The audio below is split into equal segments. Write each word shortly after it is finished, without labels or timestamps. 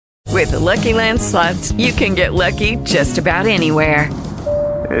With the Lucky Land Slots, you can get lucky just about anywhere.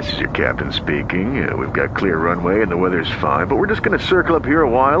 This is your captain speaking. We've got clear runway and the weather's fine, but we're just going to circle up here a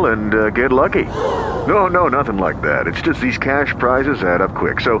while and get lucky. No, nothing like that. It's just these cash prizes add up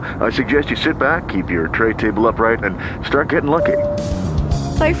quick. So I suggest you sit back, keep your tray table upright, and start getting lucky.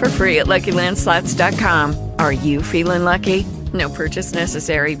 Play for free at LuckyLandSlots.com. Are you feeling lucky? No purchase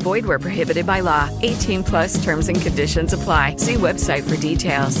necessary. Void where prohibited by law. 18 plus terms and conditions apply. See website for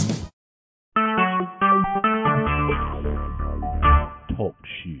details. Talk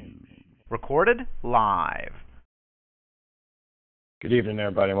shoes. Recorded live. Good evening,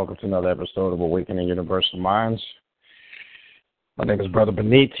 everybody, and welcome to another episode of Awakening Universal Minds. My name is Brother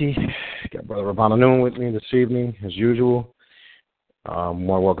Beniti. Got Brother Rabana Noon with me this evening, as usual. I want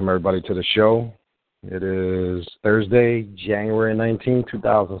to welcome everybody to the show. It is Thursday, January 19,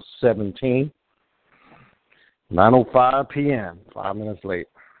 2017, 9:05 p.m., 5 minutes late,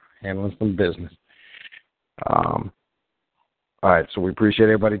 handling some business. All right, so we appreciate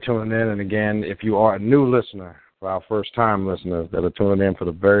everybody tuning in. And again, if you are a new listener, for our first-time listeners that are tuning in for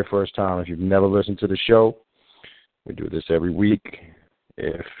the very first time, if you've never listened to the show, we do this every week.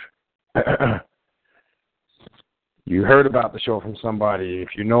 If you heard about the show from somebody, if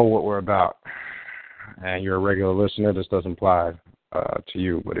you know what we're about, and you're a regular listener, this doesn't apply to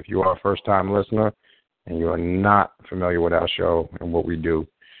you. But if you are a first-time listener and you are not familiar with our show and what we do,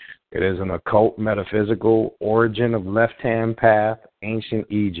 it is an occult, metaphysical, origin of left-hand path, ancient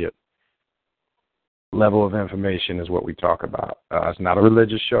Egypt level of information is what we talk about. It's not a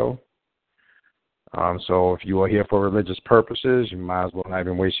religious show. So if you are here for religious purposes, you might as well not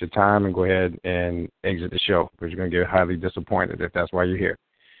even waste your time and go ahead and exit the show, because you're going to get highly disappointed if that's why you're here.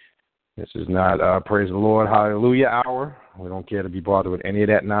 This is not praise the Lord, hallelujah hour. We don't care to be bothered with any of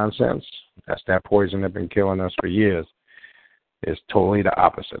that nonsense. That's that poison that's been killing us for years. It's totally the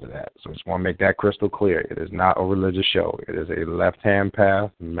opposite of that. So I just want to make that crystal clear. It is not a religious show. It is a left-hand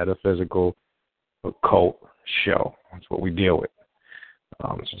path, metaphysical, occult show. That's what we deal with. So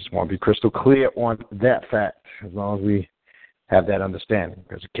I just want to be crystal clear on that fact, as long as we have that understanding.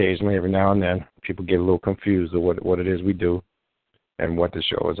 Because occasionally, every now and then, people get a little confused of what it is we do and what the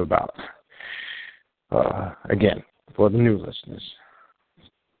show is about. Again, for the new listeners.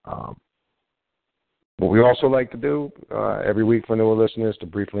 What we also like to do every week for newer listeners to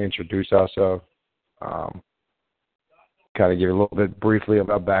briefly introduce ourselves, kind of give you a little bit briefly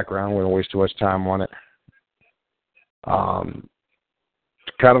of our background. We don't waste too much time on it. To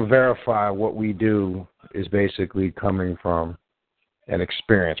kind of verify what we do is basically coming from an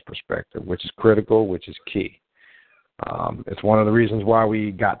experience perspective, which is critical, which is key. It's one of the reasons why we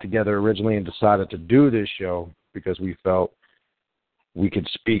got together originally and decided to do this show, because we felt we could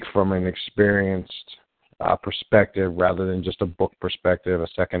speak from an experienced perspective rather than just a book perspective, a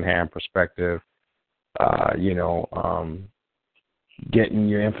secondhand perspective, getting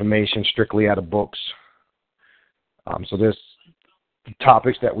your information strictly out of books. So the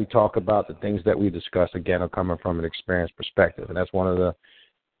topics that we talk about, the things that we discuss, again, are coming from an experienced perspective. And that's one of the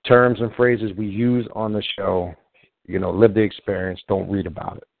terms and phrases we use on the show. Live the experience, don't read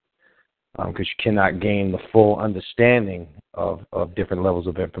about it. Because you cannot gain the full understanding of different levels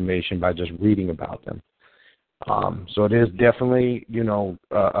of information by just reading about them. So it is definitely,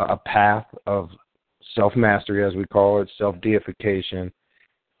 a path of self-mastery, as we call it, self-deification,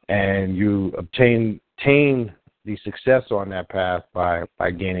 and you obtain the success on that path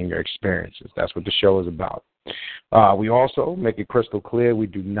by gaining your experiences. That's what the show is about. We also make it crystal clear we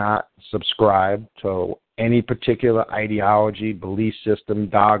do not subscribe to any particular ideology, belief system,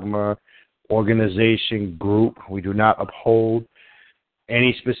 dogma, organization, group. We do not uphold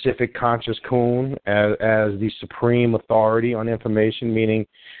any specific conscious kun as the supreme authority on information, meaning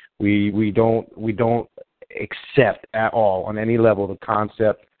we don't accept at all on any level the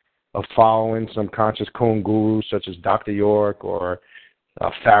concept of following some conscious kun guru such as Dr. York or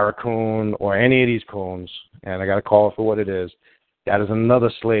Farrakhan or any of these kuns, and I got to call it for what it is. That is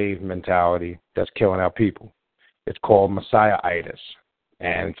another slave mentality that's killing our people. It's called Messiah-itis,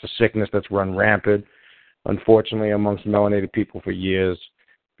 and it's a sickness that's run rampant, unfortunately, amongst melanated people for years,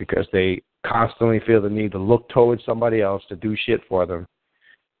 because they constantly feel the need to look towards somebody else to do shit for them.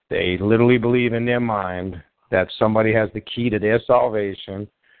 They literally believe in their mind that somebody has the key to their salvation,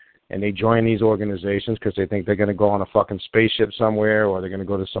 and they join these organizations because they think they're going to go on a fucking spaceship somewhere, or they're going to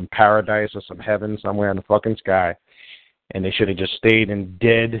go to some paradise or some heaven somewhere in the fucking sky, and they should have just stayed in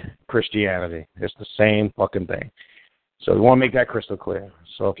dead Christianity. It's the same fucking thing. So we want to make that crystal clear.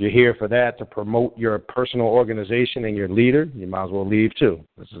 So if you're here for that, to promote your personal organization and your leader, you might as well leave too.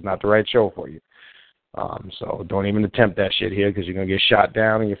 This is not the right show for you. So don't even attempt that shit here because you're going to get shot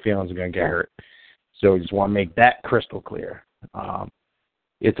down and your feelings are going to get hurt. So you just want to make that crystal clear.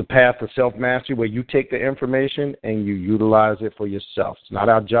 It's a path to self-mastery where you take the information and you utilize it for yourself. It's not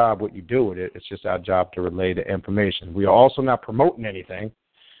our job what you do with it. It's just our job to relay the information. We are also not promoting anything.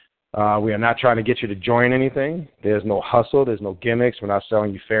 We are not trying to get you to join anything. There's no hustle. There's no gimmicks. We're not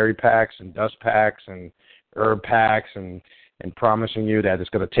selling you fairy packs and dust packs and herb packs and promising you that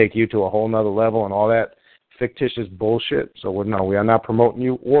it's going to take you to a whole nother level and all that fictitious bullshit. So we are not promoting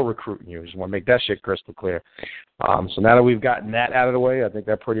you or recruiting you. Just want to make that shit crystal clear. So now that we've gotten that out of the way, I think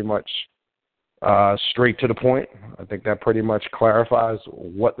that pretty much straight to the point. I think that pretty much clarifies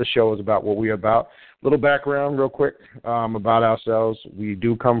what the show is about, what we are about. A little background real quick about ourselves. We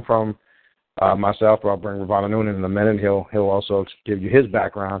do come from myself, but I'll bring Ravana Noonan in a minute. He'll also give you his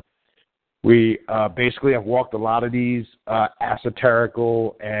background. We basically have walked a lot of these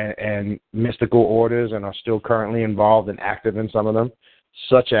esoterical and mystical orders and are still currently involved and active in some of them,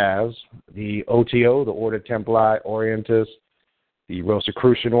 such as the OTO, the Order Templi Orientis, the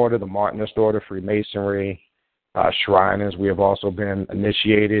Rosicrucian Order, the Martinist Order, Freemasonry, Shriners. We have also been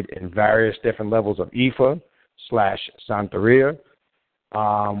initiated in various different levels of Ifa/Santeria.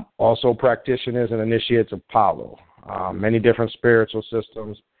 Also practitioners and initiates of Palo. Many different spiritual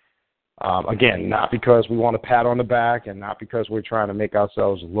systems. Again, not because we want to pat on the back and not because we're trying to make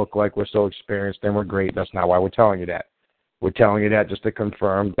ourselves look like we're so experienced and we're great. That's not why we're telling you that. We're telling you that just to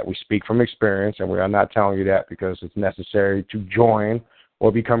confirm that we speak from experience, and we are not telling you that because it's necessary to join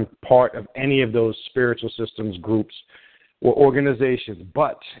or become part of any of those spiritual systems, groups, or organizations.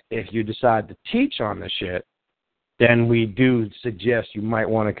 But if you decide to teach on this shit, then we do suggest you might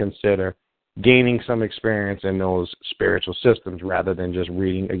want to consider gaining some experience in those spiritual systems rather than just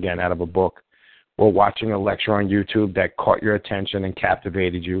reading, again, out of a book or watching a lecture on YouTube that caught your attention and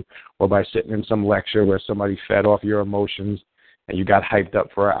captivated you, or by sitting in some lecture where somebody fed off your emotions and you got hyped up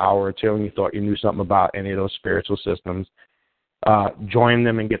for an hour or two and you thought you knew something about any of those spiritual systems. Join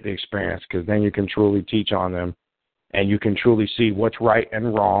them and get the experience, because then you can truly teach on them and you can truly see what's right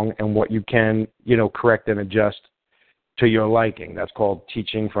and wrong and what you can, correct and adjust to your liking. That's called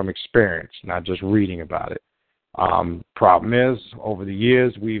teaching from experience, not just reading about it. Problem is, over the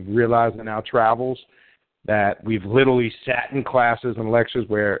years, we've realized in our travels that we've literally sat in classes and lectures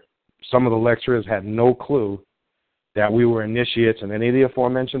where some of the lecturers had no clue that we were initiates in any of the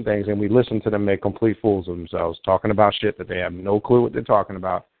aforementioned things, and we listened to them make complete fools of themselves, talking about shit that they have no clue what they're talking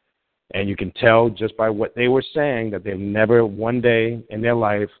about. And you can tell just by what they were saying that they've never one day in their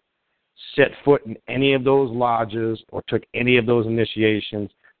life set foot in any of those lodges or took any of those initiations.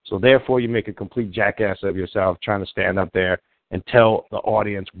 So therefore, you make a complete jackass of yourself trying to stand up there and tell the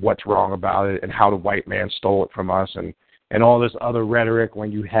audience what's wrong about it and how the white man stole it from us and all this other rhetoric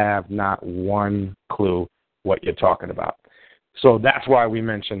when you have not one clue what you're talking about. So that's why we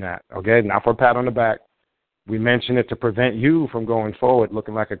mention that, okay? Not for a pat on the back. We mention it to prevent you from going forward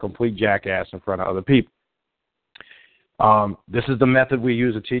looking like a complete jackass in front of other people. This is the method we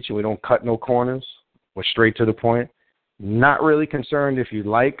use to teach, and we don't cut no corners. We're straight to the point. Not really concerned if you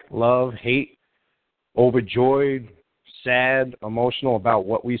like, love, hate, overjoyed, sad, emotional about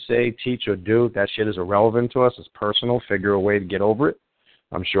what we say, teach, or do. That shit is irrelevant to us. It's personal. Figure a way to get over it.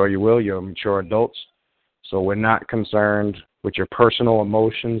 I'm sure you will. You're mature adults. So we're not concerned with your personal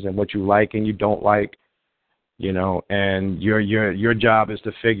emotions and what you like and you don't like, and your job is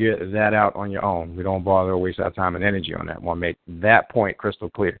to figure that out on your own. We don't bother or waste our time and energy on that. I want to make that point crystal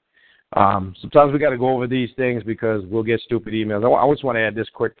clear. Sometimes we got to go over these things because we'll get stupid emails. I just want to add this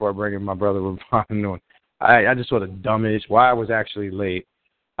quick before I bring in my brother Ravana Noonan. I just saw the dumbest, why I was actually late,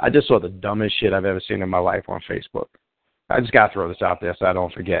 I just saw the dumbest shit I've ever seen in my life on Facebook. I just got to throw this out there so I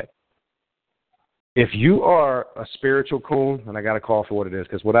don't forget. If you are a spiritual coon, and I got to call for what it is,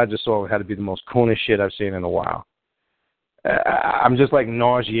 because what I just saw had to be the most coonest shit I've seen in a while. I'm just like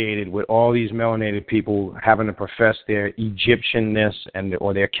nauseated with all these melanated people having to profess their Egyptianness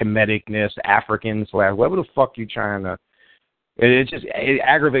or their Kemeticness, African / whatever the fuck you trying to. It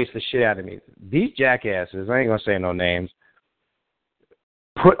aggravates the shit out of me. These jackasses, I ain't gonna say no names,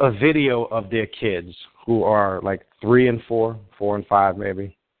 put a video of their kids who are like 3 and 4, 4 and 5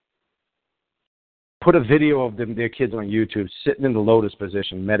 maybe. Put a video of their kids on YouTube sitting in the lotus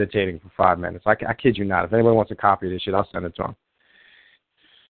position meditating for 5 minutes. I kid you not. If anybody wants a copy of this shit, I'll send it to them.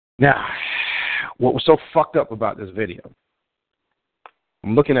 Now, what was so fucked up about this video?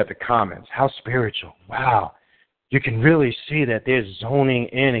 I'm looking at the comments. How spiritual. Wow. You can really see that they're zoning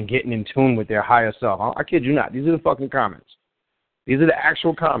in and getting in tune with their higher self. I kid you not. These are the fucking comments. These are the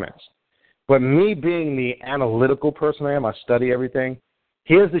actual comments. But me being the analytical person I am, I study everything.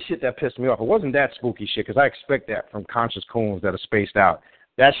 Here's the shit that pissed me off. It wasn't that spooky shit, because I expect that from conscious coons that are spaced out.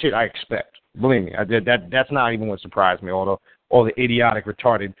 That shit I expect. Believe me, I did that. That's not even what surprised me. All the idiotic,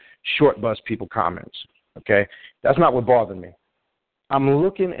 retarded, short bus people comments. Okay, that's not what bothered me. I'm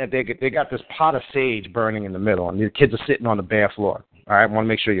looking at they got this pot of sage burning in the middle, and the kids are sitting on the bare floor. All right, I want to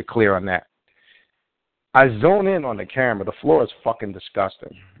make sure you're clear on that. I zone in on the camera. The floor is fucking disgusting.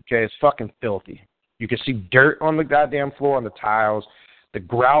 Okay, it's fucking filthy. You can see dirt on the goddamn floor, on the tiles. The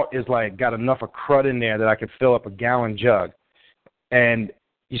grout is like got enough of crud in there that I could fill up a gallon jug. And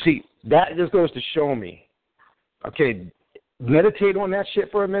you see, that just goes to show me, okay, meditate on that shit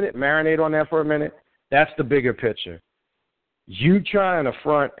for a minute, marinate on that for a minute. That's the bigger picture. You trying to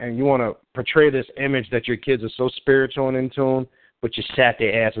front and you want to portray this image that your kids are so spiritual and in tune, but you sat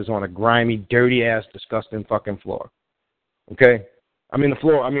their asses on a grimy, dirty-ass, disgusting fucking floor. Okay? I mean, the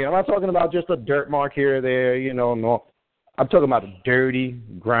floor, I'm not talking about just a dirt mark here or there, no. I'm talking about a dirty,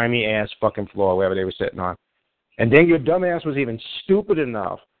 grimy-ass fucking floor, wherever they were sitting on. And then your dumbass was even stupid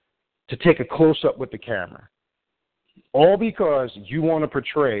enough to take a close-up with the camera. All because you want to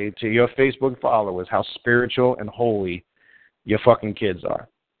portray to your Facebook followers how spiritual and holy your fucking kids are.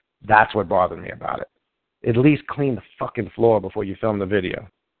 That's what bothered me about it. At least clean the fucking floor before you film the video.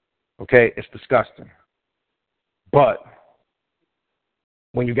 Okay? It's disgusting. But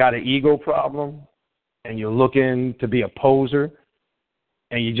when you got an ego problem and you're looking to be a poser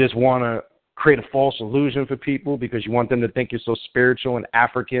and you just want to create a false illusion for people because you want them to think you're so spiritual and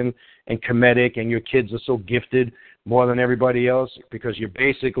African and Kemetic and your kids are so gifted more than everybody else because you're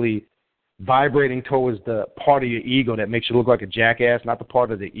basically vibrating towards the part of your ego that makes you look like a jackass, not the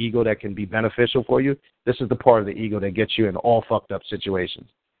part of the ego that can be beneficial for you. This is the part of the ego that gets you in all fucked up situations.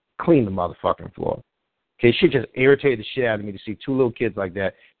 Clean the motherfucking floor. Okay, shit just irritated the shit out of me to see two little kids like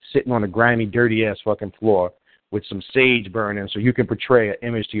that sitting on a grimy, dirty-ass fucking floor with some sage burning so you can portray an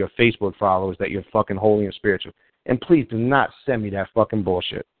image to your Facebook followers that you're fucking holy and spiritual. And please do not send me that fucking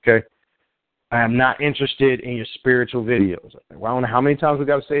bullshit, okay? I am not interested in your spiritual videos. Well, I don't know how many times we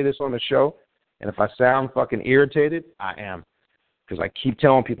got to say this on the show, and if I sound fucking irritated, I am. Because I keep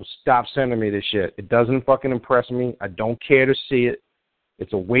telling people, stop sending me this shit. It doesn't fucking impress me. I don't care to see it.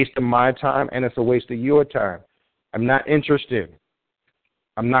 It's a waste of my time, and it's a waste of your time. I'm not interested.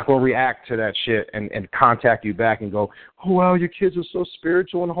 I'm not going to react to that shit and contact you back and go, oh, wow, your kids are so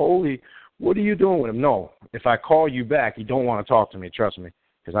spiritual and holy. What are you doing with them? No. If I call you back, you don't want to talk to me, trust me.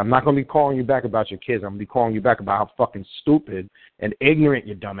 Because I'm not going to be calling you back about your kids. I'm going to be calling you back about how fucking stupid and ignorant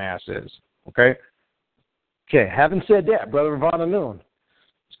your dumb ass is. Okay? Okay, having said that, Brother Ravana Noon,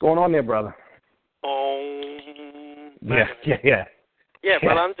 what's going on there, brother? Yeah. Yeah,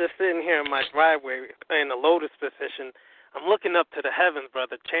 but I'm just sitting here in my driveway in the lotus position. I'm looking up to the heavens,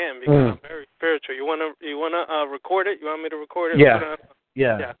 Brother Chan, because I'm very spiritual. You wanna record it? You want me to record it?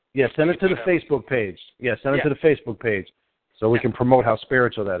 Yeah. Send it to the Facebook page. Send it to the Facebook page. So we can promote how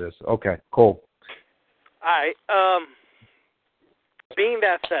spiritual that is. Okay, cool. All right. Being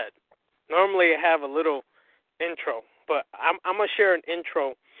that said, normally I have a little intro, but I'm going to share an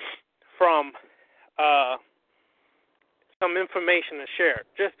intro from some information to share.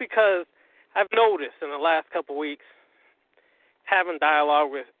 Just because I've noticed in the last couple of weeks, having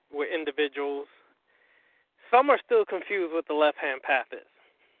dialogue with individuals, some are still confused what the left-hand path is.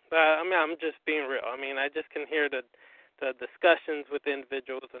 I'm just being real. I just can hear the discussions with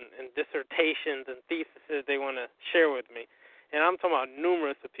individuals and dissertations and theses they want to share with me. And I'm talking about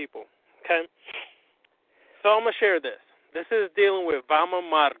numerous of people, okay? So I'm going to share this. This is dealing with Vama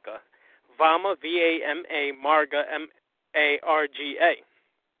Marga. Vama, V-A-M-A, Marga, M-A-R-G-A,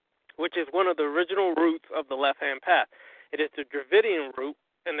 which is one of the original roots of the left-hand path. It is the Dravidian root,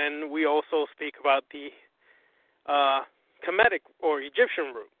 and then we also speak about the Kemetic or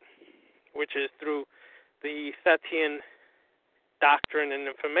Egyptian root, which is through the Setian doctrine and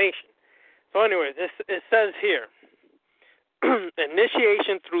information. So anyway, it says here,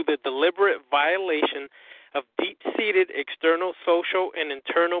 initiation through the deliberate violation of deep-seated external social and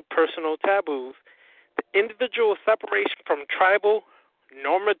internal personal taboos, the individual separation from tribal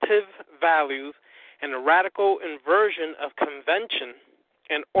normative values, and a radical inversion of convention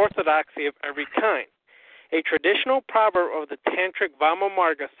and orthodoxy of every kind. A traditional proverb of the Tantric Vama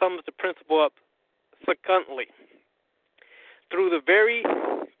Marga sums the principle up succinctly. Through the very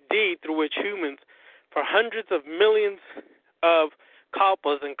deed through which humans, for hundreds of millions of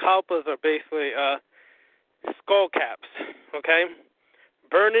kalpas, and kalpas are basically skull caps, okay,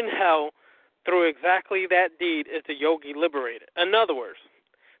 burn in hell, through exactly that deed is the yogi liberated. In other words,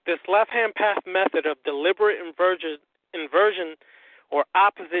 this left-hand path method of deliberate inversion or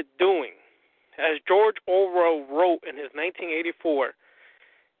opposite doing, as George Orwell wrote in his 1984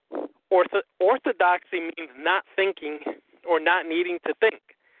 Orthodoxy means not thinking or not needing to think.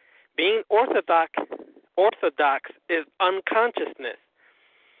 Being orthodox is unconsciousness.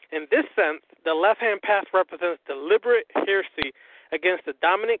 In this sense, the left-hand path represents deliberate heresy against the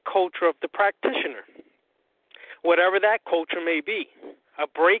dominant culture of the practitioner, whatever that culture may be, a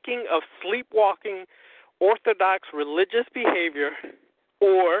breaking of sleepwalking orthodox religious behavior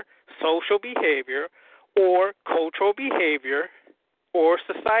or social behavior or cultural behavior or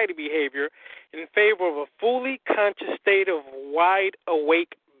society behavior in favor of a fully conscious state of wide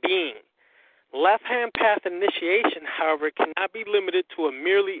awake being. Left-hand path initiation, however, cannot be limited to a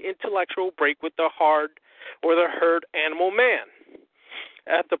merely intellectual break with the hard or the herd animal man.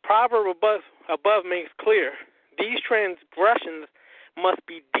 As the proverb above makes clear, these transgressions must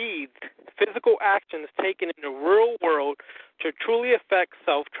be deeds, physical actions taken in the real world to truly affect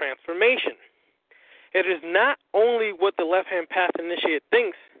self-transformation. It is not only what the left-hand path initiate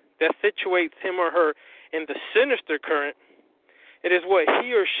thinks that situates him or her in the sinister current, it is what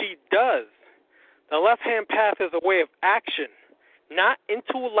he or she does. The left-hand path is a way of action, not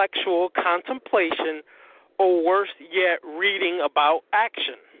intellectual contemplation or worse yet, reading about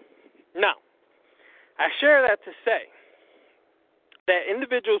action. Now, I share that to say that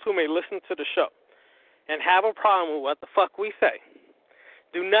individuals who may listen to the show and have a problem with what the fuck we say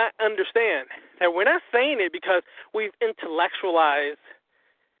do not understand that we're not saying it because we've intellectualized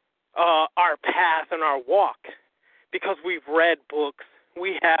our path and our walk, because we've read books.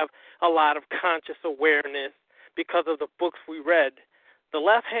 We have a lot of conscious awareness because of the books we read. The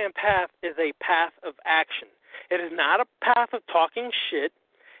left-hand path is a path of action. It is not a path of talking shit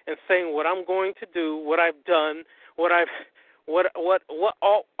and saying what I'm going to do, what I've done,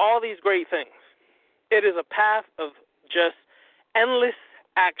 all these great things. It is a path of just endless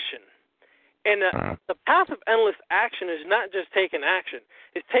action. And the path of endless action is not just taking action.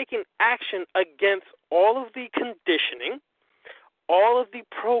 It's taking action against all of the conditioning, all of the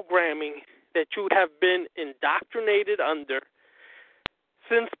programming that you have been indoctrinated under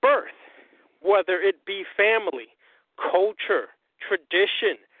since birth, whether it be family, culture,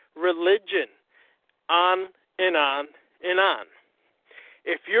 tradition, religion, on and on and on.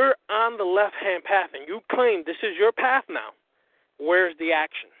 If you're on the left-hand path and you claim this is your path now, where's the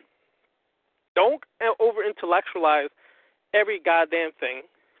action? Don't over-intellectualize every goddamn thing.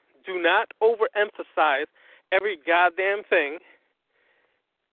 Do not overemphasize every goddamn thing.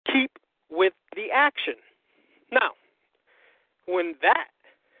 Keep with the action. Now, when that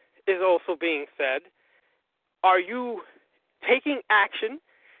is also being said, are you taking action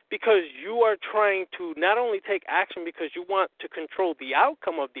because you are trying to not only take action because you want to control the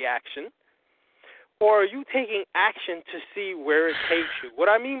outcome of the action, or are you taking action to see where it takes you? What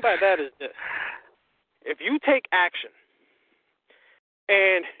I mean by that is this. If you take action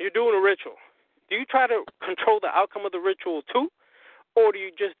and you're doing a ritual, do you try to control the outcome of the ritual too? Or do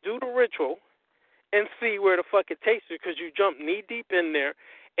you just do the ritual and see where the fuck it takes you because you jump knee-deep in there,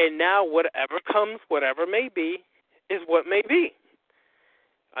 and now whatever comes, whatever may be, is what may be?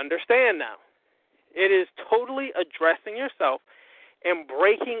 Understand now. It is totally addressing yourself and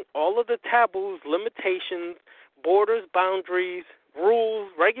breaking all of the taboos, limitations, borders, boundaries,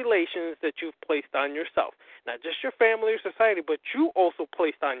 rules, regulations that you've placed on yourself. Not just your family or society, but you also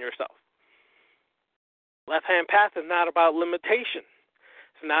placed on yourself. Left-hand path is not about limitation.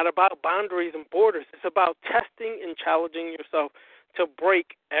 It's not about boundaries and borders. It's about testing and challenging yourself to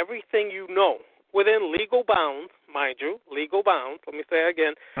break everything you know within legal bounds, mind you, legal bounds. Let me say it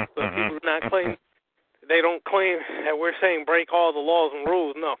again, so people do not claim, they don't claim that we're saying break all the laws and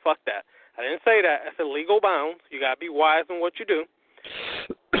rules. No, fuck that. I didn't say that. I said legal bounds. You got to be wise in what you do.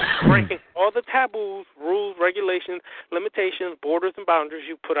 Breaking all the taboos, rules, regulations, limitations, borders, and boundaries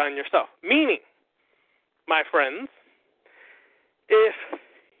you put on yourself. Meaning, my friends, if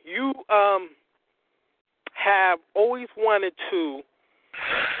you have always wanted to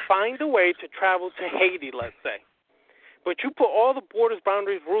find a way to travel to Haiti, let's say, but you put all the borders,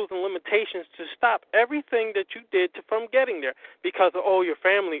 boundaries, rules, and limitations to stop everything that you did from getting there because of, your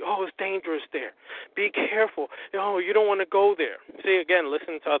family, it's dangerous there. Be careful. You don't want to go there. See, again,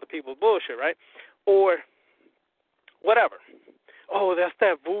 listening to other people's bullshit, right? Or whatever. That's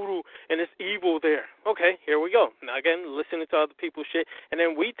that voodoo and it's evil there. Okay, here we go. Now, again, listening to other people's shit, and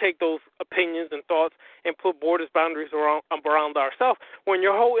then we take those opinions and thoughts and put borders, boundaries around ourselves. When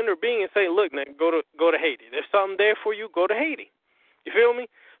your whole inner being is saying, look, man, go to Haiti. There's something there for you. Go to Haiti. You feel me?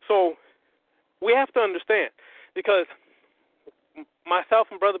 So we have to understand, because myself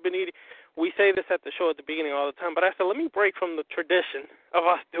and Brother Beniti, we say this at the show at the beginning all the time, but I said, let me break from the tradition of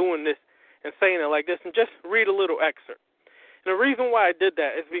us doing this and saying it like this and just read a little excerpt. And the reason why I did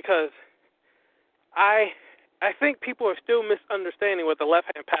that is because I think people are still misunderstanding what the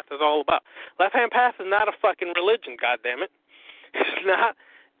left-hand path is all about. Left-hand path is not a fucking religion, goddammit. It's not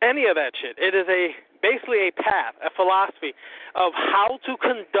any of that shit. It is basically a path, a philosophy of how to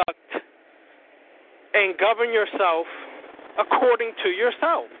conduct and govern yourself according to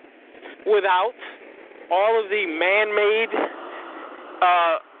yourself without all of the man-made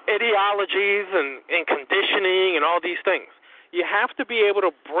ideologies and conditioning and all these things. You have to be able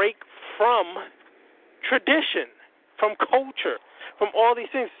to break from tradition, from culture, from all these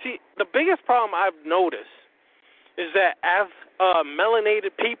things. See, the biggest problem I've noticed is that as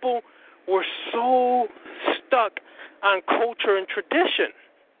melanated people, we're so stuck on culture and tradition.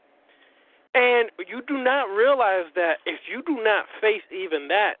 And you do not realize that if you do not face even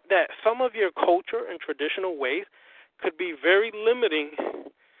that some of your culture and traditional ways could be very limiting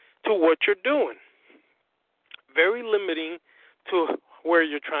to what you're doing, very limiting to where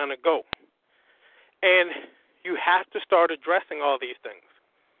you're trying to go. And you have to start addressing all these things.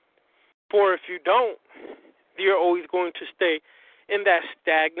 For if you don't, you're always going to stay in that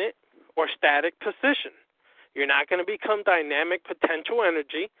stagnant or static position. You're not going to become dynamic potential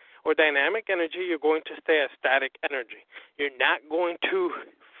energy or dynamic energy. You're going to stay at static energy. You're not going to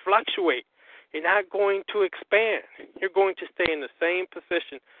fluctuate. You're not going to expand. You're going to stay in the same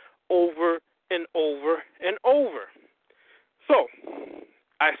position over and over and over. So,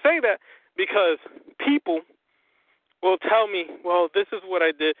 I say that because people will tell me, well, this is what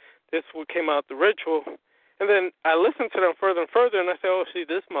I did. This is what came out the ritual. And then I listen to them further and further, and I say, oh, see,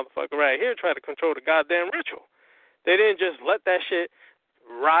 this motherfucker right here tried to control the goddamn ritual. They didn't just let that shit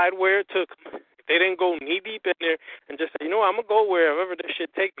ride where it took them. They didn't go knee-deep in there and just say, you know, I'm going to go wherever this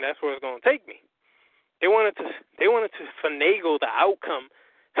shit takes me. That's where it's going to take me. They wanted to finagle the outcome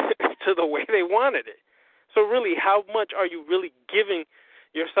to the way they wanted it. So really, how much are you really giving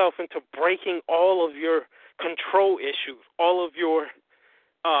yourself into breaking all of your control issues, all of your,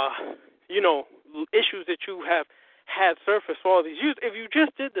 issues that you have had surface for all these years? If you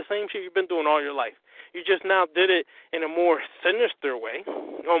just did the same shit you've been doing all your life, you just now did it in a more sinister way,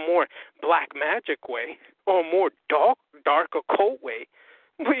 or more black magic way, or more dark occult way,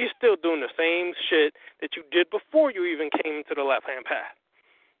 but you're still doing the same shit that you did before you even came into the left-hand path.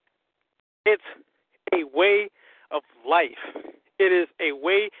 It's a way of life. It is a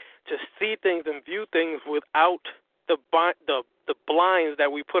way to see things and view things without the blinds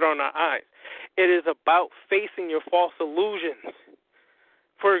that we put on our eyes. It is about facing your false illusions.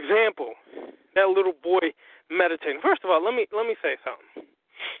 For example, that little boy meditating. First of all, let me say something.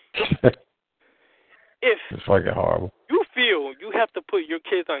 If it's fucking horrible. You feel you have to put your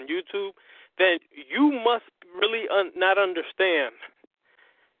kids on YouTube, then you must really not understand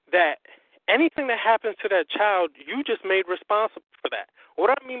that anything that happens to that child, you just made responsible for that. What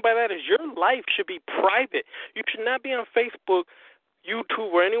I mean by that is your life should be private. You should not be on Facebook,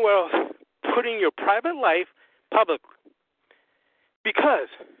 YouTube, or anywhere else putting your private life public. Because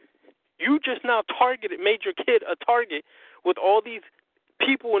you just now made your kid a target with all these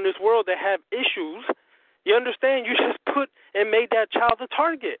people in this world that have issues. You understand? You just put and made that child a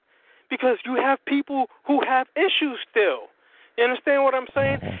target because you have people who have issues still. You understand what I'm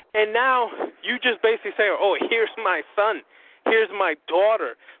saying? And now you just basically say, oh, here's my son. Here's my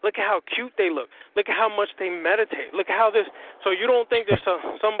daughter. Look at how cute they look. Look at how much they meditate. Look at how this. So you don't think there's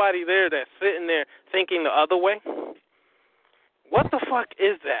somebody there that's sitting there thinking the other way? What the fuck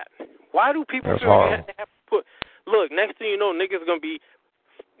is that? Why do people feel they have to put... Look, next thing you know, niggas going to be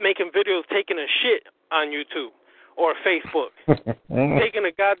making videos taking a shit on YouTube or Facebook. Taking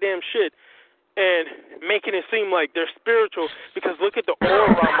a goddamn shit and making it seem like they're spiritual because look at the aura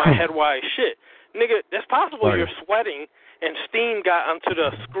around my head while I shit. Nigga, it's possible you're sweating and steam got onto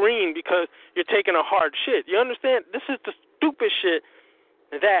the screen because you're taking a hard shit. You understand? This is the stupid shit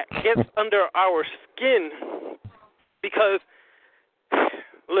that gets under our skin because,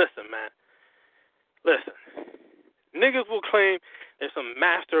 listen, man. Listen. Niggas will claim there's some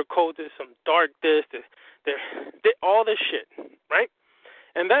master occultist, some dark this, all this shit, right?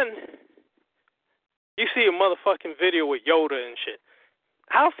 And then you see a motherfucking video with Yoda and shit.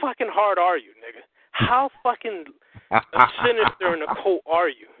 How fucking hard are you, nigga? How fucking sinister and occult are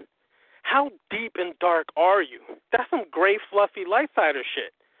you? How deep and dark are you? That's some gray, fluffy, light-sider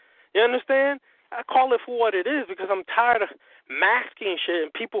shit. You understand? I call it for what it is because I'm tired of masking shit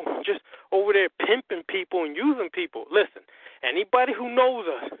and people just over there pimping people and using people. Listen, anybody who knows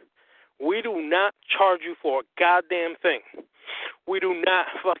us, we do not charge you for a goddamn thing. We do not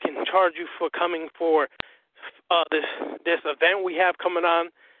fucking charge you for coming for this event we have coming on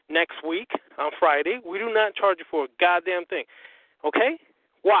next week on Friday. We do not charge you for a goddamn thing. Okay?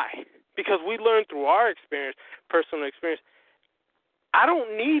 Why? Because we learned through our experience, personal experience, I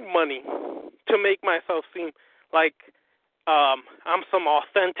don't need money to make myself seem like I'm some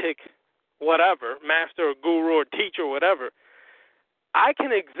authentic whatever, master or guru or teacher or whatever. I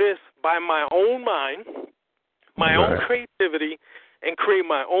can exist by my own mind, my own creativity, and create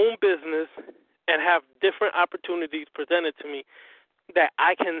my own business and have different opportunities presented to me that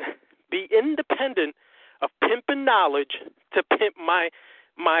I can be independent of pimping knowledge to pimp my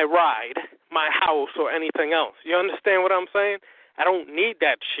ride, my house, or anything else. You understand what I'm saying? I don't need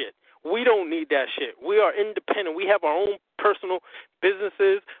that shit. We don't need that shit. We are independent. We have our own personal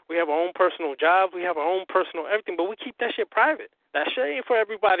businesses. We have our own personal jobs. We have our own personal everything, but we keep that shit private. That shit ain't for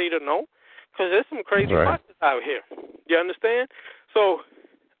everybody to know because there's some crazy fuckers out here. You understand? So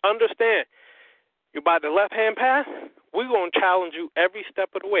understand, you're by the left-hand path, we're going to challenge you every step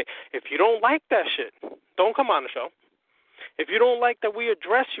of the way. If you don't like that shit, don't come on the show. If you don't like that we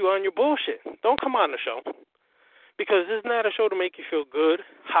address you on your bullshit, don't come on the show. Because this is not a show to make you feel good,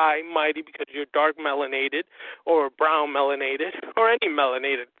 high, mighty, because you're dark melanated or brown melanated or any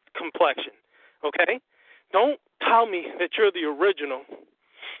melanated complexion, okay? Don't tell me that you're the original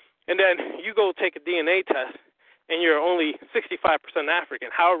and then you go take a DNA test and you're only 65% African.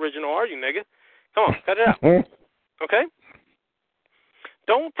 How original are you, nigga? Come on, cut it out, okay?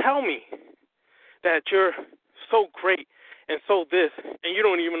 Don't tell me that you're so great and so this and you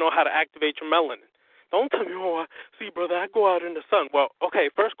don't even know how to activate your melanin. Don't tell me, see, brother, I go out in the sun. Well, okay,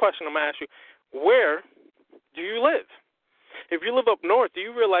 first question I'm going to ask you, where do you live? If you live up north, do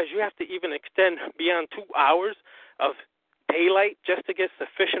you realize you have to even extend beyond 2 hours of daylight just to get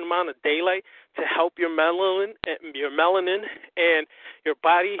sufficient amount of daylight to help your melanin and your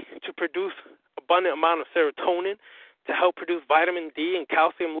body to produce abundant amount of serotonin to help produce vitamin D and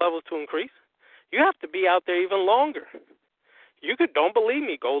calcium levels to increase? You have to be out there even longer. You don't believe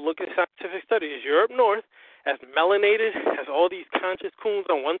me, go look at scientific studies. You're up north, as melanated as all these conscious coons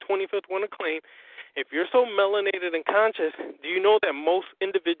on 125th want to claim. If you're so melanated and conscious, do you know that most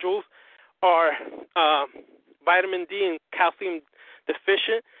individuals are vitamin D and calcium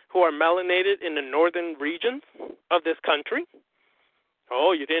deficient who are melanated in the northern regions of this country?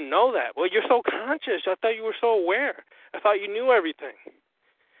 Oh, you didn't know that. Well, you're so conscious. I thought you were so aware. I thought you knew everything.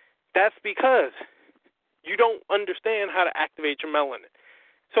 That's because you don't understand how to activate your melanin.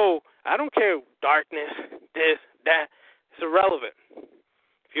 So I don't care darkness, this, that. It's irrelevant.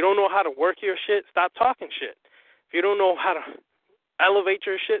 If you don't know how to work your shit, stop talking shit. If you don't know how to elevate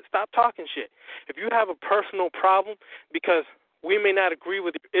your shit, stop talking shit. If you have a personal problem because we may not agree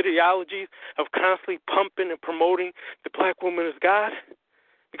with your ideologies of constantly pumping and promoting the black woman as God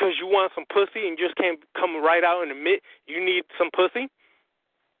because you want some pussy and just can't come right out and admit you need some pussy,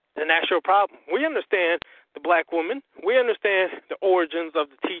 then that's your problem. We understand the black woman. We understand the origins of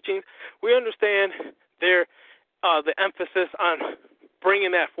the teachings. We understand the emphasis on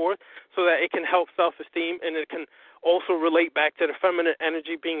bringing that forth so that it can help self-esteem and it can also relate back to the feminine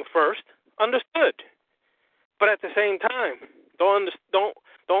energy being first. Understood. But at the same time, don't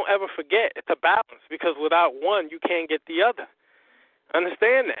ever forget it's a balance because without one, you can't get the other.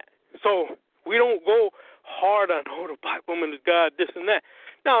 Understand that. So we don't go hard on, the black woman is God, this and that.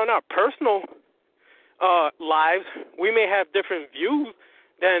 Now, in our personal lives, we may have different views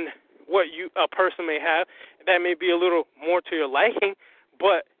than what a person may have. That may be a little more to your liking,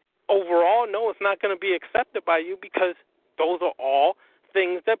 but overall, no, it's not going to be accepted by you because those are all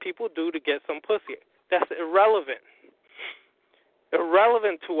things that people do to get some pussy. That's irrelevant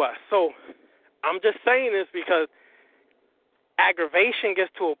to us. So I'm just saying this because aggravation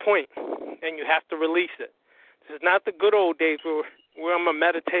gets to a point, and you have to release it. This is not the good old days where I'm going to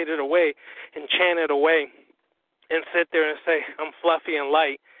meditate it away and chant it away and sit there and say I'm fluffy and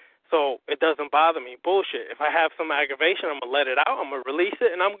light so it doesn't bother me. Bullshit. If I have some aggravation, I'm going to let it out, I'm going to release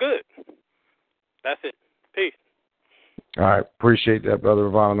it, and I'm good. That's it. Peace. All right. Appreciate that, Brother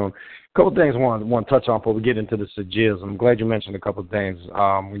Ravano. A couple of things I want to touch on before we get into the sigils. I'm glad you mentioned a couple of things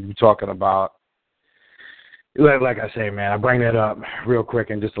when you were talking about, like I say, man, I bring that up real quick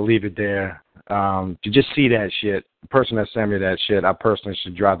and just to leave it there. To just see that shit, the person that sent me that shit, I personally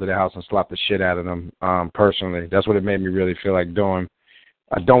should drive to their house and slap the shit out of them, personally. That's what it made me really feel like doing.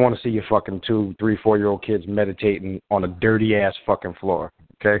 I don't want to see your fucking 2, 3, 4-year-old kids meditating on a dirty-ass fucking floor,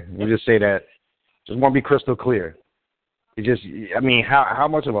 okay? You just say that. Just want to be crystal clear. How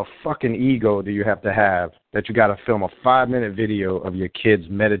much of a fucking ego do you have to have that you got to film a 5-minute video of your kids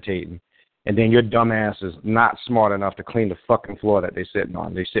meditating and then your dumb ass is not smart enough to clean the fucking floor that they're sitting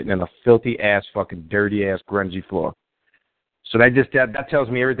on. They're sitting in a filthy-ass, fucking dirty-ass, grungy floor. So that tells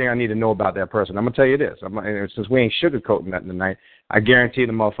me everything I need to know about that person. I'm going to tell you this. Since we ain't sugarcoating nothing tonight, I guarantee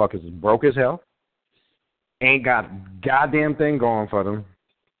the motherfuckers is broke as hell, ain't got goddamn thing going for them.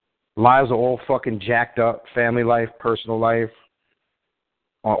 Lives are all fucking jacked up, family life, personal life,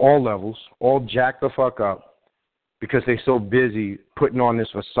 on all levels, all jacked the fuck up because they're so busy putting on this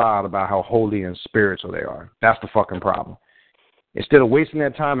facade about how holy and spiritual they are. That's the fucking problem. Instead of wasting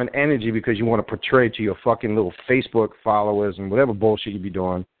that time and energy because you want to portray to your fucking little Facebook followers and whatever bullshit you be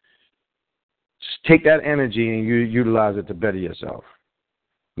doing, just take that energy and you utilize it to better yourself.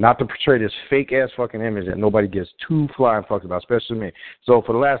 Not to portray this fake-ass fucking image that nobody gives two flying fucks about, especially me. So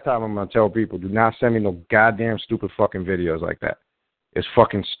for the last time, I'm going to tell people, do not send me no goddamn stupid fucking videos like that. It's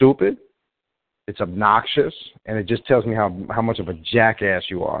fucking stupid. It's obnoxious. And it just tells me how much of a jackass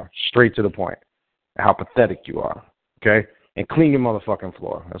you are, straight to the point, and how pathetic you are, okay? And clean your motherfucking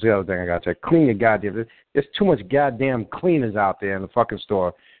floor. That's the other thing I got to say. Clean your goddamn... There's too much goddamn cleaners out there in the fucking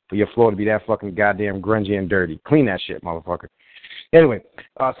store for your floor to be that fucking goddamn grungy and dirty. Clean that shit, motherfucker. Anyway,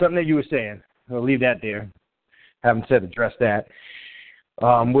 something that you were saying. We'll leave that there. Haven't said address that.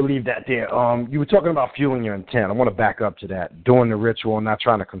 We'll leave that there. You were talking about fueling your intent. I want to back up to that. Doing the ritual and not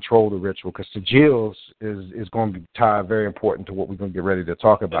trying to control the ritual, because sigils is going to be tied very important to what we're going to get ready to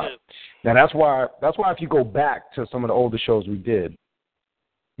talk about. Now, that's why if you go back to some of the older shows we did,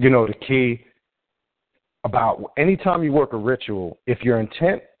 you know, the key about anytime you work a ritual, if your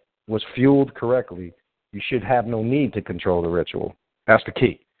intent was fueled correctly, you should have no need to control the ritual. That's the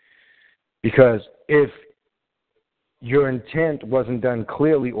key. Because if your intent wasn't done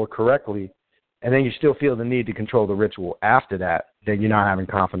clearly or correctly, and then you still feel the need to control the ritual after that, then you're not having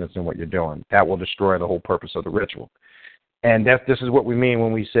confidence in what you're doing. That will destroy the whole purpose of the ritual. And this is what we mean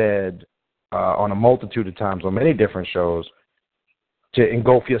when we said on a multitude of times on many different shows to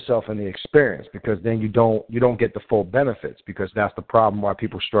engulf yourself in the experience, because then you don't get the full benefits, because that's the problem why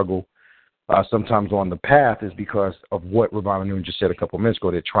people struggle sometimes on the path, is because of what Ravana Noon just said a couple of minutes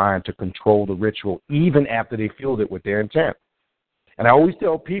ago. They're trying to control the ritual even after they fueled it with their intent. And I always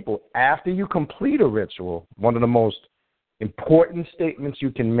tell people, after you complete a ritual, one of the most important statements you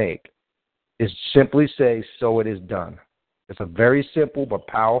can make is simply say, "So it is done." It's a very simple but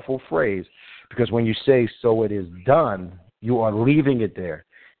powerful phrase, because when you say, "So it is done," you are leaving it there.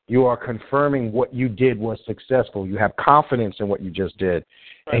 You are confirming what you did was successful. You have confidence in what you just did.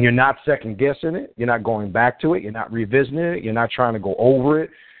 And you're not second-guessing it. You're not going back to it. You're not revisiting it. You're not trying to go over it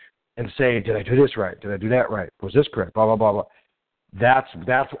and say, did I do this right? Did I do that right? Was this correct? Blah, blah, blah, blah.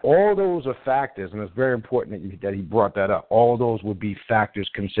 That's all those are factors, and it's very important that he brought that up. All those would be factors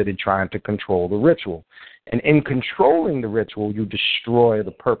considered trying to control the ritual. And in controlling the ritual, you destroy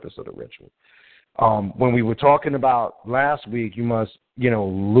the purpose of the ritual. When we were talking about last week, you must,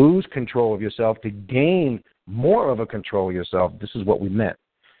 lose control of yourself to gain more of a control of yourself. This is what we meant.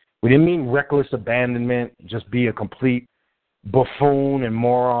 We didn't mean reckless abandonment, just be a complete buffoon and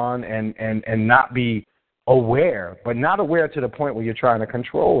moron and not be aware, but not aware to the point where you're trying to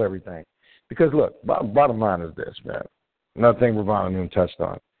control everything. Because, look, bottom line is this, man. Another thing Ravana Noon touched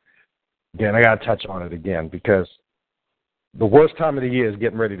on. Again, I got to touch on it again, because the worst time of the year is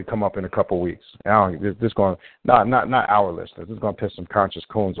getting ready to come up in a couple of weeks. This going not our listeners. This is going to piss some conscious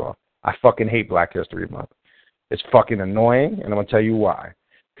coons off. I fucking hate Black History Month. It's fucking annoying, and I'm going to tell you why.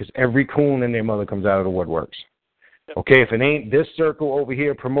 Because every coon and their mother comes out of the woodworks. Okay, if it ain't this circle over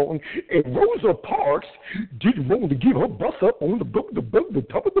here promoting, and Rosa Parks didn't want to give her bus up on the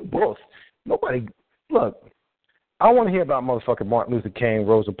top of the bus. Nobody, look, I don't want to hear about motherfucking Martin Luther King,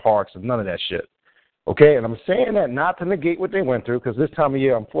 Rosa Parks, and none of that shit. Okay, and I'm saying that not to negate what they went through, because this time of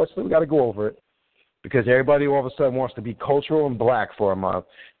year, unfortunately, we got to go over it, because everybody all of a sudden wants to be cultural and black for a month,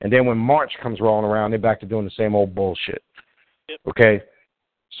 and then when March comes rolling around, they're back to doing the same old bullshit. Okay,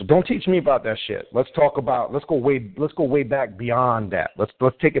 so don't teach me about that shit. Let's go way back beyond that. Let's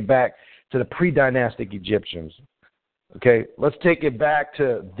take it back to the pre-dynastic Egyptians. Okay, let's take it back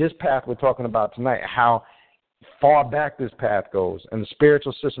to this path we're talking about tonight, how far back this path goes, and the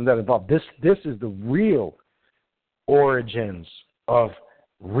spiritual system that involved. This is the real origins of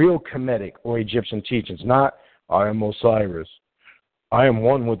real Kemetic or Egyptian teachings, not I am Osiris, I am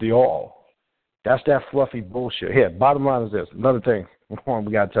one with the all. That's that fluffy bullshit. Here, bottom line is this. Another thing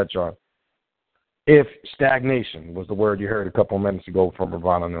we got to touch on. If stagnation was the word you heard a couple of minutes ago from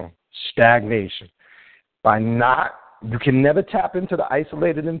Ravana Noon, stagnation. You can never tap into the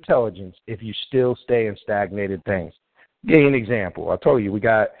isolated intelligence if you still stay in stagnated things. Give you an example. I told you we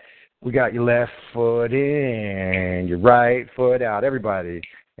got your left foot in, your right foot out. Everybody,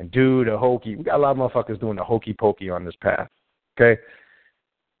 and do the hokey. We got a lot of motherfuckers doing the hokey pokey on this path. Okay,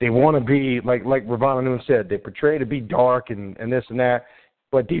 They want to be, like Ravana Noon said, they portray to be dark and this and that,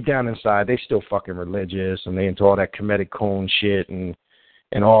 but deep down inside, they still fucking religious, and they into all that Kemetic Cone shit and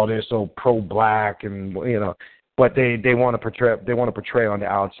all this pro-black and, but they want to portray on the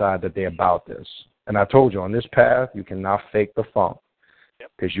outside that they're about this. And I told you, on this path, you cannot fake the funk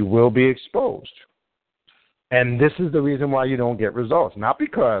because you will be exposed. And this is the reason why you don't get results. Not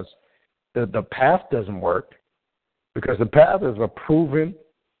because the path doesn't work, because the path is a proven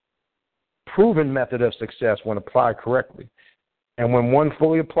method of success when applied correctly. And when one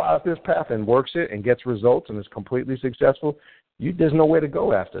fully applies this path and works it and gets results and is completely successful, there's nowhere to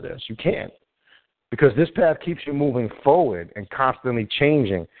go after this. You can't. Because this path keeps you moving forward and constantly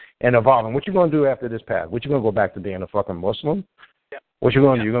changing and evolving. What you going to do after this path? What you going to go back to being a fucking Muslim? Yeah. What you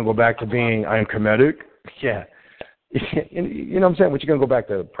going to do? You going to go back to being I am Kemetic? Yeah. You know what I'm saying? What you going to go back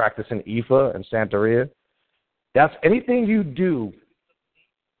to practicing Ifa and Santeria? That's anything you do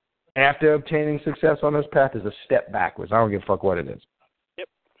after obtaining success on this path is a step backwards. I don't give a fuck what it is. Yep.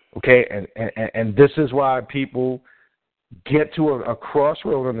 Okay? And this is why people get to a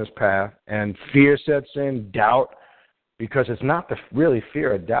crossroad on this path and fear sets in, doubt, because it's not really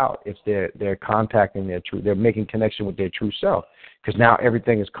fear or doubt. It's they're contacting their true, they're making connection with their true self, because now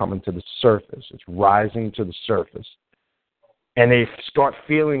everything is coming to the surface. It's rising to the surface. And they start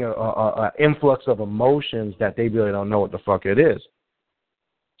feeling an influx of emotions that they really don't know what the fuck it is.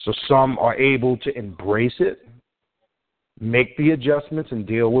 So some are able to embrace it, make the adjustments and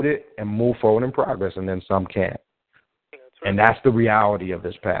deal with it and move forward in progress, and then some can't. And that's the reality of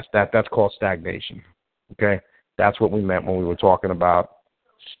this path. That's called stagnation. Okay? That's what we meant when we were talking about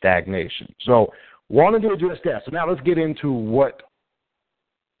stagnation. So wanted to address that. So now let's get into what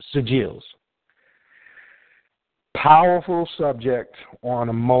sigils. Powerful subject on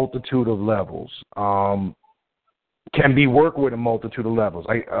a multitude of levels. Can be worked with a multitude of levels.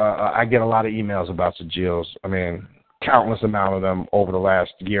 I get a lot of emails about sigils. I mean, countless amount of them over the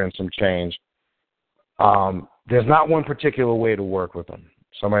last year and some change. There's not one particular way to work with them.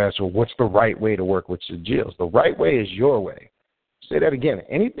 Somebody asks, well, what's the right way to work with sigils? The right way is your way. Say that again.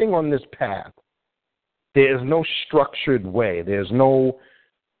 Anything on this path, there is no structured way. There's no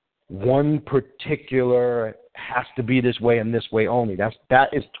one particular has to be this way and this way only. That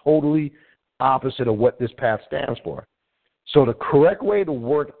is totally opposite of what this path stands for. So the correct way to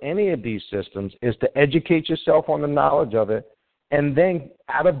work any of these systems is to educate yourself on the knowledge of it, and then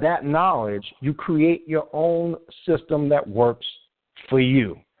out of that knowledge, you create your own system that works for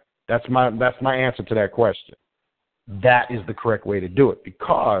you. That's my answer to that question. That is the correct way to do it,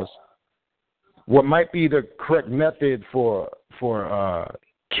 because what might be the correct method for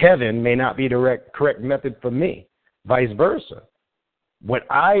Kevin may not be the correct method for me, vice versa. What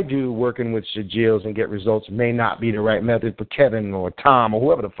I do working with sigils and get results may not be the right method for Kevin or Tom or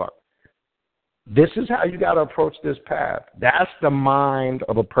whoever the fuck. This is how you got to approach this path. That's the mind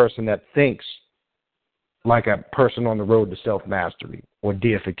of a person that thinks like a person on the road to self-mastery or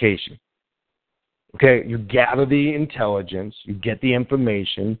deification. Okay, you gather the intelligence, you get the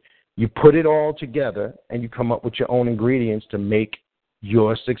information, you put it all together, and you come up with your own ingredients to make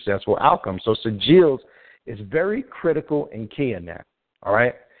your successful outcome. So sigils is very critical and key in that. All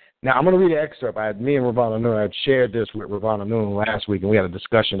right? Now, I'm going to read an excerpt. Me and Ravana Noon, I had shared this with Ravana Noon last week, and we had a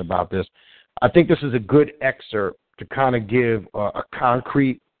discussion about this. I think this is a good excerpt to kind of give a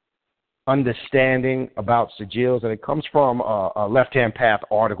concrete understanding about sigils, and it comes from a Left-Hand Path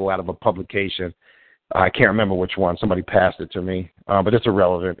article out of a publication. I can't remember which one. Somebody passed it to me, but it's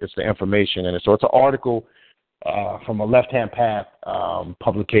irrelevant. It's the information in it. So it's an article from a Left-Hand Path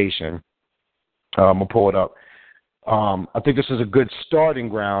publication. I'm going to pull it up. I think this is a good starting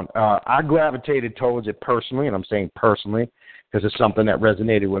ground. I gravitated towards it personally, and I'm saying personally because it's something that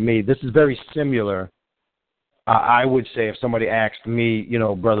resonated with me. This is very similar, I would say, if somebody asked me,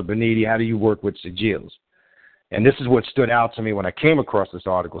 Brother Beniti, how do you work with sigils? And this is what stood out to me when I came across this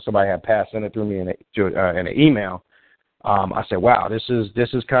article. Somebody had passed it through me in an email. I said, wow, this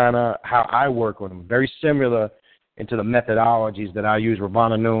is kind of how I work with them. Very similar into the methodologies that I use.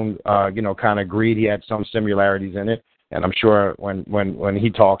 Ravana Noon, kind of agreed. He had some similarities in it, and I'm sure when he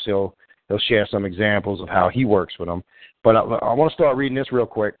talks, he'll share some examples of how he works with them. But I want to start reading this real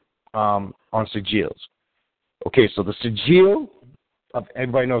quick on sigils. Okay, so the sigil,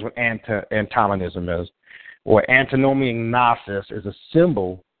 everybody knows what antinomianism is, or antinomian gnosis is a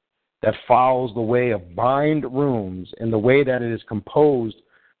symbol that follows the way of bind runes in the way that it is composed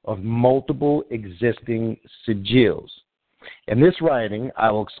of multiple existing sigils. In this writing,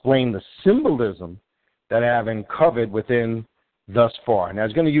 I will explain the symbolism that I have uncovered within thus far. And I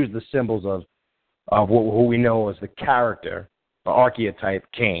was going to use the symbols of who we know as the character archetype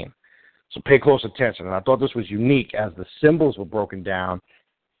Cain. So pay close attention. And I thought this was unique as the symbols were broken down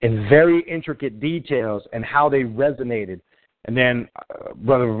in very intricate details and how they resonated. And then,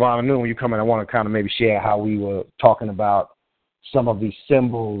 Brother Ravana, when you come in, I want to kind of maybe share how we were talking about some of these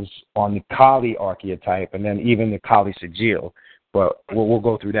symbols on the Kali archetype and then even the Kali sigil. But we'll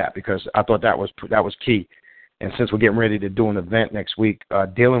go through that because I thought that was key. And since we're getting ready to do an event next week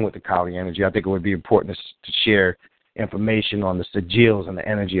dealing with the Kali energy, I think it would be important to share information on the sigils and the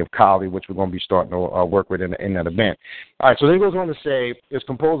energy of Kali, which we're going to be starting to work with in that event. All right, so then it goes on to say it's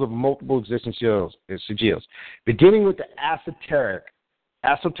composed of multiple existing sigils, beginning with the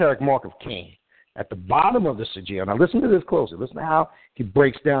esoteric mark of Cain. At the bottom of the sigil, now listen to this closely. Listen to how he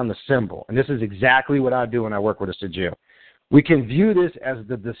breaks down the symbol. And this is exactly what I do when I work with a sigil. We can view this as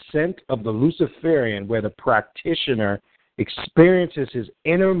the descent of the Luciferian, where the practitioner experiences his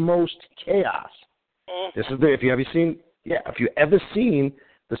innermost chaos. This is if you ever seen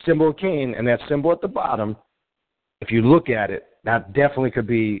the symbol of Cain and that symbol at the bottom, if you look at it, that definitely could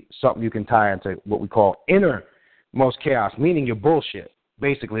be something you can tie into what we call innermost chaos, meaning your bullshit.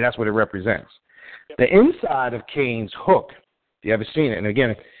 Basically, that's what it represents. The inside of Cain's hook, if you ever seen it, and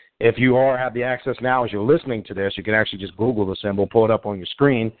again, if you have the access now as you're listening to this, you can actually just Google the symbol, pull it up on your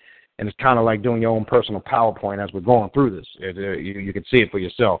screen, and it's kind of like doing your own personal PowerPoint as we're going through this. You can see it for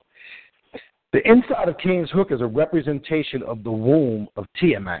yourself. The inside of Cain's hook is a representation of the womb of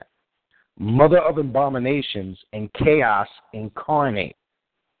Tiamat, mother of abominations and chaos incarnate.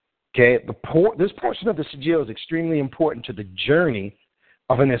 Okay, this portion of the sigil is extremely important to the journey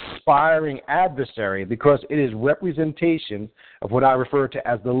of an aspiring adversary because it is representation of what I refer to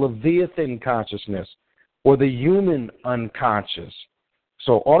as the Leviathan consciousness or the human unconscious.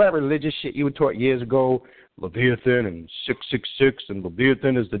 So all that religious shit you were taught years ago, Leviathan and 666 and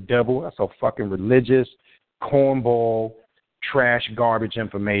Leviathan is the devil, that's all fucking religious, cornball, trash, garbage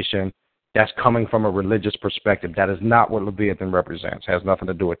information that's coming from a religious perspective. That is not what Leviathan represents. It has nothing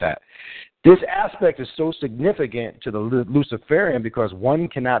to do with that. This aspect is so significant to the Luciferian because one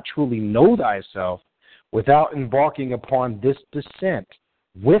cannot truly know thyself without embarking upon this descent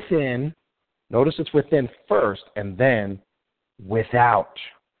within. Notice it's within first and then without.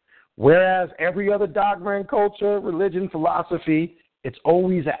 Whereas every other dogma and culture, religion, philosophy, it's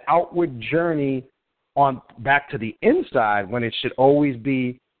always an outward journey on back to the inside when it should always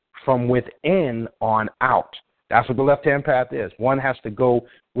be from within on out. That's what the left-hand path is. One has to go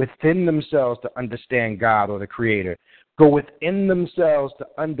within themselves to understand God or the Creator. Go within themselves to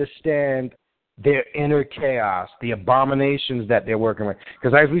understand their inner chaos, the abominations that they're working with.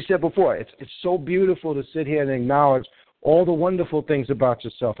 Because as we said before, it's so beautiful to sit here and acknowledge all the wonderful things about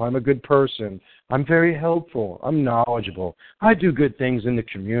yourself. I'm a good person. I'm very helpful. I'm knowledgeable. I do good things in the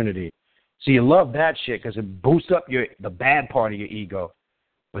community. So you love that shit because it boosts up the bad part of your ego.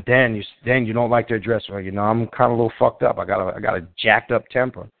 But then you don't like to address it. I'm kind of a little fucked up. I got a jacked up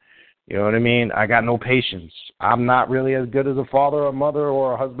temper. You know what I mean? I got no patience. I'm not really as good as a father or a mother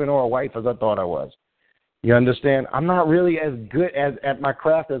or a husband or a wife as I thought I was. You understand? I'm not really as good at my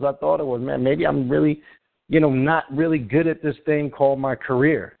craft as I thought I was, man. Maybe I'm really, not really good at this thing called my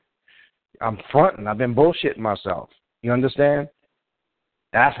career. I'm fronting. I've been bullshitting myself. You understand?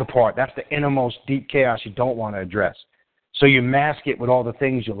 That's the part. That's the innermost deep chaos you don't want to address. So you mask it with all the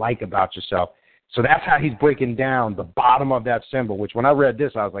things you like about yourself. So that's how he's breaking down the bottom of that symbol, which when I read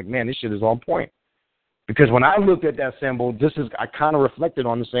this, I was like, man, this shit is on point. Because when I looked at that symbol, I kind of reflected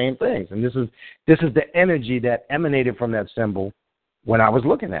on the same things. And this is the energy that emanated from that symbol when I was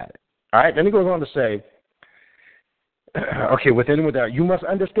looking at it. All right, then he goes on to say, okay, within and without, you must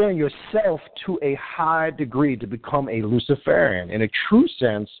understand yourself to a high degree to become a Luciferian. In a true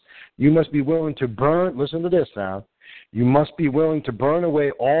sense, you must be willing to burn, listen to this now, you must be willing to burn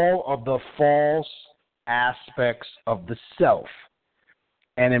away all of the false aspects of the self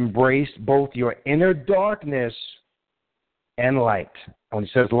and embrace both your inner darkness and light. When he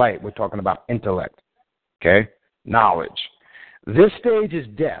says light, we're talking about intellect, okay? Knowledge. This stage is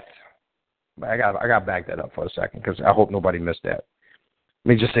death. I got to back that up for a second because I hope nobody missed that.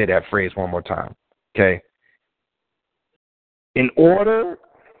 Let me just say that phrase one more time, okay? In order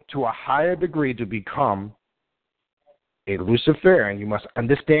to a higher degree to become a Luciferian, you must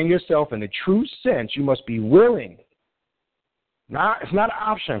understand yourself in a true sense. You must be willing. It's not an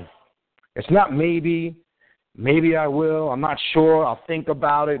option. It's not maybe I will. I'm not sure. I'll think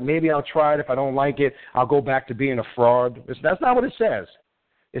about it. Maybe I'll try it. If I don't like it, I'll go back to being a fraud. That's not what it says.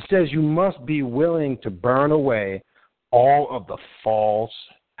 It says you must be willing to burn away all of the false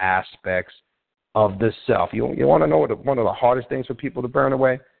aspects of the self. You want to know what one of the hardest things for people to burn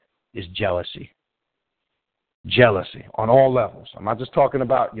away is jealousy. Jealousy on all levels. I'm not just talking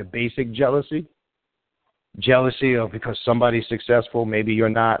about your basic jealousy of because somebody's successful, maybe you're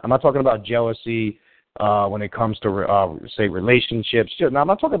not. I'm not talking about jealousy when it comes to, say, relationships. No, I'm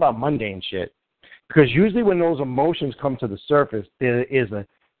not talking about mundane shit. Because usually when those emotions come to the surface, there is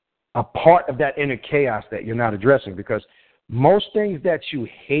a part of that inner chaos that you're not addressing, because most things that you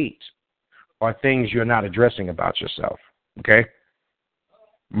hate are things you're not addressing about yourself, okay?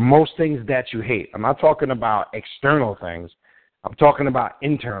 Most things that you hate. I'm not talking about external things. I'm talking about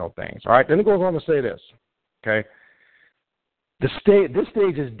internal things, all right? Then it goes on to say this, okay? This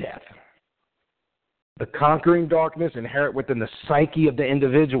stage is death. The conquering darkness inherent within the psyche of the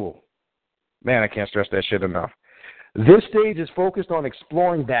individual. Man, I can't stress that shit enough. This stage is focused on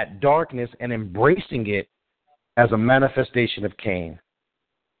exploring that darkness and embracing it as a manifestation of Cain.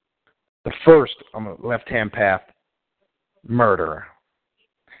 The first on the left-hand path, murderer.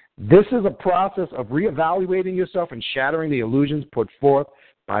 This is a process of reevaluating yourself and shattering the illusions put forth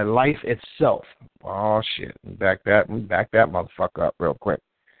by life itself. Oh, shit. Back that motherfucker up real quick.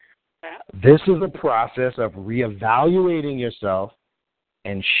 This is a process of reevaluating yourself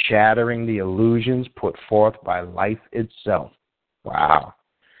and shattering the illusions put forth by life itself. Wow.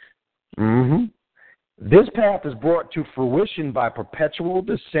 This path is brought to fruition by perpetual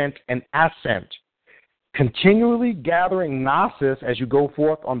descent and ascent, continually gathering gnosis as you go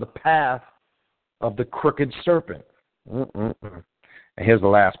forth on the path of the crooked serpent. And here's the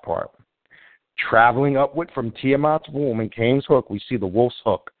last part. Traveling upward from Tiamat's womb and Cain's hook, we see the wolf's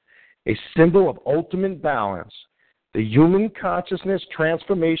hook, a symbol of ultimate balance, the human consciousness,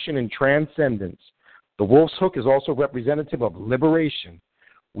 transformation, and transcendence. The wolf's hook is also representative of liberation.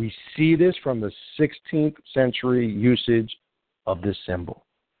 We see this from the 16th century usage of this symbol.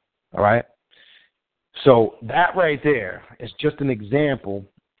 All right? So that right there is just an example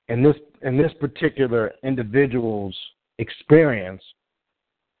in this particular individual's experience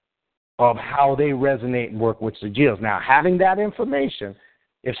of how they resonate and work with sigils. Now, having that information,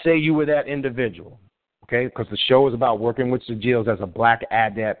 if, say, you were that individual, okay, because the show is about working with sigils as a black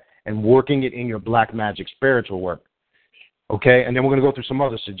adept and working it in your black magic spiritual work, okay, and then we're going to go through some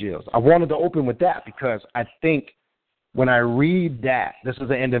other sigils. I wanted to open with that because I think when I read that, this is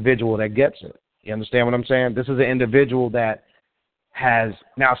an individual that gets it. You understand what I'm saying? This is an individual that has,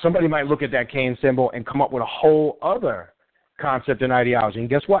 now somebody might look at that Cain symbol and come up with a whole other concept and ideology, and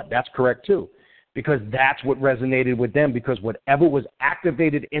guess what? That's correct too, because that's what resonated with them, because whatever was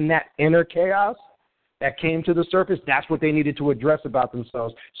activated in that inner chaos that came to the surface, that's what they needed to address about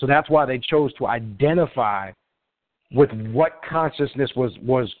themselves. So that's why they chose to identify with what consciousness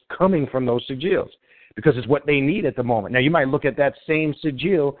was coming from those sigils, because it's what they need at the moment. Now, you might look at that same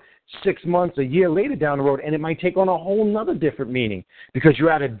sigil 6 months, a year later down the road, and it might take on a whole nother different meaning because you're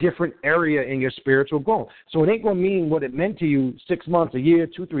at a different area in your spiritual growth. So it ain't going to mean what it meant to you 6 months, a year,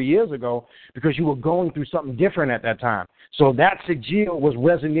 2, 3 years ago, because you were going through something different at that time. So that sigil was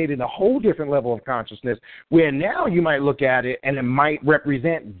resonating a whole different level of consciousness, where now you might look at it and it might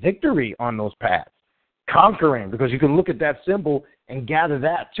represent victory on those paths, conquering, because you can look at that symbol and gather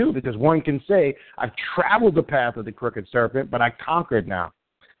that too, because one can say, I've traveled the path of the crooked serpent, but I conquered now.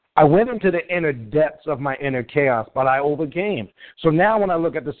 I went into the inner depths of my inner chaos, but I overcame. So now when I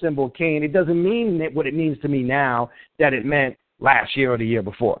look at the symbol of Cain, it doesn't mean that what it means to me now that it meant last year or the year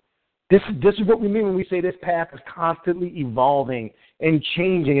before. This is what we mean when we say this path is constantly evolving and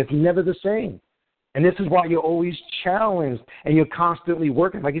changing. It's never the same. And this is why you're always challenged and you're constantly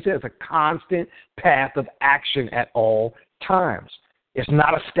working. Like you said, it's a constant path of action at all times. It's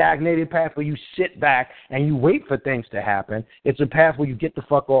not a stagnated path where you sit back and you wait for things to happen. It's a path where you get the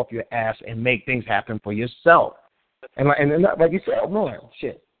fuck off your ass and make things happen for yourself. And like you said, oh, man,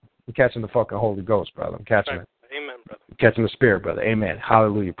 shit. I'm catching the fucking Holy Ghost, brother. I'm catching it. Amen, brother. I'm catching the Spirit, brother. Amen.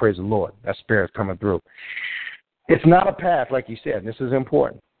 Hallelujah. Praise the Lord. That Spirit's coming through. It's not a path, like you said, and this is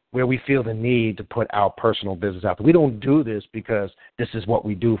important, where we feel the need to put our personal business out there. We don't do this because this is what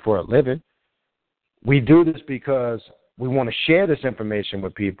we do for a living. We do this because we want to share this information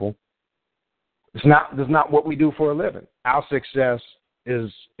with people. It's not what we do for a living. Our success is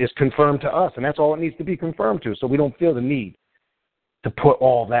confirmed to us, and that's all it needs to be confirmed to, so we don't feel the need to put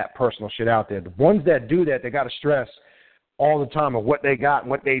all that personal shit out there. The ones that do that, they got to stress all the time of what they got and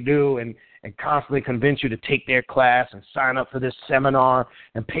what they do, and constantly convince you to take their class and sign up for this seminar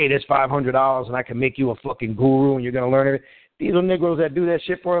and pay this $500 and I can make you a fucking guru and you're going to learn it. These are Negroes that do that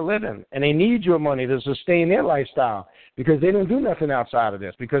shit for a living, and they need your money to sustain their lifestyle because they don't do nothing outside of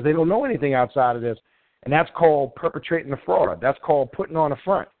this, because they don't know anything outside of this, and that's called perpetrating a fraud. That's called putting on a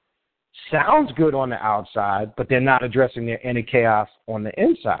front. Sounds good on the outside, but they're not addressing their inner chaos on the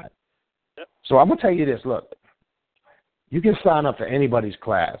inside. Yep. So I'm going to tell you this. Look, You can sign up for anybody's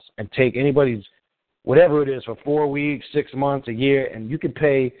class and take anybody's, whatever it is, for 4 weeks, 6 months, a year, and you can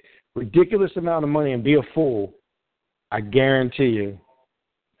pay ridiculous amount of money and be a fool. I guarantee you,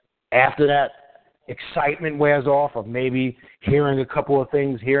 after that excitement wears off of maybe hearing a couple of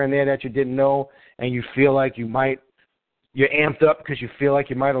things here and there that you didn't know, and you feel like you're amped up because you feel like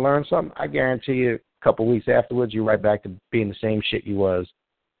you might have learned something, I guarantee you a couple of weeks afterwards, you're right back to being the same shit you was,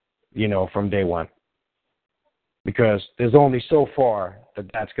 from day one. Because there's only so far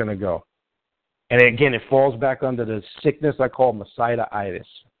that's going to go. And again, it falls back under the sickness I call messiah-itis.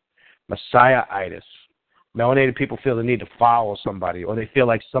 Messiah-itis. Melanated people feel the need to follow somebody, or they feel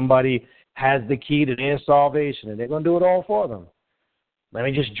like somebody has the key to their salvation, and they're going to do it all for them. Let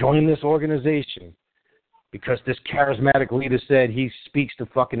me just join this organization because this charismatic leader said he speaks to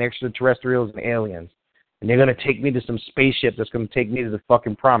fucking extraterrestrials and aliens, and they're going to take me to some spaceship that's going to take me to the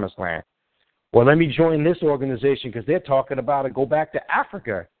fucking promised land. Well, let me join this organization because they're talking about it. Go back to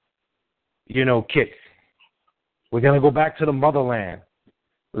Africa, kick. We're going to go back to the motherland.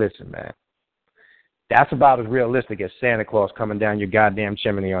 Listen, man. That's about as realistic as Santa Claus coming down your goddamn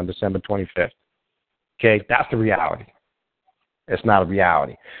chimney on December 25th. Okay? That's the reality. It's not a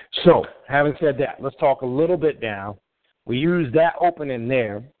reality. So, having said that, let's talk a little bit now. We use that opening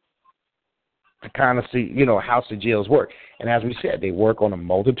there to kind of see, how sigils work. And as we said, they work on a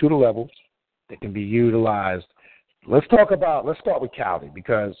multitude of levels that can be utilized. Let's start with Kali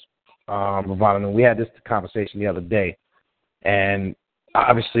because, Ravana, we had this conversation the other day, and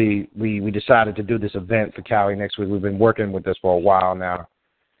obviously, we decided to do this event for Kali next week. We've been working with this for a while now.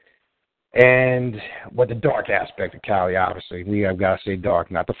 And with the dark aspect of Kali, obviously, we have got to say dark,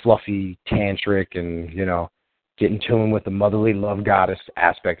 not the fluffy, tantric, and, get in tune with the motherly love goddess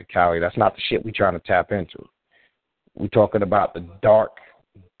aspect of Kali. That's not the shit we're trying to tap into. We're talking about the dark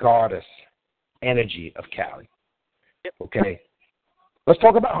goddess energy of Kali. Yep. Okay? Let's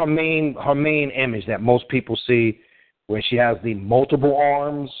talk about her main image that most people see, where she has the multiple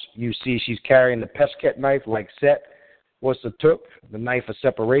arms. You see she's carrying the pesket knife like Set was took, the knife of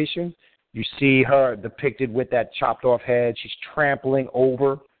separation. You see her depicted with that chopped off head. She's trampling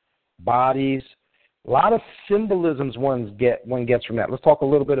over bodies. A lot of symbolisms one gets from that. Let's talk a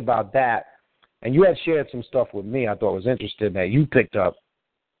little bit about that. And you had shared some stuff with me I thought was interesting that you picked up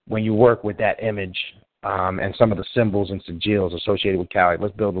when you work with that image and some of the symbols and sigils associated with Kali.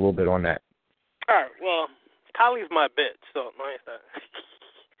 Let's build a little bit on that. All right, well, Kali's my bitch, so nice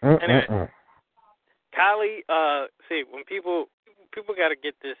that. Anyway, Kali, see, when people got to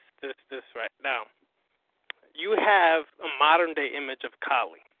get this right now. You have a modern day image of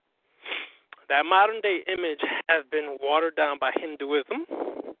Kali. That modern day image has been watered down by Hinduism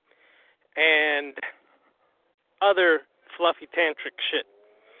and other fluffy tantric shit.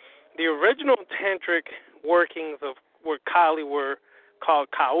 The original tantric workings of where Kali were called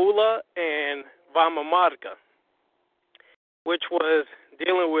Kaula and Vamamarga, which was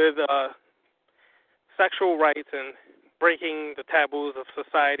dealing with sexual rights and breaking the taboos of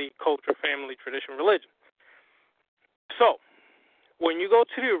society, culture, family, tradition, religion. So, when you go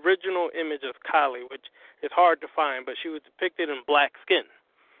to the original image of Kali, which is hard to find, but she was depicted in black skin.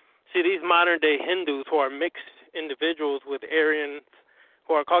 See, these modern-day Hindus who are mixed individuals with Aryans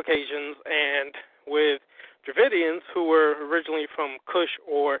who are Caucasians and with Dravidians who were originally from Kush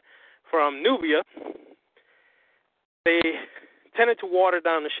or from Nubia, they tended to water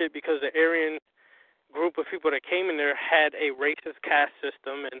down the shit because the Aryan group of people that came in there had a racist caste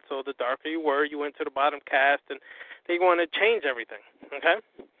system, and so the darker you were, you went to the bottom caste, and they wanted to change everything, okay?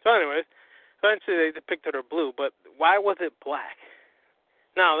 So anyways, eventually they depicted her blue, but why was it black?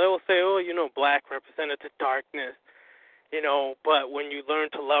 Now, they will say, black represented the darkness, but when you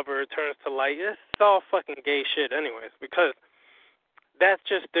learn to love her, it turns to light. It's all fucking gay shit anyways, because that's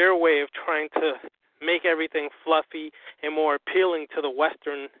just their way of trying to make everything fluffy and more appealing to the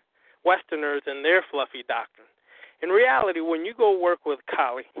Westerners and their fluffy doctrine. In reality, when you go work with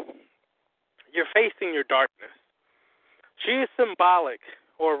Kali, you're facing your darkness. She is symbolic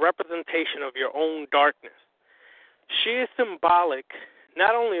or a representation of your own darkness. She is symbolic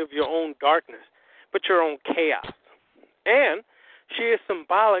not only of your own darkness, but your own chaos. And she is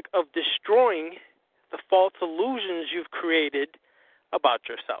symbolic of destroying the false illusions you've created about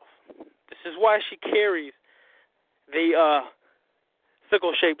yourself. This is why she carries the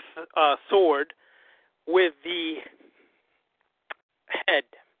sickle-shaped sword with the head.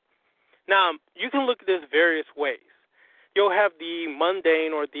 Now, you can look at this various ways. You'll have the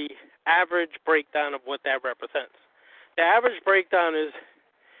mundane or the average breakdown of what that represents. The average breakdown is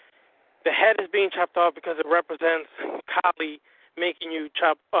the head is being chopped off because it represents Kali making you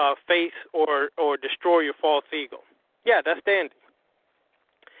chop face or destroy your false ego. Yeah, that's dandy.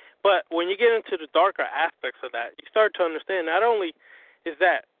 But when you get into the darker aspects of that, you start to understand not only is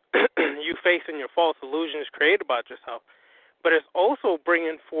that you facing your false illusions created about yourself, but it's also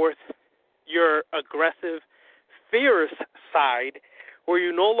bringing forth your aggressive, fierce side where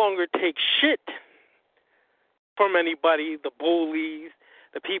you no longer take shit from anybody, the bullies,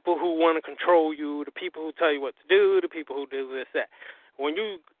 the people who want to control you, the people who tell you what to do, the people who do this, that. When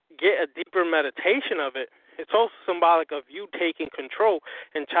you get a deeper meditation of it, it's also symbolic of you taking control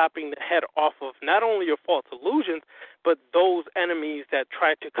and chopping the head off of not only your false illusions, but those enemies that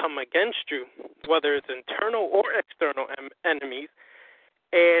try to come against you, whether it's internal or external enemies,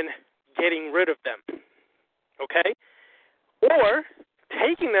 and getting rid of them, okay? Or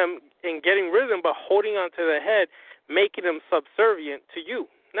taking them and getting rid of them, but holding on to their head, making them subservient to you.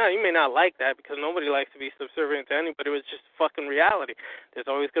 Now, you may not like that because nobody likes to be subservient to anybody, but it's just fucking reality.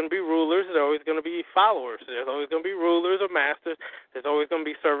 There's always going to be rulers. There's always going to be followers. There's always going to be rulers or masters. There's always going to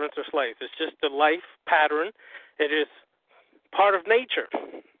be servants or slaves. It's just the life pattern. It is part of nature.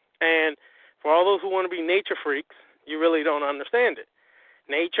 And for all those who want to be nature freaks, you really don't understand it.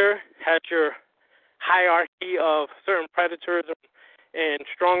 Nature has your hierarchy of certain predators and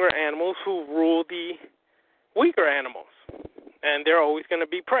stronger animals who rule the weaker animals. And they're always going to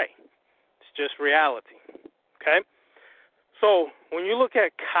be prey. It's just reality. Okay? So when you look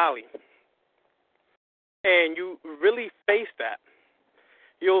at Kali and you really face that,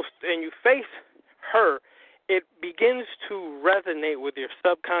 you face her, it begins to resonate with your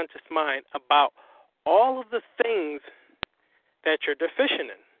subconscious mind about all of the things that you're deficient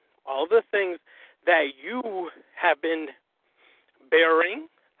in, all of the things that you have been burying,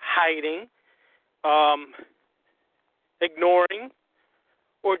 hiding, ignoring,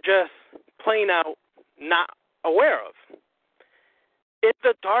 or just plain out not aware of. In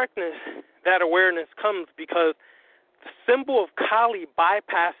the darkness, that awareness comes because the symbol of Kali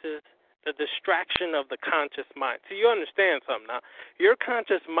bypasses the distraction of the conscious mind. So you understand something now. Your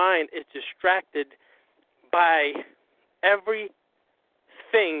conscious mind is distracted by everything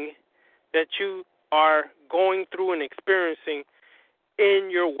that you are going through and experiencing in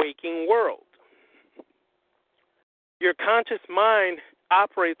your waking world. Your conscious mind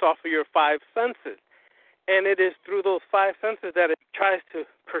operates off of your five senses, and it is through those five senses that it tries to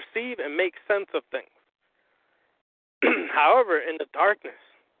perceive and make sense of things. However, in the darkness,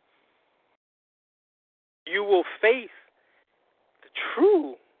 you will face the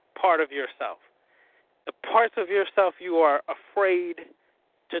true part of yourself, the parts of yourself you are afraid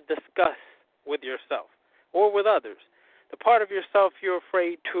to discuss with yourself or with others, the part of yourself you're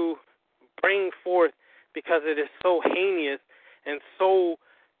afraid to bring forth because it is so heinous and so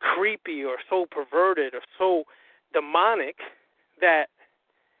creepy or so perverted or so demonic that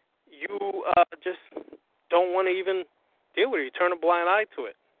you just don't want to even deal with it. You turn a blind eye to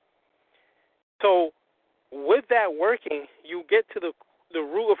it. So with that working, you get to the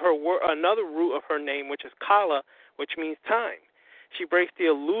root of her another root of her name, which is Kala, which means time. She breaks the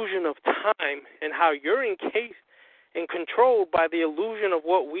illusion of time and how you're encased and controlled by the illusion of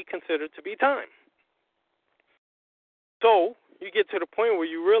what we consider to be time. So you get to the point where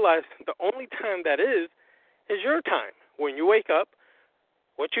you realize the only time that is your time. When you wake up,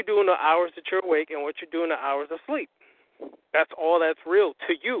 what you do in the hours that you're awake and what you do in the hours of sleep. That's all that's real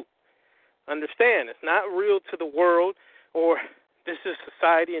to you. Understand, it's not real to the world or this is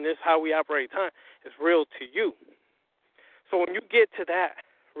society and this is how we operate time. It's real to you. So when you get to that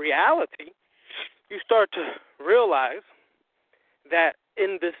reality, you start to realize that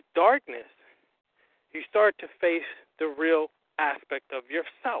in this darkness, you start to face the real aspect of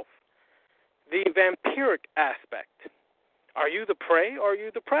yourself, the vampiric aspect. Are you the prey or are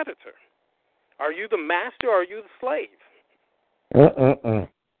you the predator? Are you the master or are you the slave?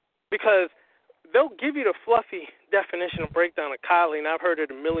 Because they'll give you the fluffy definition of breakdown of Kali, and I've heard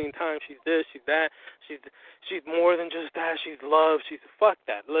it a million times. She's this, she's that, she's more than just that, she's love, fuck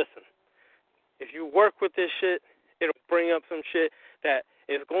that. Listen, if you work with this shit, it'll bring up some shit that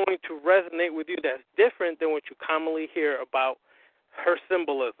is going to resonate with you that's different than what you commonly hear about her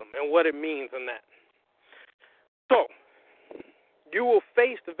symbolism and what it means in that. So, you will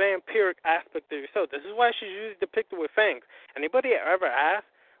face the vampiric aspect of yourself. This is why she's usually depicted with fangs. Anybody ever asked,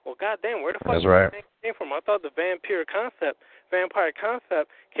 well, goddamn, where the fuck did the fangs came from? I thought the vampire concept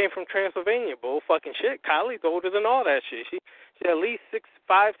came from Transylvania. Bull fucking shit. Kali's older than all that shit. She's at least 6,000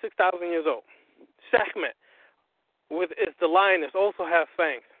 years old. Sekhmet is the lioness, also has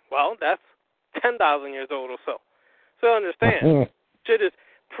fangs. Well, that's 10,000 years old or so. So understand, shit is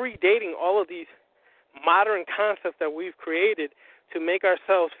predating all of these modern concepts that we've created to make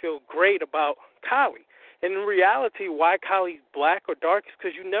ourselves feel great about Kali. And in reality, why Kali's black or dark is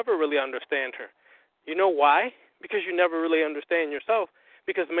because you never really understand her. You know why? Because you never really understand yourself,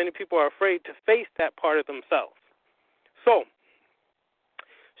 because many people are afraid to face that part of themselves. So,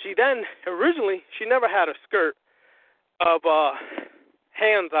 she then, originally, she never had a skirt of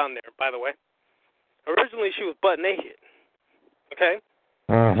hands on there, by the way. Originally, she was butt naked. Okay?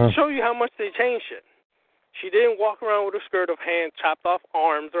 To show you how much they changed it. She didn't walk around with a skirt of hands, chopped off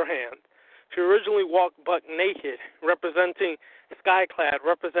arms or hands. She originally walked butt naked, representing skyclad,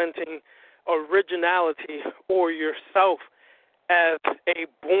 representing originality or yourself as a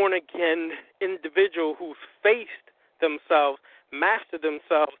born-again individual who's faced themselves, mastered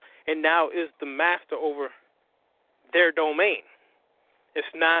themselves, and now is the master over their domain. It's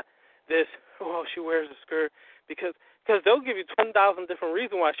not this, oh, she wears a skirt, because they'll give you 10,000 different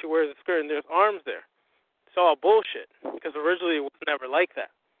reasons why she wears a skirt and there's arms there. It's all bullshit, because originally it was never like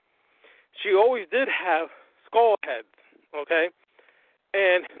that. She always did have skull heads, okay?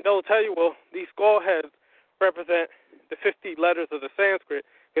 And they'll tell you, well, these skull heads represent the 50 letters of the Sanskrit,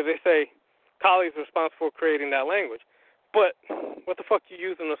 because they say Kali's responsible for creating that language. But what the fuck you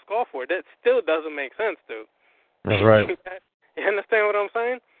using a skull for? That still doesn't make sense, dude. That's right. You understand what I'm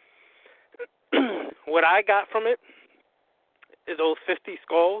saying? What I got from it is those 50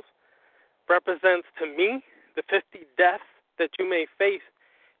 skulls represents to me the 50 deaths that you may face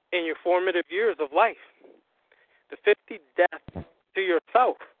in your formative years of life. The 50 deaths to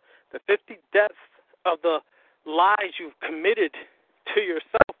yourself. The 50 deaths of the lies you've committed to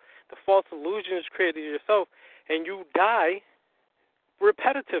yourself, the false illusions created to yourself, and you die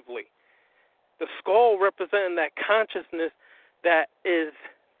repetitively. The skull representing that consciousness that is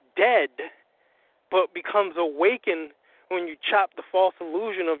dead but becomes awakened when you chop the false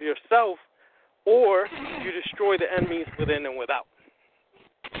illusion of yourself or you destroy the enemies within and without.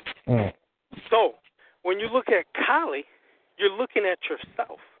 So, when you look at Kali, you're looking at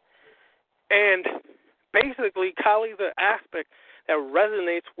yourself. And basically, Kali is an aspect that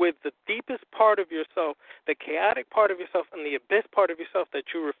resonates with the deepest part of yourself, the chaotic part of yourself, and the abyss part of yourself that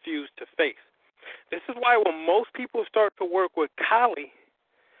you refuse to face. This is why when most people start to work with Kali,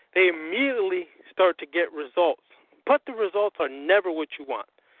 they immediately start to get results. But the results are never what you want.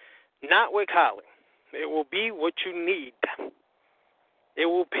 Not with Kali. It will be what you need. It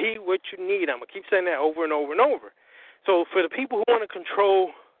will be what you need. I'm going to keep saying that over and over and over. So for the people who want to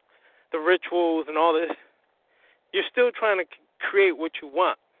control the rituals and all this, you're still trying to create what you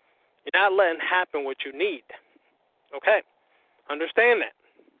want. You're not letting happen what you need. Okay? Understand that.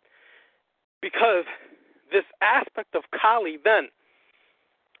 Because this aspect of Kali then,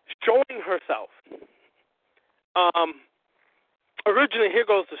 showing herself, originally, here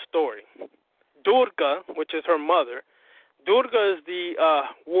goes the story. Durga, which is her mother, Durga is the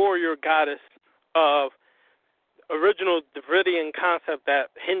warrior goddess of original Dravidian concept that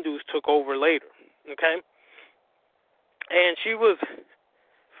Hindus took over later, okay? And she was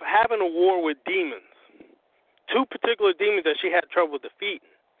having a war with demons, two particular demons that she had trouble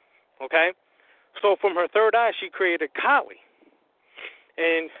defeating, okay? So from her third eye, she created Kali.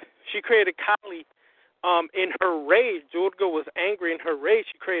 And she created Kali in her rage. Durga was angry in her rage.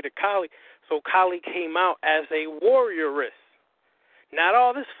 She created Kali. So Kali came out as a warrioress. Not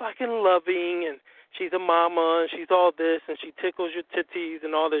all this fucking loving and she's a mama and she's all this and she tickles your titties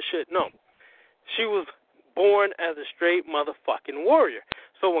and all this shit. No. She was born as a straight motherfucking warrior.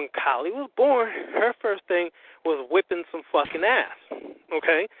 So when Kali was born, her first thing was whipping some fucking ass.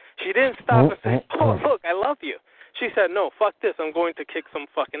 Okay? She didn't stop and say, oh, look, I love you. She said, no, fuck this. I'm going to kick some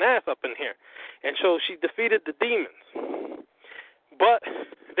fucking ass up in here. And so she defeated the demons. But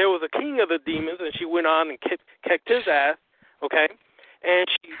there was a king of the demons, and she went on and kicked his ass, okay? And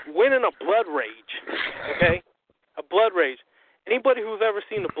she went in a blood rage, okay? A blood rage. Anybody who's ever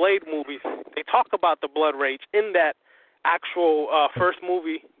seen the Blade movies, they talk about the blood rage in that actual first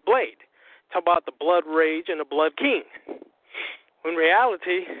movie, Blade. Talk about the blood rage and the blood king. In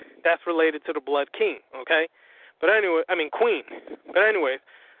reality, that's related to the blood king, okay? But anyway, I mean queen. But anyways,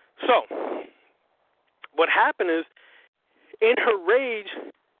 so what happened is, in her rage,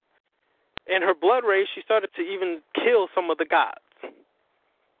 in her blood rage, she started to even kill some of the gods.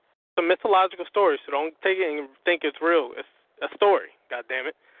 It's a mythological story, so don't take it and think it's real. It's a story, God damn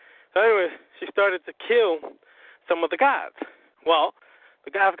it. So anyway, she started to kill some of the gods. Well, the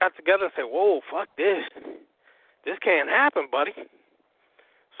guys got together and said, whoa, fuck this. This can't happen, buddy.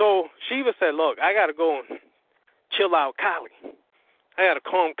 So Shiva said, look, I got to go and chill out Kali. I got to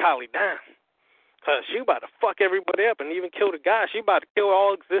calm Kali down. Because she about to fuck everybody up and even kill the guy. She about to kill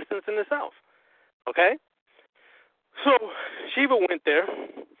all existence in itself. Okay? So Shiva went there,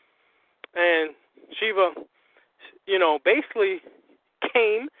 and Shiva, basically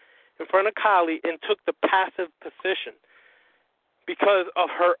came in front of Kali and took the passive position. Because of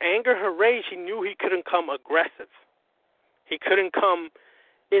her anger, her rage, he knew he couldn't come aggressive. He couldn't come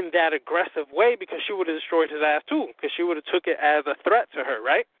in that aggressive way because she would have destroyed his ass too, because she would have took it as a threat to her,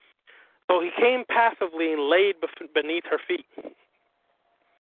 right? So he came passively and laid beneath her feet.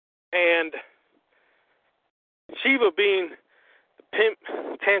 And Shiva, being the pimp,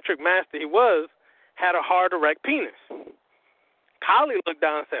 tantric master he was, had a hard, erect penis. Kali looked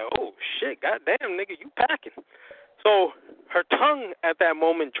down and said, "Oh, shit, goddamn, nigga, you packing." So her tongue at that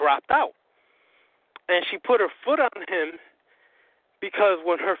moment dropped out. And she put her foot on him because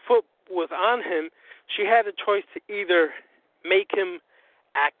when her foot was on him, she had a choice to either make him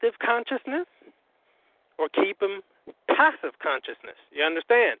active consciousness or keep him passive consciousness. You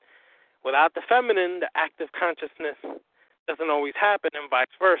understand? Without the feminine, the active consciousness doesn't always happen and vice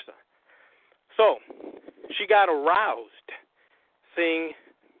versa. So she got aroused seeing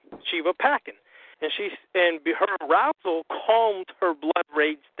Shiva packing. And her arousal calmed her blood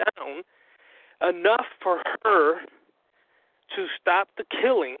rage down enough for her to stop the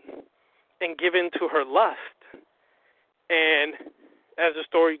killing and give in to her lust. And as the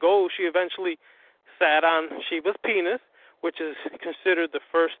story goes, she eventually sat on Shiva's penis, which is considered the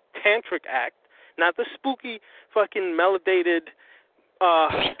first tantric act, not the spooky, fucking melodiated,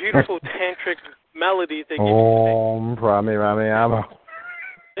 beautiful tantric melodies they give you. Rami, Ama.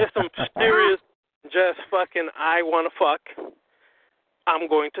 There's some serious, just fucking, I want to fuck. I'm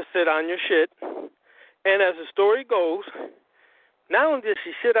going to sit on your shit. And as the story goes, not only did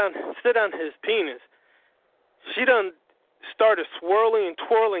she sit on his penis, she done started swirling and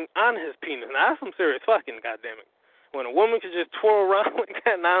twirling on his penis. Now, that's some serious fucking, goddammit. When a woman can just twirl around like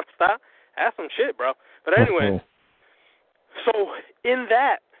that nonstop, that's some shit, bro. But anyway, so in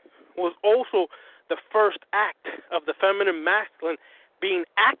that was also the first act of the feminine masculine being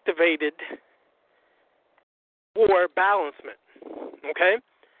activated for balancement, okay?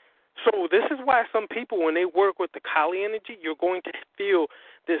 So this is why some people, when they work with the Kali energy, you're going to feel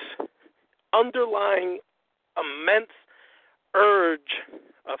this underlying immense urge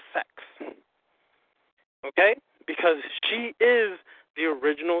of sex, okay? Because she is the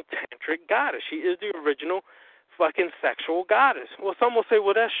original tantric goddess. She is the original fucking sexual goddess. Well, some will say,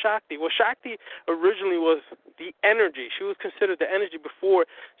 well, that's Shakti. Well, Shakti originally was the energy. She was considered the energy before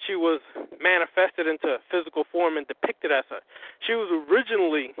she was manifested into physical form and depicted as such. She was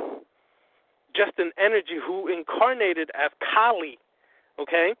originally just an energy who incarnated as Kali,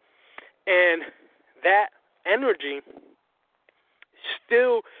 okay? And that energy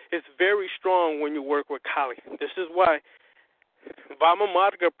still is very strong when you work with Kali. This is why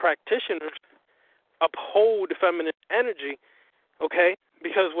Vamamarga practitioners uphold the feminine energy, okay?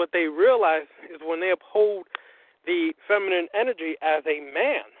 Because what they realize is when they uphold the feminine energy as a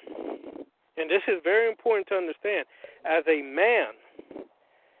man, and this is very important to understand, as a man,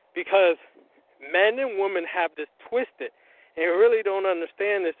 because men and women have this twisted, and they really don't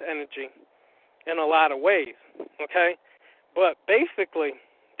understand this energy in a lot of ways, okay? But basically,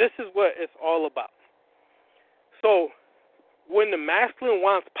 this is what it's all about. So when the masculine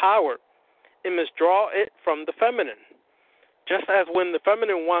wants power, it must draw it from the feminine. Just as when the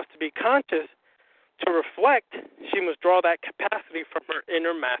feminine wants to be conscious, to reflect, she must draw that capacity from her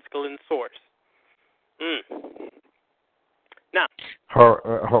inner masculine source. Now, her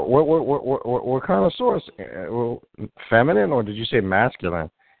what kind of source? Feminine, or did you say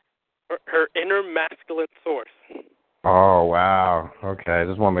masculine? Her inner masculine source. Oh, wow. Okay, I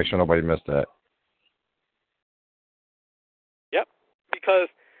just want to make sure nobody missed that. Yep, because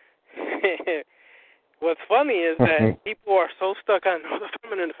what's funny is that people are so stuck on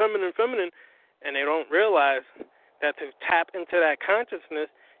the feminine, and they don't realize that to tap into that consciousness,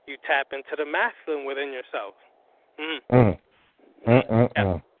 you tap into the masculine within yourself.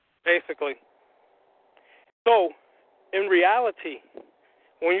 Yeah, basically. So, in reality,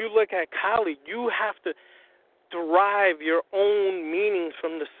 when you look at Kali, you have to derive your own meanings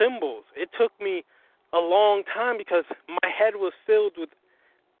from the symbols. It took me a long time because my head was filled with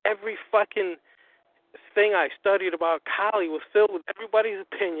every fucking thing I studied about Kali was filled with everybody's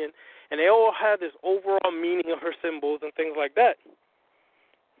opinion, and they all had this overall meaning of her symbols and things like that.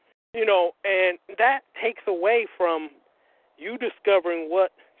 You know, and that takes away from you discovering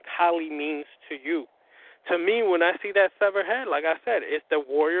what Kali means to you. To me, when I see that severed head, like I said, it's the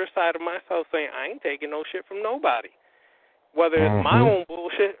warrior side of myself saying, I ain't taking no shit from nobody. Whether it's my own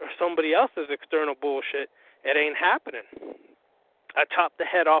bullshit or somebody else's external bullshit, it ain't happening. I chop the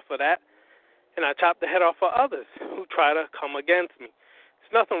head off of that, and I chop the head off of others who try to come against me.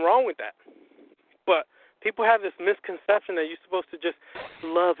 There's nothing wrong with that. But people have this misconception that you're supposed to just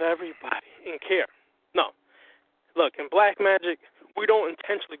love everybody and care. No. Look, in black magic, we don't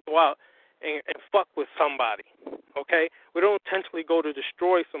intentionally go out and fuck with somebody, okay? We don't intentionally go to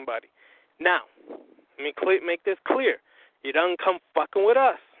destroy somebody. Now, let me make this clear. You don't come fucking with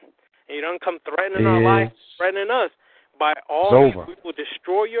us. And you don't come threatening our life, threatening us. By all means, we will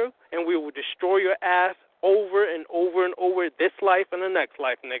destroy you, and we will destroy your ass over and over and over this life and the next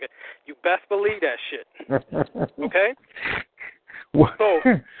life, nigga. You best believe that shit. Okay? So,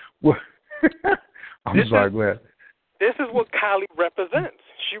 I'm sorry, go ahead. This is what Kali represents.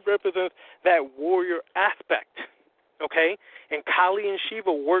 She represents that warrior aspect, okay? And Kali and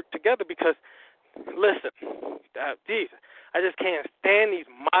Shiva work together because, listen, geez, I just can't stand these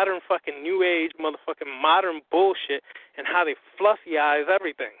modern fucking new age motherfucking modern bullshit and how they fluffyize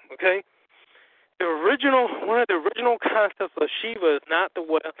everything, okay? One of the original concepts of Shiva is not the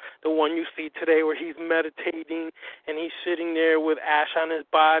one you see today where he's meditating and he's sitting there with ash on his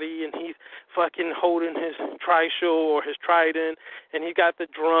body and he's fucking holding his trishul or his trident and he got the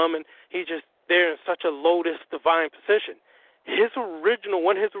drum and he's just there in such a lotus divine position.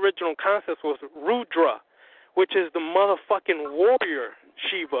 One of his original concepts was Rudra, which is the motherfucking warrior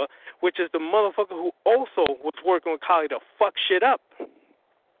Shiva, which is the motherfucker who also was working with Kali to fuck shit up.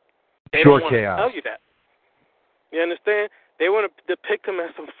 They don't want to tell you that. You understand? They want to depict him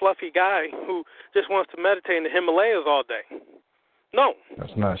as some fluffy guy who just wants to meditate in the Himalayas all day. No.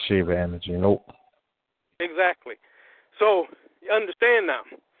 That's not Shiva energy, nope. Exactly. So, you understand now.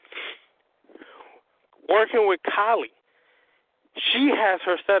 Working with Kali, she has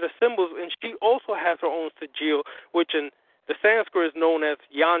her set of symbols, and she also has her own sigil, which in the Sanskrit is known as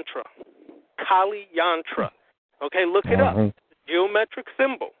yantra. Kali yantra. Okay, look it up. Geometric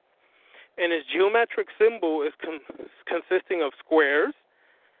symbol. And his geometric symbol is consisting of squares,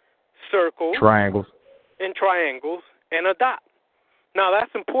 circles, triangles, and a dot. Now,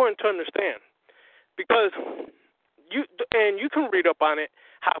 that's important to understand because you can read up on it,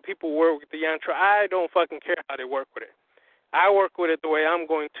 how people work with the yantra. I don't fucking care how they work with it. I work with it the way I'm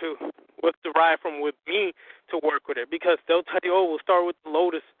going to, what's derived from with me to work with it, because they'll tell you, we'll start with the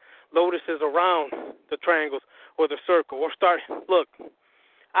lotuses around the triangles or the circle, or look,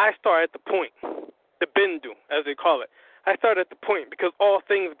 I start at the point, the bindu, as they call it. I start at the point because all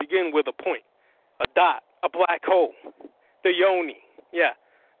things begin with a point, a dot, a black hole, the yoni,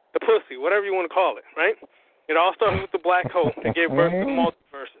 the pussy, whatever you want to call it, right? It all starts with the black hole to give birth to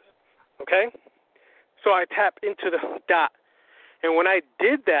multiverses, okay? So I tap into the dot. And when I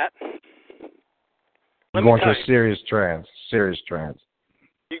did that, you go into a serious trance.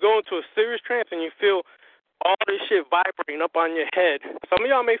 You go into a serious trance and you feel all this shit vibrating up on your head. Some of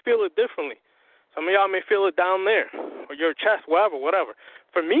y'all may feel it differently. Some of y'all may feel it down there or your chest, whatever.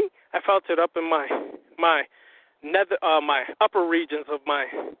 For me, I felt it up in my upper regions of my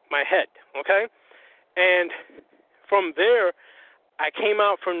head, okay? And from there, I came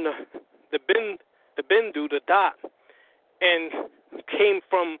out from the bindu, the dot, and came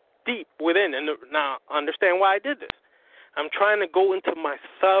from deep within. And now, understand why I did this. I'm trying to go into my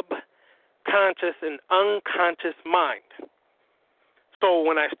subconscious and unconscious mind. So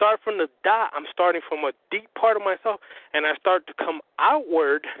when I start from the dot, I'm starting from a deep part of myself, and I start to come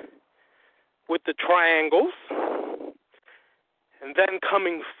outward with the triangles, and then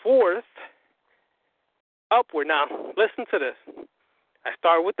coming forth upward. Now, listen to this. I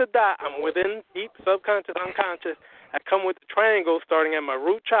start with the dot. I'm within deep, subconscious, unconscious. I come with the triangle starting at my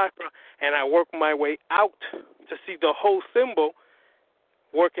root chakra, and I work my way out to see the whole symbol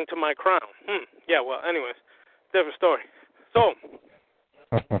working to my crown. Anyways, different story. So,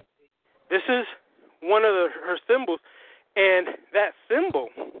 this is one of her symbols, and that symbol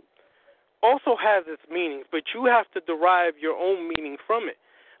also has its meanings, but you have to derive your own meaning from it.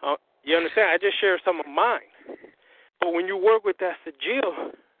 You understand? I just shared some of mine. But when you work with that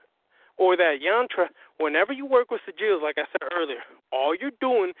sigil or that yantra, whenever you work with sigils, like I said earlier, all you're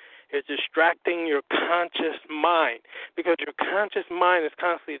doing is distracting your conscious mind, because your conscious mind is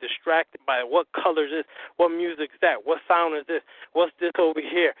constantly distracted by what color is this, what music is that, what sound is this, what's this over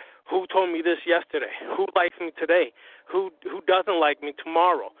here, who told me this yesterday, who likes me today, who doesn't like me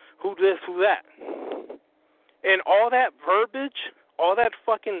tomorrow, who this, who that. And all that verbiage, all that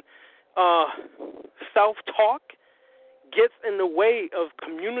fucking self-talk gets in the way of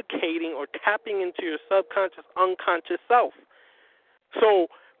communicating or tapping into your subconscious, unconscious self. So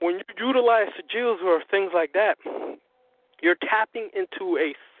when you utilize sigils or things like that, you're tapping into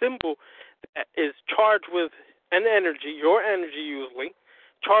a symbol that is charged with an energy, your energy usually,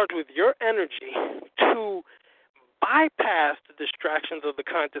 charged with your energy to bypass the distractions of the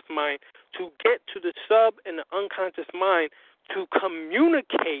conscious mind to get to the sub and the unconscious mind to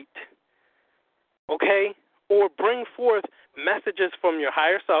communicate, okay, or bring forth messages from your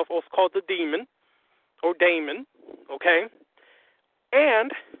higher self, or it's called the demon or daemon, okay,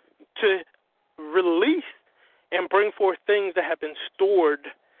 and to release and bring forth things that have been stored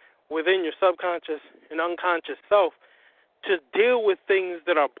within your subconscious and unconscious self to deal with things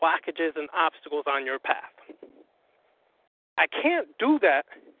that are blockages and obstacles on your path. I can't do that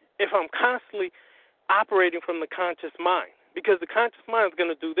if I'm constantly operating from the conscious mind, because the conscious mind is going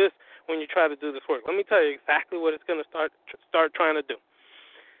to do this when you try to do this work. Let me tell you exactly what it's going to start trying to do.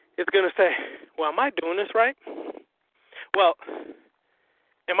 It's going to say, well, am I doing this right? Well,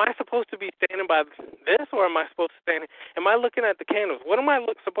 am I supposed to be standing by this, or am I supposed to stand? Am I looking at the candles? What am I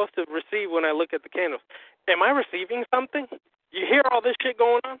supposed to receive when I look at the candles? Am I receiving something? You hear all this shit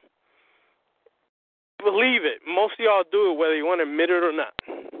going on? Believe it. Most of y'all do it whether you want to admit it or not.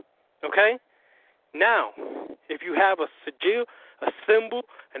 Okay? Now, if you have a sigil, a symbol,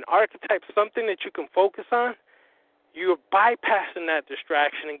 an archetype, something that you can focus on, you're bypassing that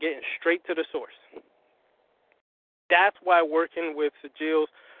distraction and getting straight to the source. That's why working with sigils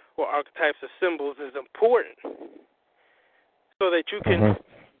or archetypes or symbols is important, so that you can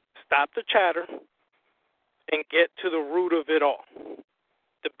stop the chatter and get to the root of it all.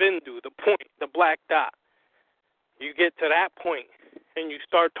 The bindu, the point, the black dot. You get to that point and you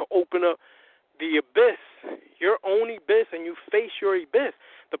start to open up the abyss, your own abyss, and you face your abyss.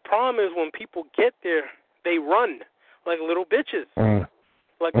 The problem is when people get there, they run like little bitches,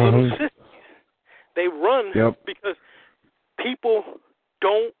 like little sissies. They run because people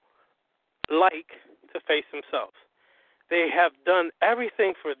don't like to face themselves. They have done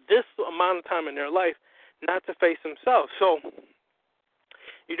everything for this amount of time in their life not to face themselves. So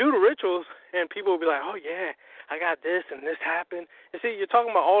you do the rituals, and people will be like, oh, yeah, I got this, and this happened. And see, you're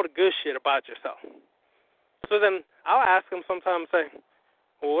talking about all the good shit about yourself. So then I'll ask them sometimes, say,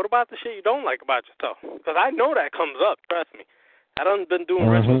 well, what about the shit you don't like about yourself? Because I know that comes up, trust me. I done been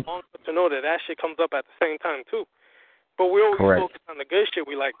doing rituals long enough to know that that shit comes up at the same time, too. But we always focus on the good shit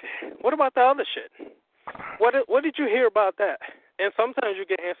we like. What about the other shit? What did you hear about that? And sometimes you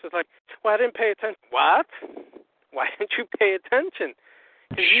get answers like, well, I didn't pay attention. What? Why didn't you pay attention?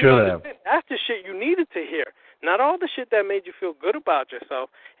 Should have. That's the shit you needed to hear. Not all the shit that made you feel good about yourself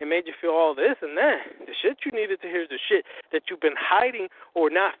and made you feel all this and that. The shit you needed to hear is the shit that you've been hiding or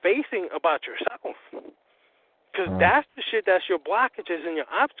not facing about yourself. Because that's the shit that's your blockages and your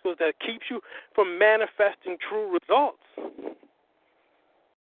obstacles that keeps you from manifesting true results.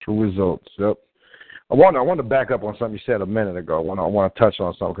 True results, yep. I want to back up on something you said a minute ago. I want to touch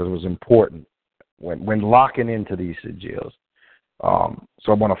on something because it was important when locking into these sigils.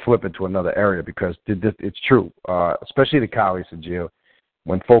 So I want to flip it to another area because it's true, especially the Kali sigil,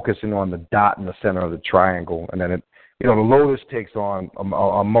 when focusing on the dot in the center of the triangle, and then the lotus takes on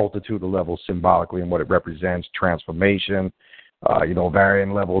a multitude of levels symbolically and what it represents, transformation,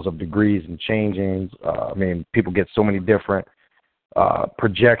 varying levels of degrees and changings. People get so many different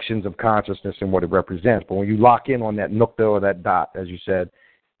projections of consciousness and what it represents. But when you lock in on that nukta or that dot, as you said,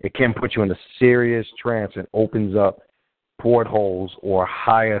 it can put you in a serious trance and opens up portholes or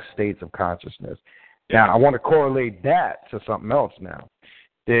higher states of consciousness. Now, I want to correlate that to something else now.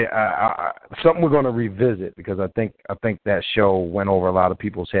 Something we're going to revisit because I think that show went over a lot of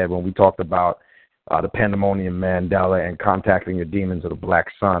people's head when we talked about the Pandemonium Mandela and contacting your demons of the Black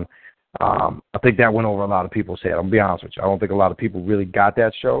Sun. I think that went over a lot of people's head. I'm going to be honest with you. I don't think a lot of people really got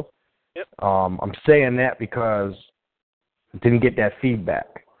that show. Yep. I'm saying that because I didn't get that feedback.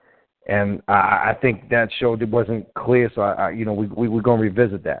 And I think that show wasn't clear, so we're going to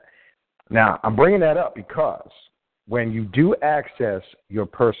revisit that. Now, I'm bringing that up because when you do access your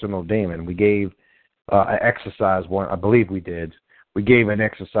personal demon, we gave an exercise one, I believe we did. We gave an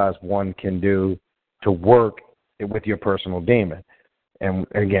exercise one can do to work with your personal demon. And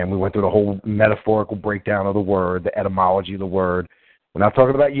again, we went through the whole metaphorical breakdown of the word, the etymology of the word. We're not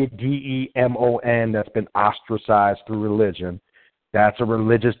talking about your DEMON that's been ostracized through religion. That's a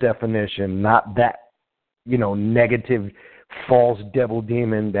religious definition, not that, negative, false devil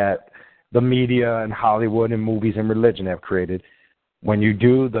demon that the media and Hollywood and movies and religion have created. When you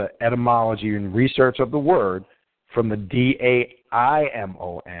do the etymology and research of the word from the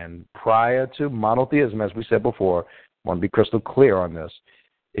DAIMON, prior to monotheism, as we said before, I want to be crystal clear on this,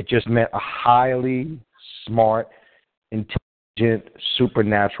 it just meant a highly smart, intelligent,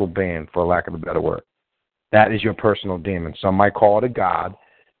 supernatural being, for lack of a better word. That is your personal demon. Some might call it a god.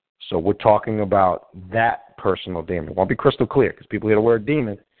 So we're talking about that personal demon. I want to be crystal clear because people hear the word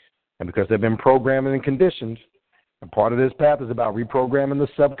demon, and because they've been programmed and conditioned, And part of this path is about reprogramming the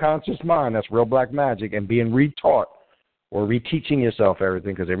subconscious mind. That's real black magic, and being retaught or reteaching yourself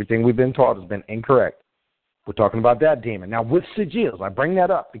everything, because everything we've been taught has been incorrect. We're talking about that demon. Now, with sigils, I bring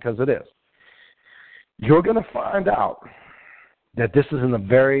that up because of this. You're going to find out that this is a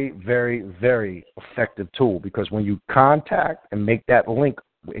very, very, very effective tool, because when you contact and make that link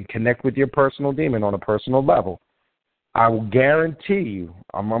and connect with your personal demon on a personal level, I will guarantee you,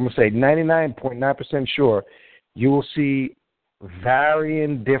 I'm going to say 99.9% sure, you will see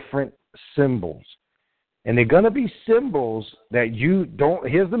varying different symbols. And they're going to be symbols that you don't,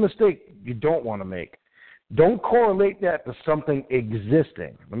 here's the mistake you don't want to make. Don't correlate that to something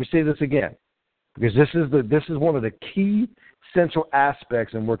existing. Let me say this again, because this is one of the key central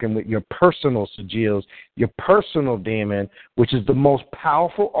aspects in working with your personal sigils, your personal demon, which is the most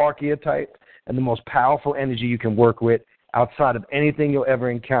powerful archetype and the most powerful energy you can work with outside of anything you'll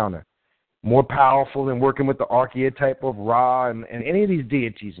ever encounter. More powerful than working with the archetype of Ra and any of these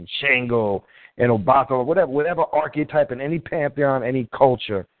deities, and Shango and Obata, or whatever archetype in any pantheon, any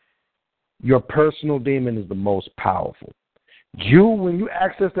culture. Your personal demon is the most powerful. When you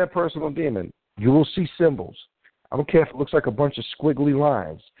access that personal demon, you will see symbols. I don't care if it looks like a bunch of squiggly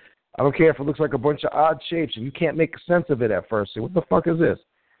lines. I don't care if it looks like a bunch of odd shapes and you can't make sense of it at first. Say, what the fuck is this?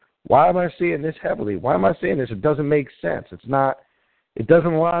 Why am I seeing this heavily? Why am I seeing this? It doesn't make sense. It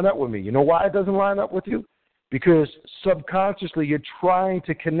doesn't line up with me. You know why it doesn't line up with you? Because subconsciously you're trying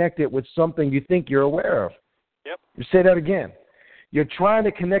to connect it with something you think you're aware of. Yep. You say that again. You're trying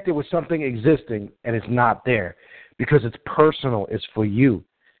to connect it with something existing, and it's not there because it's personal. It's for you.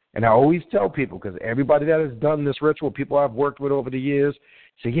 And I always tell people, because everybody that has done this ritual, people I've worked with over the years,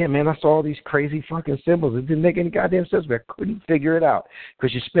 say, yeah, man, I saw all these crazy fucking symbols. It didn't make any goddamn sense, but I couldn't figure it out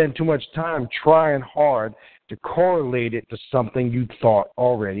because you spend too much time trying hard to correlate it to something you thought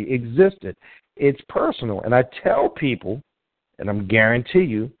already existed. It's personal. And I tell people, and I'm guarantee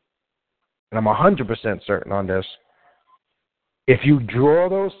you, and I'm 100% certain on this, if you draw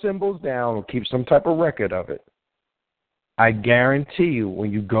those symbols down or keep some type of record of it, I guarantee you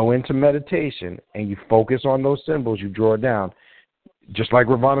when you go into meditation and you focus on those symbols you draw down, just like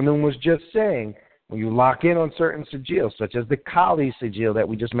Ravana Noon was just saying, when you lock in on certain sigils, such as the Kali sigil that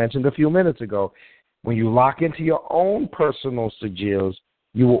we just mentioned a few minutes ago, when you lock into your own personal sigils,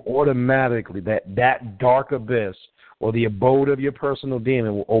 you will automatically, that dark abyss or the abode of your personal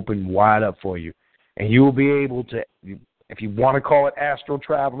demon will open wide up for you. And you will be able to, if you want to call it astral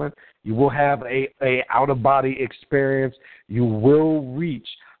traveling, you will have a out-of-body experience. You will reach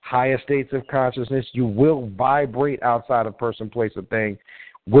higher states of consciousness. You will vibrate outside of person, place, or thing,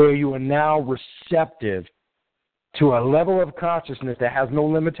 where you are now receptive to a level of consciousness that has no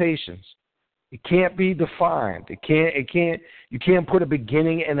limitations. It can't be defined. You can't put a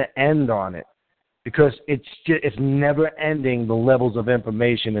beginning and an end on it, because it's never ending, the levels of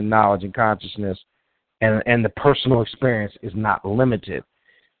information and knowledge and consciousness, and the personal experience is not limited.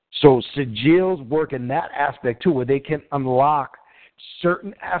 So sigils work in that aspect too, where they can unlock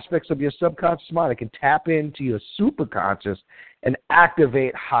certain aspects of your subconscious mind. It can tap into your superconscious and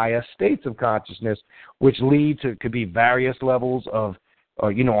activate higher states of consciousness, which lead to, could be various levels of,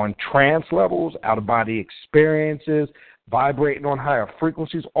 on trance levels, out-of-body experiences, vibrating on higher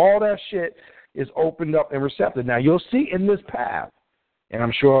frequencies. All that shit is opened up and receptive. Now, you'll see in this path, and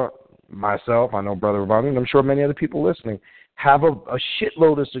I'm sure myself, I know Brother Ravana, and I'm sure many other people listening, have a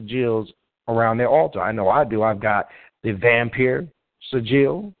shitload of sigils around their altar. I know I do. I've got the vampire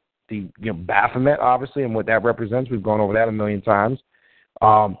sigil, the Baphomet, obviously, and what that represents. We've gone over that a million times.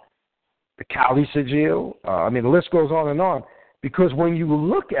 The Kali sigil. The list goes on and on. Because when you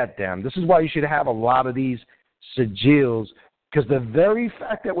look at them, this is why you should have a lot of these sigils, because the very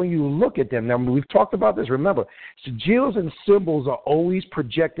fact that when you look at them, now we've talked about this, remember, sigils and symbols are always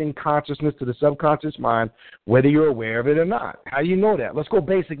projecting consciousness to the subconscious mind, whether you're aware of it or not. How do you know that? Let's go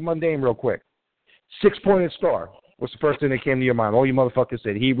basic, mundane real quick. 6-pointed star. What's the first thing that came to your mind? All you motherfuckers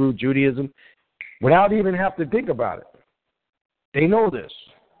said Hebrew, Judaism, without even have to think about it. They know this.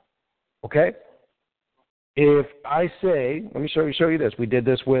 Okay? If I say, let me show you this. We did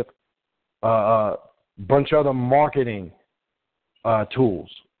this with a bunch of other marketing tools.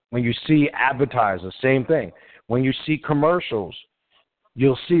 When you see advertisers, same thing. When you see commercials,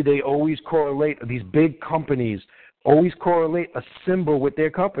 you'll see they always correlate, these big companies always correlate a symbol with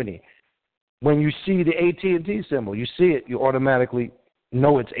their company. When you see the AT&T symbol, you see it, you automatically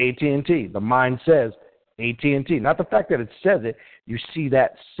know it's AT&T. The mind says AT&T. Not the fact that it says it, you see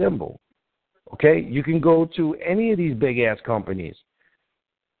that symbol. Okay? You can go to any of these big-ass companies.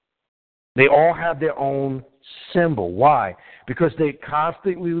 They all have their own symbol. Why? Because they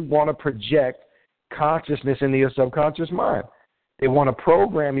constantly want to project consciousness into your subconscious mind. They want to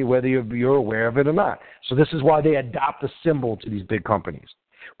program you whether you're aware of it or not. So this is why they adopt a symbol to these big companies.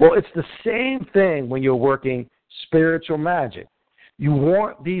 Well, it's the same thing when you're working spiritual magic. You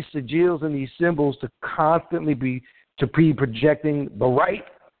want these sigils and these symbols to constantly be projecting the right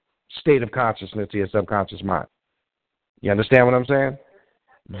state of consciousness to your subconscious mind. You understand what I'm saying?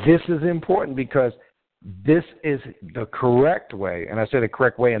 This is important because this is the correct way, and I say the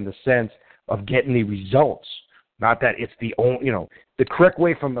correct way in the sense of getting the results, not that it's the only, the correct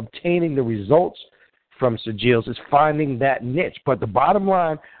way from obtaining the results from sigils is finding that niche. But the bottom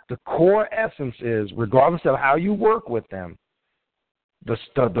line, the core essence is, regardless of how you work with them,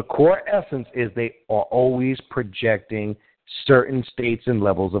 the core essence is they are always projecting certain states and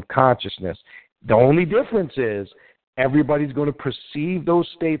levels of consciousness. The only difference is everybody's going to perceive those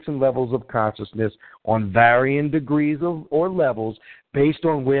states and levels of consciousness on varying degrees or levels based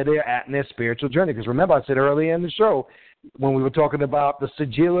on where they're at in their spiritual journey. Because remember, I said earlier in the show, when we were talking about the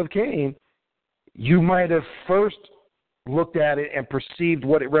sigil of Cain, you might have first looked at it and perceived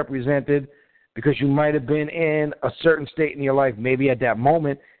what it represented because you might have been in a certain state in your life, maybe at that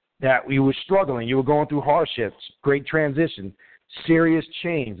moment that you were struggling. You were going through hardships, great transition, serious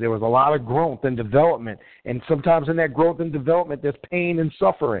change. There was a lot of growth and development. And sometimes in that growth and development, there's pain and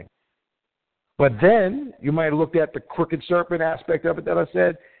suffering. But then you might have looked at the crooked serpent aspect of it that I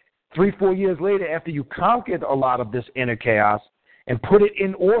said. 3-4 years later, after you conquered a lot of this inner chaos and put it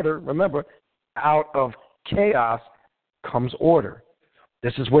in order, remember, out of chaos comes order.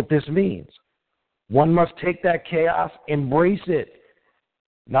 This is what this means. One must take that chaos, embrace it,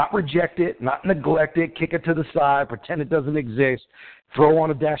 not reject it, not neglect it, kick it to the side, pretend it doesn't exist, throw on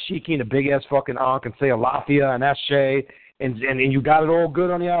a dashiki and a big-ass fucking ankh and say alafia and ashe, and you got it all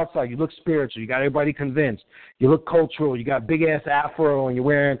good on the outside. You look spiritual. You got everybody convinced. You look cultural. You got big-ass afro and you're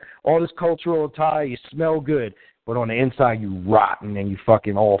wearing all this cultural attire. You smell good. But on the inside, you rotten and you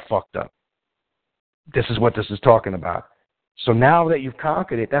fucking all fucked up. This is what this is talking about. So now that you've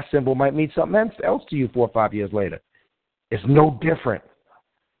conquered it, that symbol might mean something else to you 4 or 5 years later. It's no different.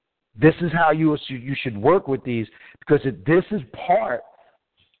 This is how you should work with these, because this is part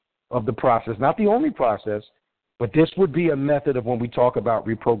of the process, not the only process, but this would be a method of when we talk about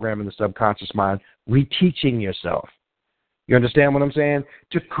reprogramming the subconscious mind, reteaching yourself. You understand what I'm saying?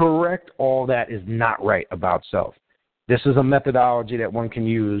 To correct all that is not right about self. This is a methodology that one can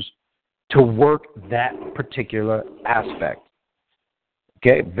use to work that particular aspect.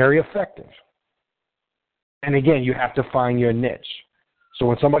 Okay, very effective. And again, you have to find your niche. So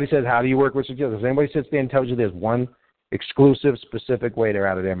when somebody says, how do you work with sigils? If anybody sits there and tells you there's one exclusive, specific way, they're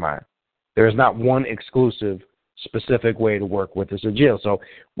out of their mind. There is not one exclusive, specific way to work with the sigil. So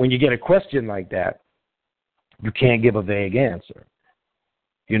when you get a question like that, you can't give a vague answer.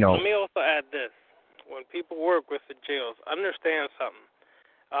 Let me also add this. When people work with sigils, understand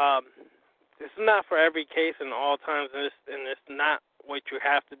something. This is not for every case in all times, and it's not what you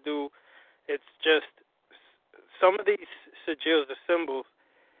have to do. It's just some of these sigils, the symbols,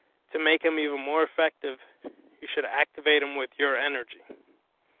 to make them even more effective, you should activate them with your energy.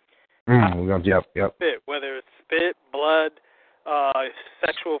 Yep. Spit, whether it's spit, blood,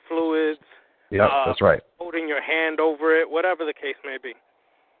 sexual fluids. Yep, that's right. Holding your hand over it, whatever the case may be.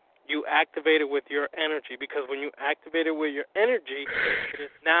 You activate it with your energy, because when you activate it with your energy, it is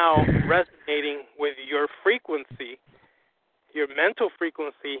now resonating with your frequency, your mental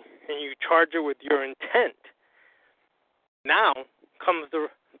frequency, and you charge it with your intent. Now comes the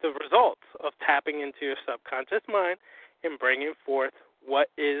results of tapping into your subconscious mind and bringing forth what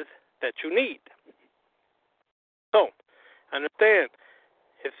is that you need. So, understand,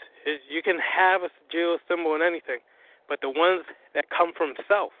 you can have a sigil symbol in anything, but the ones that come from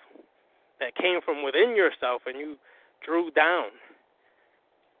self, that came from within yourself and you drew down,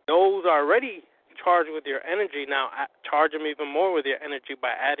 those are already charged with your energy. Now charge them even more with your energy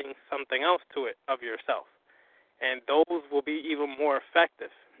by adding something else to it of yourself. And those will be even more effective.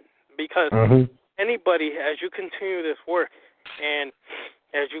 Because anybody, as you continue this work and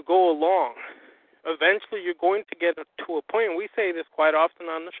as you go along, eventually you're going to get to a point, and we say this quite often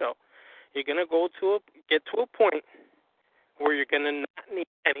on the show, you're going to get to a point where you're going to not need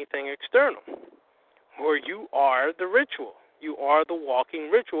anything external, where you are the ritual. You are the walking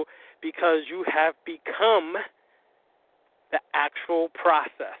ritual, because you have become the actual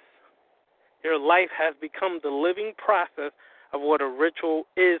process. Your life has become the living process of what a ritual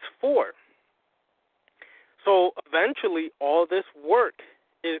is for. So eventually all this work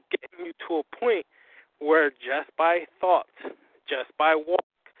is getting you to a point where just by thought, just by walk,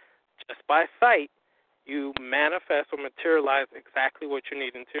 just by sight, you manifest or materialize exactly what you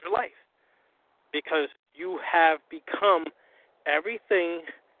need into your life. because you have become everything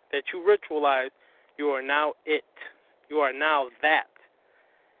that you ritualize. You are now it. You are now that.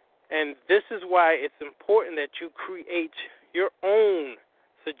 And this is why it's important that you create your own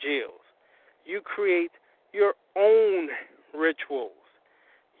sigils. You create your own rituals.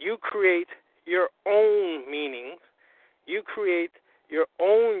 You create your own meanings. You create your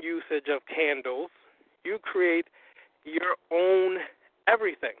own usage of candles. You create your own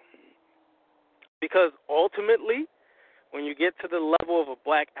everything. Because ultimately, when you get to the level of a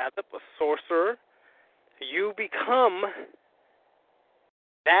black adept, a sorcerer, you become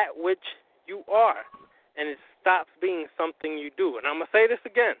that which you are. And it stops being something you do. And I'm going to say this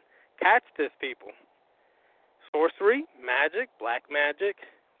again. Catch this, people. Sorcery, magic, black magic,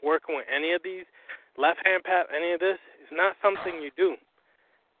 working with any of these, left-hand path, any of this, is not something you do.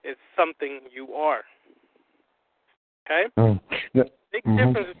 It's something you are. Okay? Big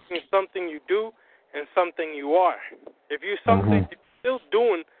difference between something you do and something you are. If you're still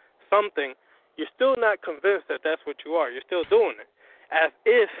doing something, you're still not convinced that that's what you are. You're still doing it as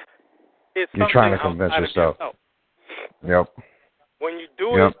if it's you're something trying to convince yourself. Yep. When you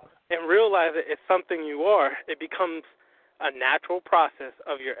do it and realize that it's something you are, it becomes a natural process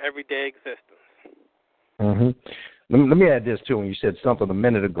of your everyday existence. Let me add this, too. When you said something a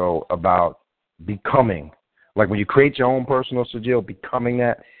minute ago about becoming, like when you create your own personal sigil, becoming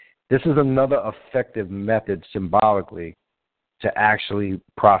that, this is another effective method symbolically to actually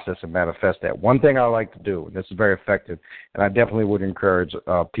process and manifest that. One thing I like to do, and this is very effective, and I definitely would encourage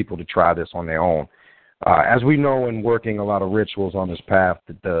people to try this on their own. As we know in working a lot of rituals on this path,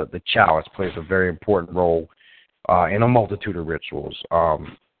 the chalice plays a very important role in a multitude of rituals.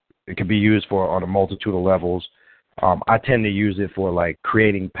 It can be used on a multitude of levels. I tend to use it for like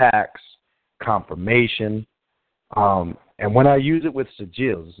creating pacts, confirmation, and when I use it with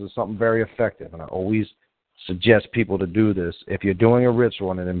sigils, this is something very effective, and I always suggest people to do this. If you're doing a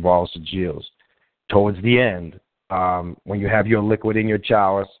ritual and it involves sigils, towards the end, when you have your liquid in your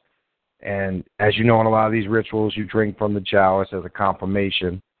chalice, and as you know in a lot of these rituals, you drink from the chalice as a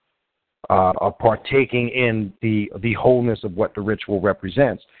confirmation of partaking in the wholeness of what the ritual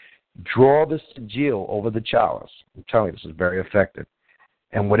represents. Draw the sigil over the chalice. I'm telling you, this is very effective.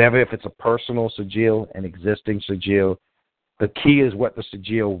 And whatever, if it's a personal sigil, an existing sigil, the key is what the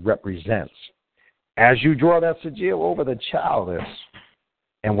sigil represents. As you draw that sigil over the chalice,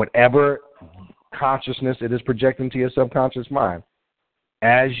 and whatever consciousness it is projecting to your subconscious mind,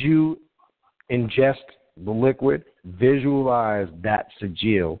 as you ingest the liquid, visualize that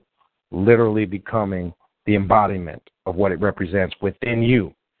sigil literally becoming the embodiment of what it represents within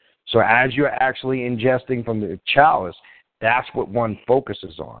you. So as you're actually ingesting from the chalice, that's what one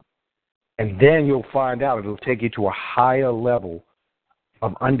focuses on. And then you'll find out it'll take you to a higher level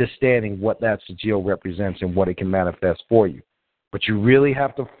of understanding what that sigil represents and what it can manifest for you. But you really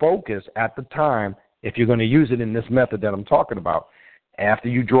have to focus at the time, if you're going to use it in this method that I'm talking about, after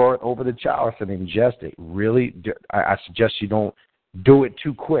you draw it over the chalice and ingest it, really, I suggest you don't do it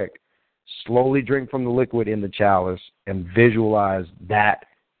too quick. Slowly drink from the liquid in the chalice and visualize that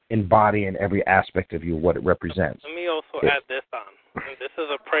embodying every aspect of you, what it represents. Let me also add this on. This is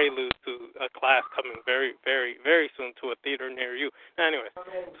a prelude to a class coming very, very, very soon to a theater near you. Anyway,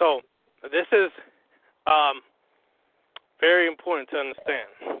 so this is very important to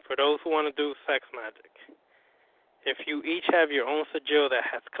understand for those who want to do sex magic. If you each have your own sigil that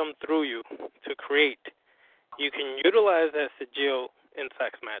has come through you to create, you can utilize that sigil in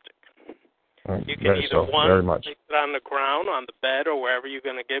sex magic. You can either place it on the ground, on the bed, or wherever you're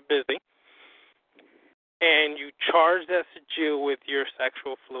going to get busy, and you charge that sigil with your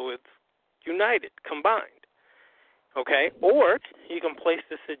sexual fluids united, combined. Okay? Or you can place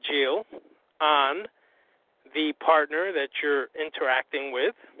the sigil on the partner that you're interacting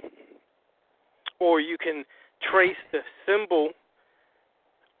with, or you can trace the symbol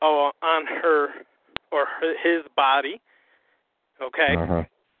on her or his body, okay?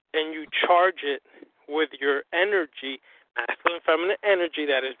 And you charge it with your energy, masculine, feminine energy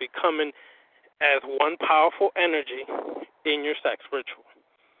that is becoming as one powerful energy in your sex ritual.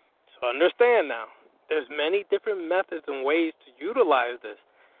 So understand now, there's many different methods and ways to utilize this.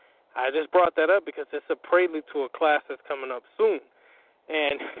 I just brought that up because it's a prelude to a class that's coming up soon.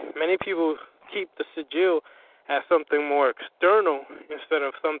 And many people keep the sigil as something more external instead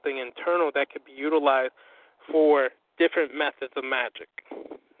of something internal that could be utilized for different methods of magic.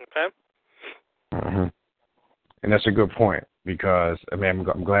 Okay? And that's a good point because, I mean,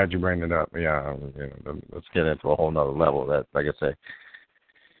 I'm glad you bring it up. Yeah, let's get into a whole nother level. That, like I say,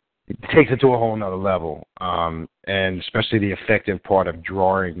 it takes it to a whole nother level, and especially the effective part of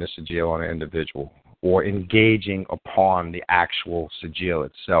drawing the sigil on an individual or engaging upon the actual sigil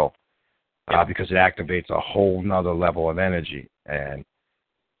itself, because it activates a whole nother level of energy. And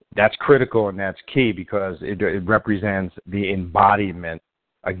that's critical and that's key because it represents the embodiment.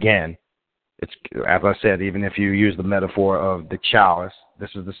 Again, it's, as I said, even if you use the metaphor of the chalice, this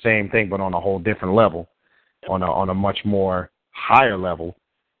is the same thing but on a whole different level, on a much more higher level.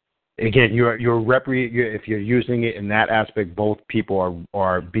 Again, if you're using it in that aspect, both people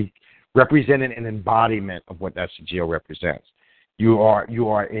are representing an embodiment of what that sigil represents. You are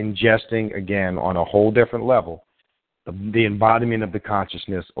ingesting, again, on a whole different level, the embodiment of the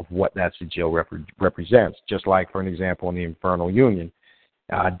consciousness of what that sigil represents. Just like, for an example, in the Infernal Union,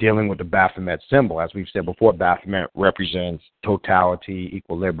 dealing with the Baphomet symbol. As we've said before, Baphomet represents totality,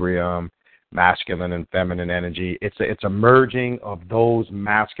 equilibrium, masculine and feminine energy. It's a merging of those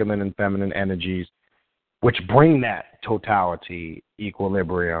masculine and feminine energies which bring that totality,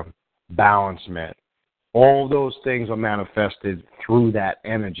 equilibrium, balancement. All those things are manifested through that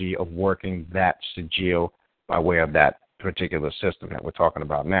energy of working that sigil by way of that particular system that we're talking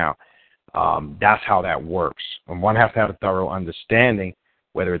about now. That's how that works. And one has to have a thorough understanding,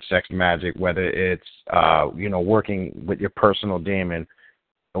 whether it's sex magic, whether it's working with your personal demon.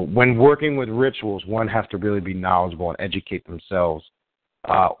 When working with rituals, one has to really be knowledgeable and educate themselves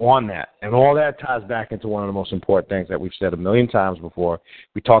on that. And all that ties back into one of the most important things that we've said a million times before.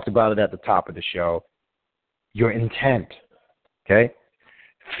 We talked about it at the top of the show. Your intent, okay?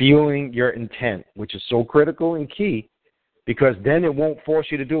 Feeling your intent, which is so critical and key, because then it won't force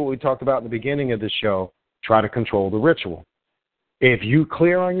you to do what we talked about in the beginning of the show, try to control the ritual. If you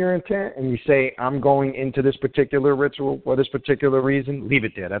clear on your intent and you say, I'm going into this particular ritual for this particular reason, leave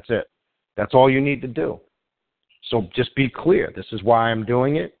it there. That's it. That's all you need to do. So just be clear. This is why I'm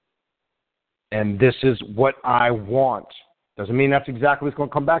doing it, and this is what I want. Doesn't mean that's exactly what's going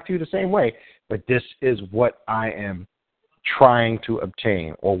to come back to you the same way, but this is what I am trying to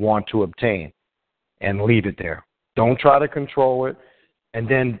obtain or want to obtain, and leave it there. Don't try to control it, and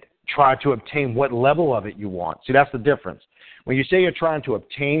then try to obtain what level of it you want. See, that's the difference. When you say you're trying to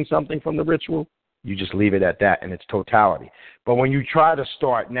obtain something from the ritual, you just leave it at that in its totality. But when you try to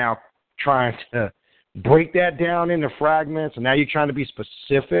start now trying to break that down into fragments, and now you're trying to be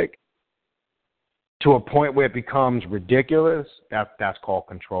specific to a point where it becomes ridiculous, that's called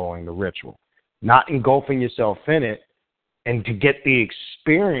controlling the ritual. Not engulfing yourself in it, and to get the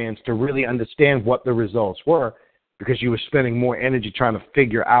experience to really understand what the results were, because you were spending more energy trying to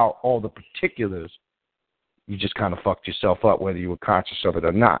figure out all the particulars. You just kind of fucked yourself up, whether you were conscious of it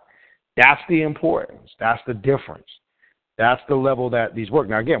or not. That's the importance. That's the difference. That's the level that these work.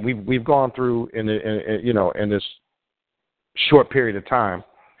 Now, again, we've gone through in this short period of time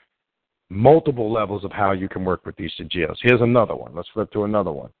multiple levels of how you can work with these sigils. Here's another one. Let's flip to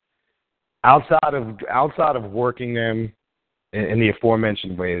another one. Outside of working them in the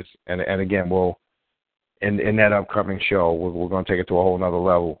aforementioned ways, and again, we'll in that upcoming show, we're going to take it to a whole nother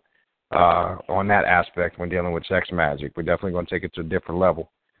level on that aspect when dealing with sex magic. We're definitely going to take it to a different level.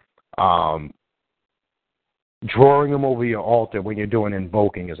 Drawing them over your altar when you're doing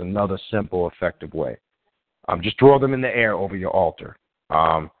invoking is another simple, effective way. Just draw them in the air over your altar.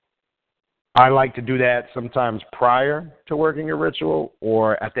 I like to do that sometimes prior to working a ritual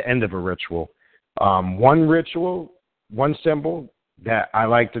or at the end of a ritual. One symbol that I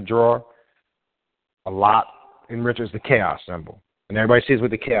like to draw a lot in rituals is the chaos symbol. And everybody sees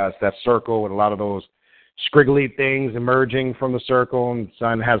with the chaos, that circle with a lot of those scriggly things emerging from the circle, and the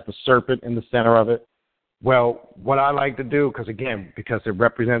sun has the serpent in the center of it. Well, what I like to do, because it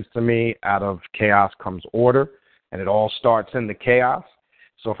represents to me out of chaos comes order, and it all starts in the chaos.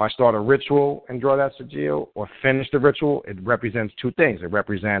 So if I start a ritual and draw that sigil or finish the ritual, it represents two things. It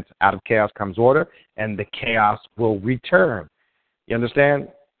represents out of chaos comes order, and the chaos will return. You understand?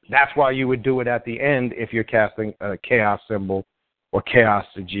 That's why you would do it at the end if you're casting a chaos symbol or chaos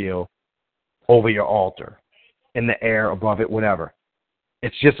sigil over your altar, in the air, above it, whatever.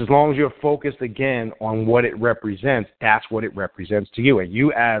 It's just as long as you're focused, again, on what it represents, that's what it represents to you. And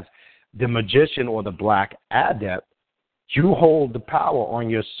you, as the magician or the black adept, you hold the power on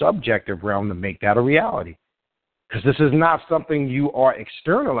your subjective realm to make that a reality. Because this is not something you are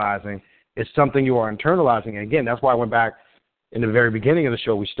externalizing. It's something you are internalizing. And again, that's why I went back in the very beginning of the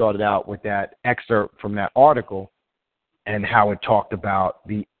show. We started out with that excerpt from that article and how it talked about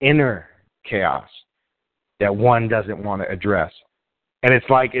the inner chaos that one doesn't want to address. And it's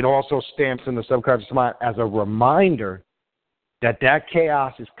like it also stamps in the subconscious mind as a reminder that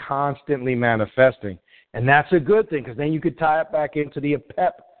chaos is constantly manifesting. And that's a good thing, because then you could tie it back into the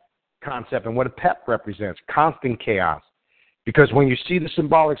APEP concept and what a PEP represents, constant chaos. Because when you see the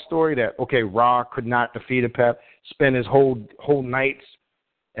symbolic story that, okay, Ra could not defeat a PEP, spent his whole nights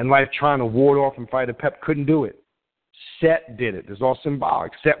in life trying to ward off and fight a PEP, couldn't do it. Set did it. It's all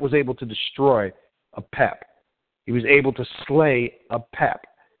symbolic. Set was able to destroy a PEP. He was able to slay a PEP.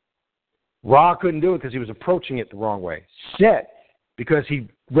 Ra couldn't do it because he was approaching it the wrong way. Set, because he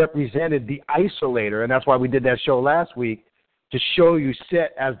represented the isolator, and that's why we did that show last week, to show you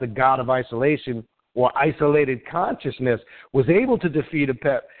Set as the god of isolation or isolated consciousness, was able to defeat a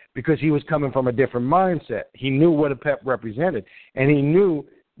PEP because he was coming from a different mindset. He knew what a PEP represented, and he knew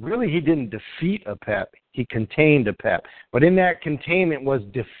really he didn't defeat a PEP, he contained a PEP. But in that containment was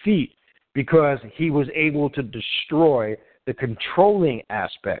defeat because he was able to destroy the controlling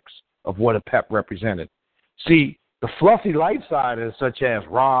aspects of what a PEP represented. See, the fluffy light siders such as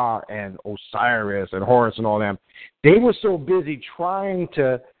Ra and Osiris and Horus and all them, they were so busy trying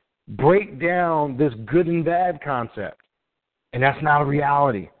to break down this good and bad concept. And that's not a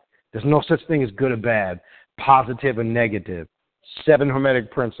reality. There's no such thing as good or bad, positive and negative. 7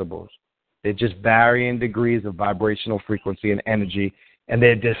 Hermetic principles. They're just varying degrees of vibrational frequency and energy, and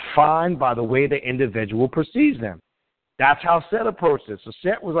they're defined by the way the individual perceives them. That's how Set approached it. So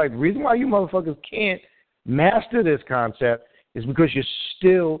Set was like, the reason why you motherfuckers can't master this concept is because you're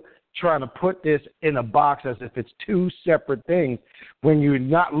still trying to put this in a box as if it's 2 separate things when you're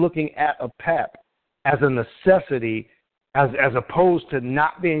not looking at a PEP as a necessity, as opposed to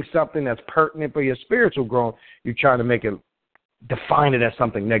not being something that's pertinent for your spiritual growth. You're trying to make it, define it as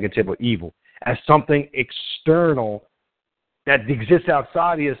something negative or evil, as something external that exists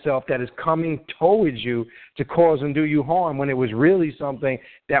outside of yourself that is coming towards you to cause and do you harm, when it was really something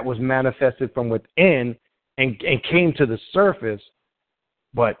that was manifested from within and came to the surface,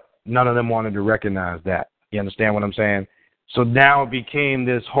 but none of them wanted to recognize that. You understand what I'm saying? So now it became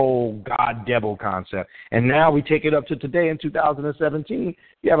this whole God-devil concept. And now we take it up to today in 2017.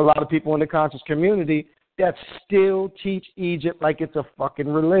 You have a lot of people in the conscious community that still teach Egypt like it's a fucking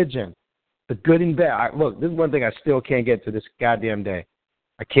religion. The good and bad. Look, this is one thing I still can't get to this goddamn day.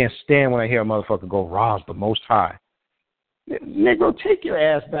 I can't stand when I hear a motherfucker go, Ra's the Most High. Negro, take your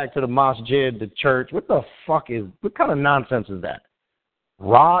ass back to the masjid, the church. What kind of nonsense is that?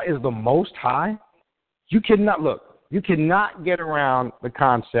 Ra is the Most High? You cannot get around the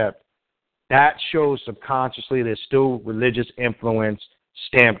concept. That shows subconsciously there's still religious influence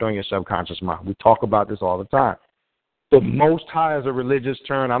stamped on your subconscious mind. We talk about this all the time. The Most High is a religious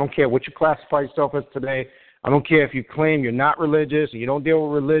term. I don't care what you classify yourself as today. I don't care if you claim you're not religious and you don't deal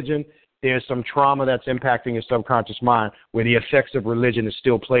with religion. There's some trauma that's impacting your subconscious mind where the effects of religion is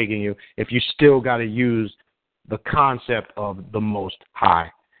still plaguing you if you still got to use the concept of the Most High.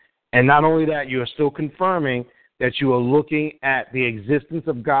 And not only that, you are still confirming that you are looking at the existence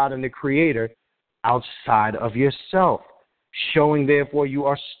of God and the Creator outside of yourself, showing, therefore, you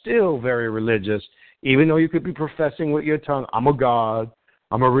are still very religious, even though you could be professing with your tongue, I'm a God,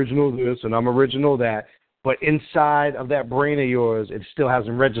 I'm original this, and I'm original that. But inside of that brain of yours, it still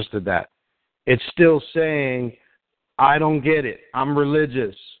hasn't registered that. It's still saying, I don't get it. I'm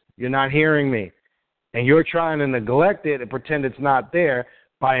religious. You're not hearing me. And you're trying to neglect it and pretend it's not there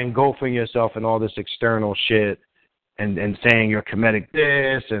by engulfing yourself in all this external shit and saying you're Kemetic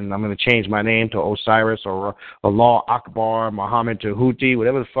this, and I'm going to change my name to Osiris or Allah Akbar, Muhammad Tahuti,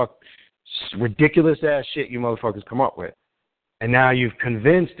 whatever the fuck ridiculous-ass shit you motherfuckers come up with. And now you've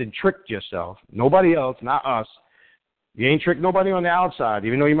convinced and tricked yourself. Nobody else, not us. You ain't tricked nobody on the outside,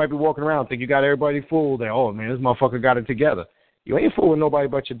 even though you might be walking around and think you got everybody fooled. Oh, man, this motherfucker got it together. You ain't fooling nobody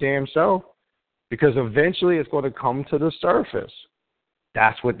but your damn self, because eventually it's going to come to the surface.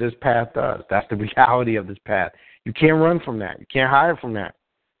 That's what this path does. That's the reality of this path. You can't run from that. You can't hide from that.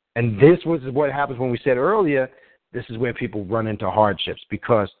 And this was what happens when we said earlier, this is where people run into hardships,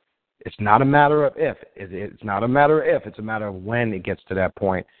 because it's not a matter of if. It's not a matter of if. It's a matter of when it gets to that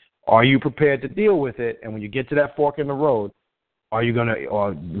point. Are you prepared to deal with it? And when you get to that fork in the road, are you going to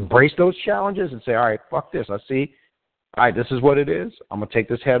embrace those challenges and say, all right, fuck this. I see. All right, this is what it is. I'm going to take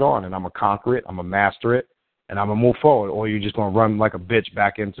this head on, and I'm going to conquer it. I'm going to master it, and I'm going to move forward. Or you're just going to run like a bitch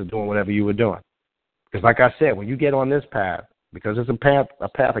back into doing whatever you were doing. Because like I said, when you get on this path, because it's a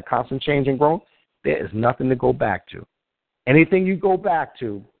path of constant change and growth, there is nothing to go back to. Anything you go back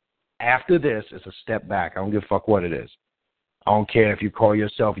to after this is a step back. I don't give a fuck what it is. I don't care if you call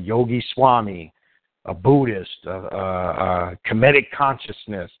yourself Yogi Swami, a Buddhist, a Kemetic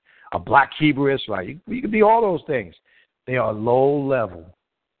consciousness, a Black Hebrew Israelite. You can be all those things. They are low-level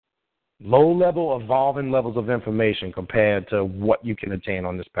evolving levels of information compared to what you can attain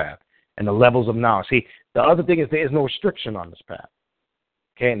on this path and the levels of knowledge. See, the other thing is there is no restriction on this path.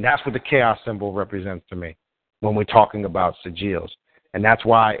 Okay, and that's what the chaos symbol represents to me when we're talking about sigils. And that's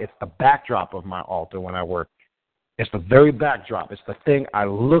why it's the backdrop of my altar when I work. It's the very backdrop. It's the thing I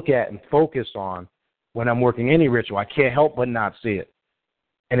look at and focus on when I'm working any ritual. I can't help but not see it.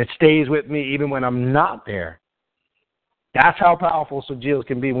 And it stays with me even when I'm not there. That's how powerful sigils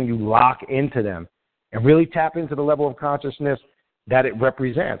can be when you lock into them and really tap into the level of consciousness that it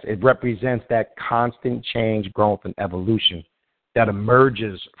represents. It represents that constant change, growth, and evolution that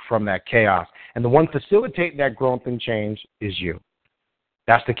emerges from that chaos. And the one facilitating that growth and change is you.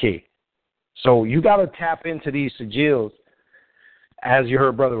 That's the key. So you got to tap into these sigils, as you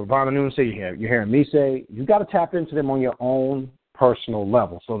heard Brother Ravana Noon say, you're hearing me say, you got to tap into them on your own personal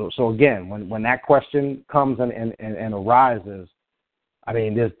level. So again, when that question comes and arises, I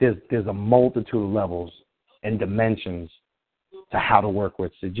mean, there's a multitude of levels and dimensions to how to work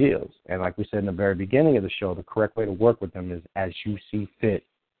with sigils. And like we said in the very beginning of the show, the correct way to work with them is as you see fit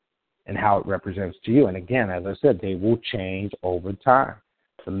and how it represents to you. And again, as I said, they will change over time.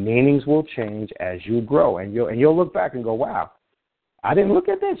 The meanings will change as you grow. And you'll look back and go, wow, I didn't look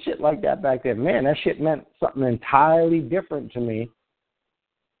at that shit like that back then. Man, that shit meant something entirely different to me,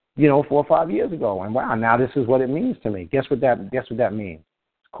 4 or 5 years ago. And wow, now this is what it means to me. Guess what that means?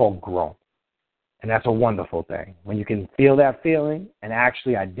 It's called growth. And that's a wonderful thing. When you can feel that feeling and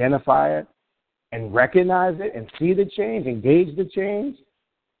actually identify it and recognize it and see the change, engage the change,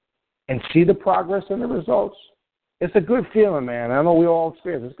 and see the progress and the results, it's a good feeling, man. I know we all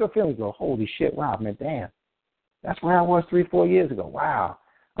experience it. It's a good feeling to go, holy shit, wow, man, damn. That's where I was 3-4 years ago. Wow.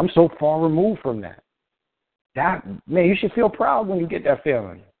 I'm so far removed from that. Man, you should feel proud when you get that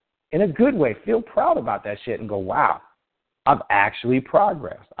feeling. In a good way. Feel proud about that shit and go, wow, I've actually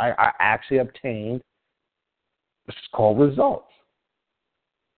progressed. I actually obtained, this is called results.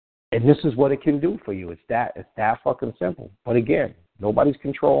 And this is what it can do for you. It's that fucking simple. But again, nobody's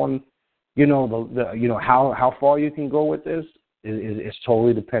controlling, how far you can go with this is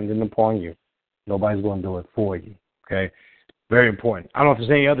totally dependent upon you. Nobody's going to do it for you. Okay? Very important. I don't know if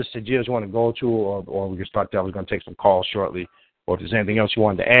there's any other sigils you want to go to, or we can start there. I was going to take some calls shortly. Or if there's anything else you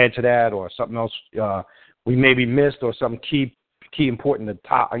wanted to add to that, or something else we maybe missed, or something key important to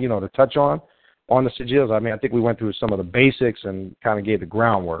touch on the sigils. I mean, I think we went through some of the basics and kind of gave the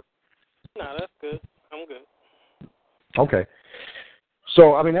groundwork. No, that's good. I'm good. Okay.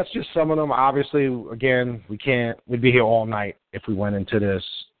 So, I mean, that's just some of them. Obviously, again, we'd be here all night if we went into this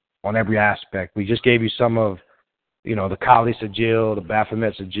on every aspect. We just gave you some of, the Kali sigil, the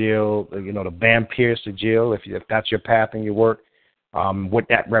Baphomet sigil, the Vampire sigil, if that's your path in your work, what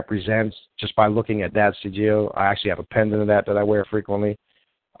that represents just by looking at that sigil. I actually have a pendant of that I wear frequently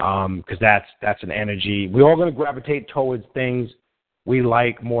because that's an energy. We're all going to gravitate towards things we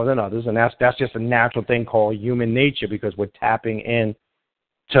like more than others, and that's just a natural thing called human nature because we're tapping in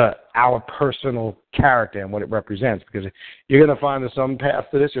to our personal character and what it represents. Because you're going to find there's some paths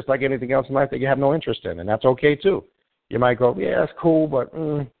to this, just like anything else in life, that you have no interest in, and that's okay too. You might go, yeah, that's cool, but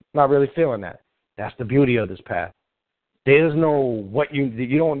not really feeling that. That's the beauty of this path. There's no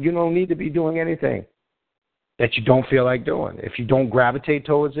you don't need to be doing anything that you don't feel like doing. If you don't gravitate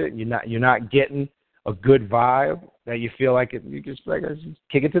towards it, you're not getting a good vibe that you feel like it, you just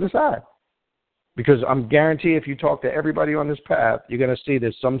kick it to the side. Because I'm guaranteed if you talk to everybody on this path, you're going to see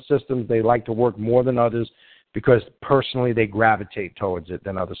there's some systems they like to work more than others because personally they gravitate towards it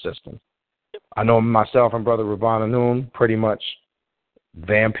than other systems. I know myself and Brother Ravana Noon, pretty much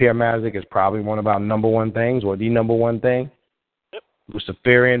Vampire magic is probably one of our number one things or the number one thing. Yep.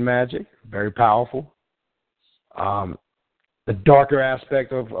 Luciferian magic, very powerful. The darker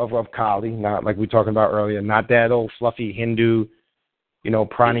aspect of Kali, not like we were talking about earlier, not that old fluffy Hindu,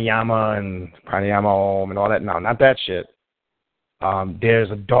 pranayama and pranayama om and all that. No, not that shit. There's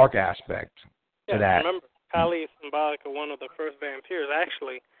a dark aspect to that. Remember, Kali is symbolic of one of the first vampires.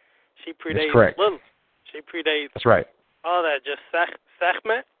 Actually, she predates Lilith. She predates. That's right. All that. Just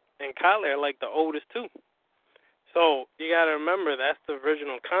Sekhmet and Kali are like the oldest two. So you got to remember that's the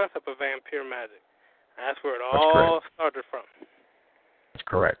original concept of vampire magic. That's where it all started from. That's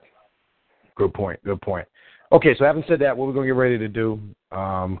correct. Good point. Okay, so having said that, what we're going to get ready to do,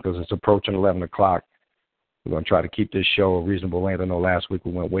 because it's approaching 11 o'clock, we're going to try to keep this show a reasonable length. I know last week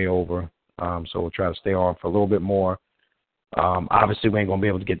we went way over, so we'll try to stay on for a little bit more. Obviously, we ain't going to be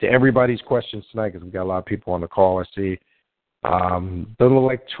able to get to everybody's questions tonight because we got a lot of people on the call, I see. Doesn't look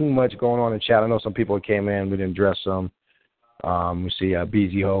like too much going on in chat. I know some people came in. We didn't address some. We see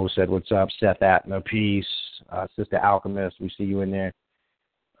BZ Ho said, what's up? Seth Atner, peace. Sister Alchemist, we see you in there.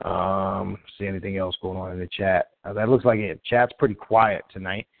 See anything else going on in the chat? That looks like it. Chat's pretty quiet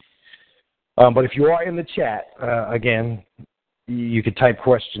tonight. But if you are in the chat, again, you could type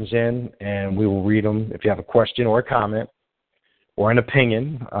questions in, and we will read them. If you have a question or a comment or an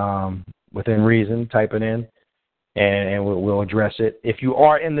opinion, within reason, type it in, and we'll address it. If you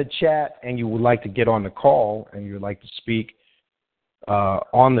are in the chat and you would like to get on the call and you would like to speak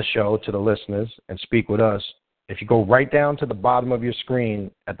on the show to the listeners and speak with us, if you go right down to the bottom of your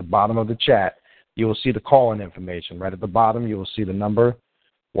screen, at the bottom of the chat, you will see the call-in information. Right at the bottom, you will see the number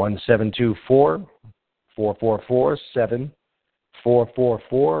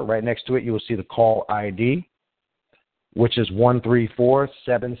 1-724-444-7444. Right next to it, you will see the call ID, which is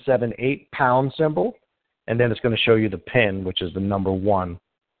 134778 pound symbol. And then it's going to show you the PIN, which is the number 1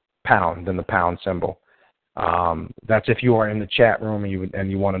 pound, then the pound symbol. That's if you are in the chat room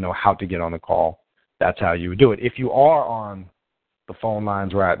and you want to know how to get on the call. That's how you would do it. If you are on the phone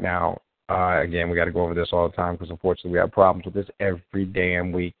lines right now, again, we got to go over this all the time because unfortunately we have problems with this every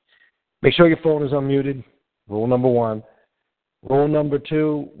damn week. Make sure your phone is unmuted. Rule number 1. Rule number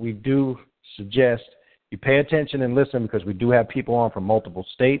 2, we do suggest you pay attention and listen because we do have people on from multiple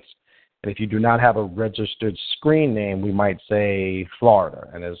states. And if you do not have a registered screen name, we might say Florida,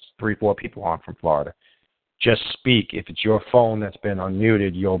 and there's 3-4 people on from Florida. Just speak. If it's your phone that's been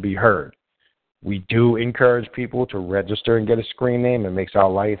unmuted, you'll be heard. We do encourage people to register and get a screen name. It makes our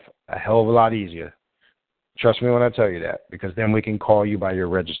life a hell of a lot easier. Trust me when I tell you that, because then we can call you by your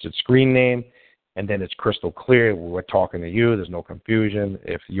registered screen name, and then it's crystal clear. We're talking to you. There's no confusion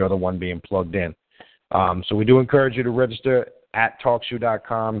if you're the one being plugged in. So we do encourage you to register at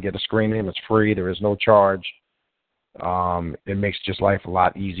TalkShoe.com. Get a screen name. It's free. There is no charge. It makes just life a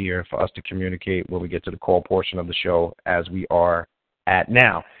lot easier for us to communicate when we get to the call portion of the show as we are at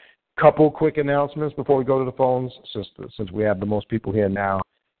now. Couple quick announcements before we go to the phones, since we have the most people here now.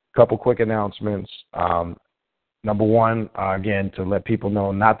 Couple quick announcements. Number 1, again, to let people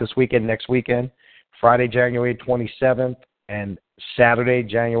know, not this weekend, next weekend, Friday, January 27th, and Saturday,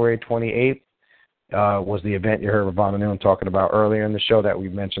 January 28th, was the event you heard Ravana Noon talking about earlier in the show that we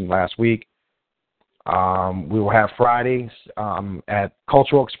mentioned last week. We will have Fridays at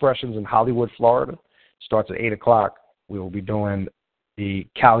Cultural Expressions in Hollywood, Florida. Starts at 8 o'clock. We will be doing the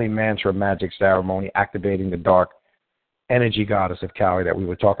Kali Mantra Magic Ceremony, activating the dark energy goddess of Kali that we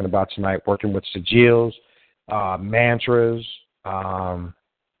were talking about tonight, working with sigils, mantras.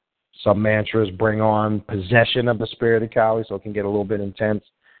 Some mantras bring on possession of the spirit of Kali, so it can get a little bit intense.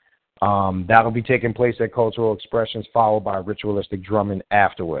 That'll be taking place at Cultural Expressions, followed by ritualistic drumming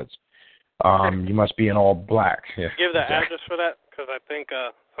afterwards. You must be in all black. Yeah, give the address for that, because I think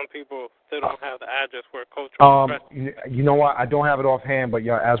some people still don't have the address for Cultural Expressions. You know what? I don't have it offhand, but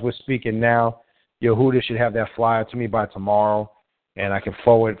as we're speaking now, Yehuda should have that flyer to me by tomorrow, and I can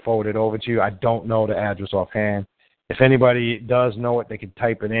forward it over to you. I don't know the address offhand. If anybody does know it, they can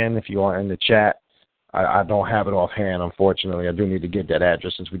type it in if you are in the chat. I don't have it offhand, unfortunately. I do need to get that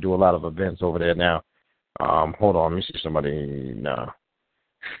address since we do a lot of events over there now. Hold on, let me see somebody. No.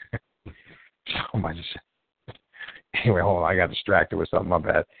 Anyway, hold on. I got distracted with something. My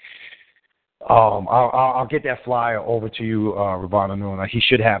bad. I'll get that flyer over to you, Ravana Noon. He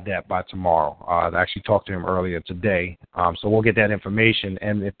should have that by tomorrow. I actually talked to him earlier today. So we'll get that information.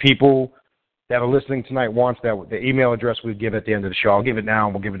 And if people that are listening tonight wants that, the email address we'll give at the end of the show. I'll give it now,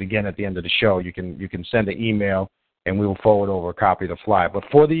 and we'll give it again at the end of the show. You can send an email, and we will forward over a copy of the flyer. But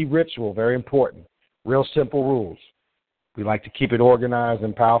for the ritual, very important, real simple rules. We like to keep it organized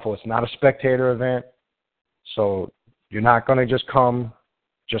and powerful. It's not a spectator event, so you're not going to just come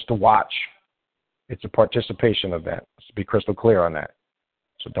just to watch. It's a participation event. Let's be crystal clear on that.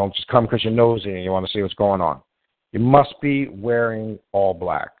 So don't just come because you're nosy and you want to see what's going on. You must be wearing all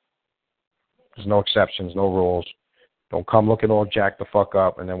black. There's no exceptions, no rules. Don't come looking all jacked the fuck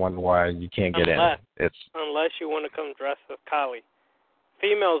up and then wonder why you can't get in. Unless you want to come dressed as Kali.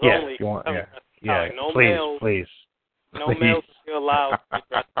 Females only. If you want, No please, males. Please. No males are allowed to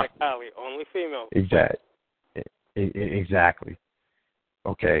dress like Kali. Only females. Exactly.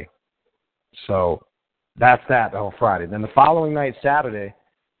 Okay. So that's that on Friday. Then the following night, Saturday,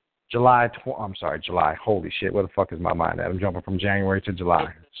 July. Holy shit, where the fuck is my mind at? I'm jumping from January to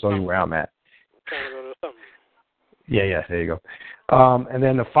July. So where I'm at. Trying to go to something. Yeah, there you go. And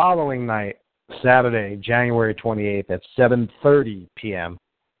then the following night, Saturday, January 28th at 7:30 p.m.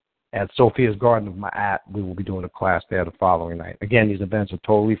 at Sophia's Garden of Ma'at, we will be doing a class there the following night. Again, these events are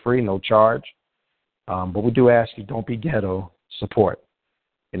totally free, no charge. But we do ask you, don't be ghetto, support.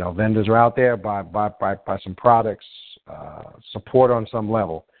 You know, vendors are out there, buy some products, support on some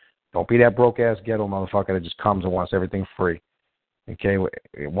level. Don't be that broke-ass ghetto motherfucker that just comes and wants everything free. Okay?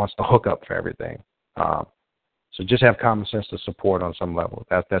 It wants to hook up for everything. So just have common sense to support on some level.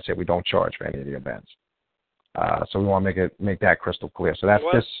 That's it. We don't charge for any of the events. So we want to make that crystal clear. So that's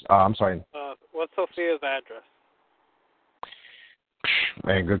this. I'm sorry. What's Sophia's address?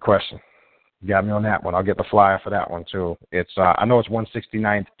 Man, good question. You got me on that one. I'll get the flyer for that one too. It's I know it's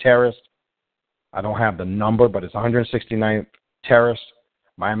 169th Terrace. I don't have the number, but it's 169th Terrace,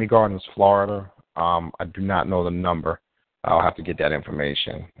 Miami Gardens, Florida. I do not know the number. I'll have to get that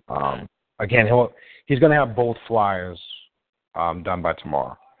information. Again, he's going to have both flyers done by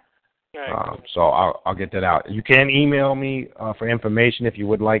tomorrow. So I'll get that out. You can email me for information if you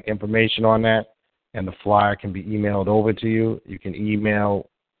would like information on that, and the flyer can be emailed over to you. You can email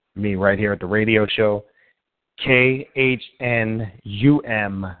me right here at the radio show,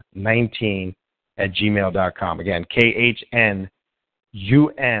 khnum19@gmail.com. Again,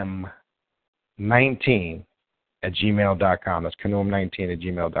 khnum19@gmail.com. That's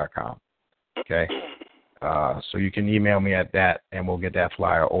khnum19@gmail.com. Okay? So you can email me at that, and we'll get that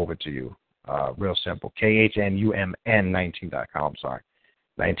flyer over to you. Real simple. khnumn19.com. I'm sorry.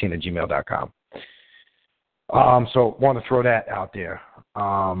 19@gmail.com. So want to throw that out there.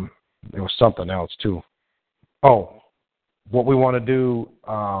 There was something else, too. Oh, what we want to do,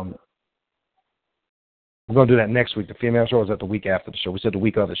 we're going to do that next week. The female show, or is that the week after the show? We said the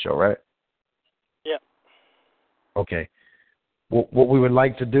week of the show, right? Yeah. Okay. What we would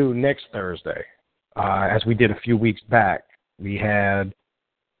like to do next Thursday, as we did a few weeks back, we had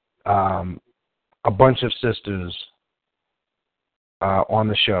a bunch of sisters on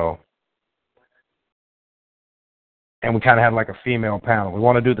the show, and we kind of had like a female panel. We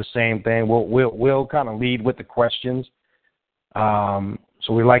want to do the same thing. We'll kind of lead with the questions.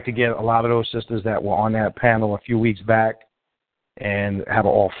 So we'd like to get a lot of those sisters that were on that panel a few weeks back and have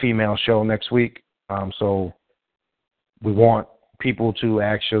an all-female show next week. So we want people to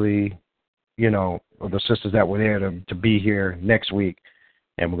actually, the sisters that were there to be here next week.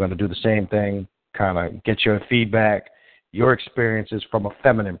 And we're going to do the same thing, kind of get your feedback, your experiences from a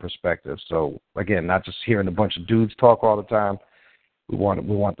feminine perspective. So, again, not just hearing a bunch of dudes talk all the time. We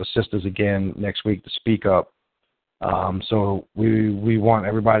want the sisters again next week to speak up. So we want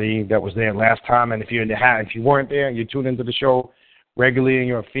everybody that was there last time, and if you weren't there and you tuned into the show regularly and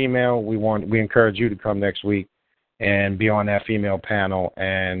you're a female, we encourage you to come next week and be on that female panel,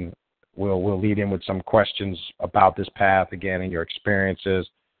 and we'll lead in with some questions about this path again and your experiences,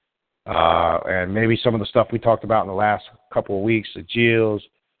 and maybe some of the stuff we talked about in the last couple of weeks, the sigils,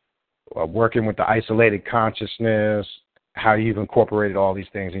 working with the isolated consciousness, how you've incorporated all these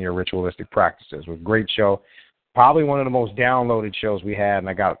things in your ritualistic practices. It was a great show. Probably one of the most downloaded shows we had, and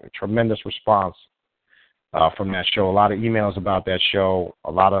I got a tremendous response from that show. A lot of emails about that show.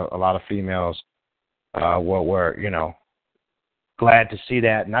 A lot of females were glad to see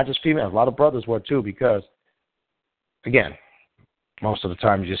that. Not just females, a lot of brothers were too, because again, most of the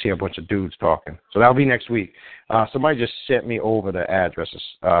time you just hear a bunch of dudes talking. So that'll be next week. Somebody just sent me over the addresses.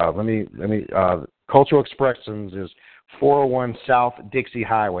 Let me. Cultural Expressions is 401 South Dixie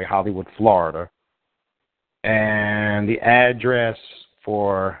Highway, Hollywood, Florida. And the address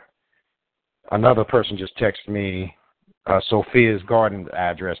for another person just texted me, Sophia's Garden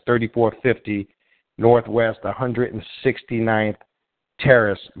address, 3450 Northwest 169th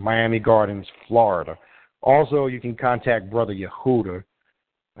Terrace, Miami Gardens, Florida. Also, you can contact Brother Yehuda.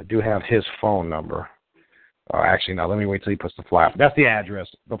 I do have his phone number. Actually, no, let me wait till he puts the flyer. That's the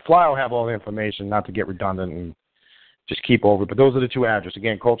address. The flyer will have all the information, not to get redundant and just keep over. But those are the two addresses.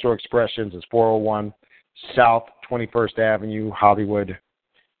 Again, Cultural Expressions is 401 South 21st Avenue, Hollywood,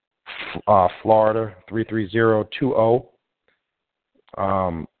 Florida, 33020.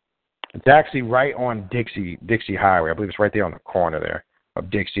 It's actually right on Dixie Highway. I believe it's right there on the corner there of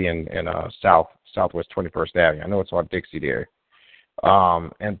Dixie and Southwest 21st Avenue. I know it's on Dixie there.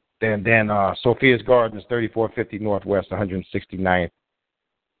 And then Sophia's Garden is 3450 Northwest 169th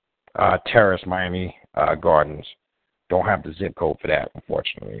Terrace, Miami Gardens. Don't have the zip code for that,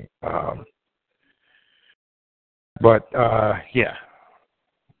 unfortunately. But yeah,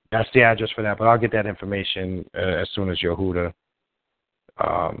 that's the address for that. But I'll get that information as soon as Yehuda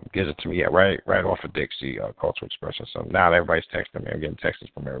gives it to me. Yeah, right off of Dixie Cultural Expression. So now everybody's texting me. I'm getting texts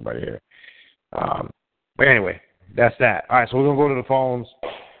from everybody here. But anyway, that's that. All right, so we're going to go to the phones,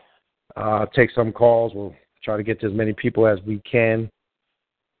 take some calls. We'll try to get to as many people as we can.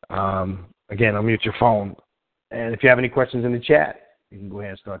 Again, unmute your phone. And if you have any questions in the chat, you can go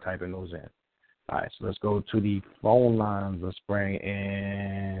ahead and start typing those in. All right, so let's go to the phone lines. Let's bring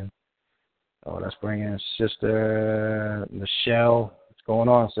in Sister Michelle. What's going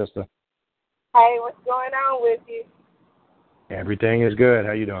on, Sister? Hey, what's going on with you? Everything is good.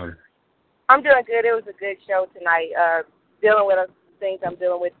 How you doing? I'm doing good. It was a good show tonight. Dealing with things I'm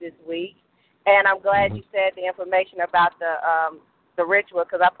dealing with this week. And I'm glad you said the information about the ritual,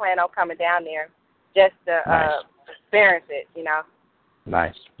 because I plan on coming down there just to experience it, you know.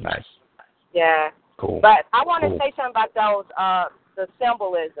 Nice. Yeah. Cool. But I want to say something about those, the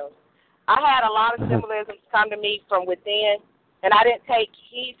symbolism. I had a lot of symbolisms come to me from within, and I didn't take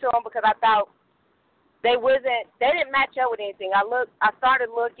heed to them because I thought they didn't match up with anything. I started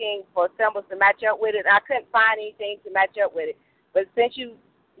looking for symbols to match up with it, and I couldn't find anything to match up with it. But since you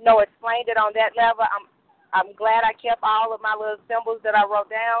explained it on that level, I'm glad I kept all of my little symbols that I wrote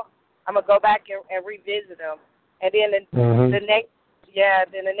down. I'm gonna go back and revisit them. And then the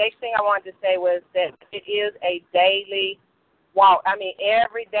next thing I wanted to say was that it is a daily walk. I mean,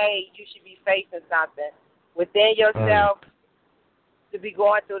 every day you should be facing something within yourself to be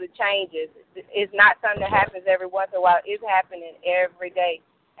going through the changes. It's not something that happens every once in a while. It's happening every day.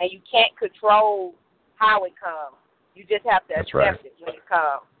 And you can't control how it comes. You just have to accept it when it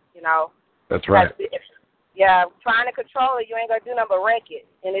comes, you know. That's right. Trying to control it, you ain't going to do nothing but wreck it.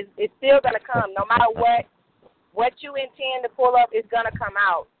 And it's still going to come. No matter what you intend to pull up, it's going to come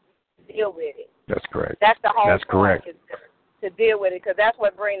out. Deal with it. That's correct. That's the whole point. Correct. To deal with it, because that's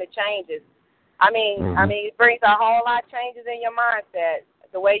what brings the changes. I mean, it brings a whole lot of changes in your mindset,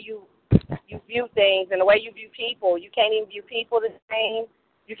 the way you view things and the way you view people. You can't even view people the same.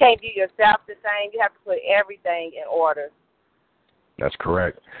 You can't view yourself the same. You have to put everything in order. That's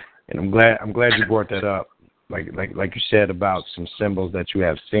correct. And I'm glad you brought that up. Like you said about some symbols that you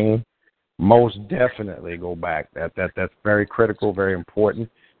have seen. Most definitely go back. That's very critical, very important,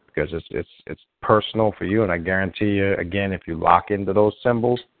 because it's personal for you. And I guarantee you, again, if you lock into those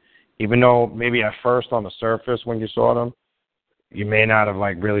symbols, even though maybe at first on the surface when you saw them, you may not have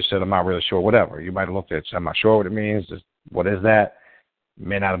really said, I'm not really sure, whatever. You might have looked at it, said, I'm not sure what it means. What is that? You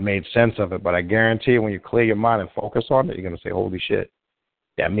may not have made sense of it, but I guarantee you when you clear your mind and focus on it, you're going to say, holy shit,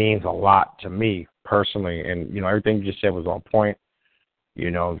 that means a lot to me personally. And, everything you just said was on point.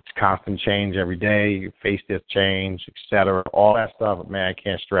 It's constant change every day. You face this change, et cetera, all that stuff. Man, I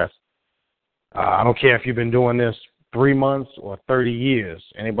can't stress. I don't care if you've been doing this 3 months or 30 years.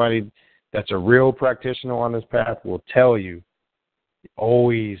 Anybody that's a real practitioner on this path will tell you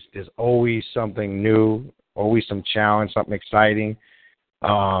there's always something new, always some challenge, something exciting.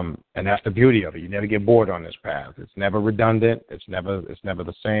 And that's the beauty of it. You never get bored on this path. It's never redundant. It's never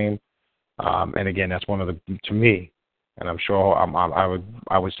the same. And again, that's one of to me, and I'm sure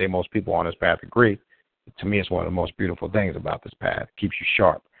I would say most people on this path agree. To me, it's one of the most beautiful things about this path. It keeps you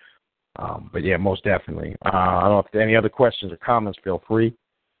sharp. But yeah, most definitely. I don't know if there are any other questions or comments. Feel free.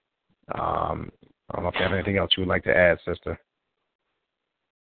 I don't know if you have anything else you would like to add, sister.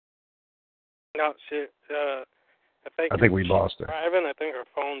 No, shit. I think we lost her. Driving, I think her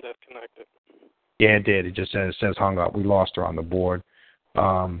phone disconnected. Yeah, it did. It just says hung up. We lost her on the board.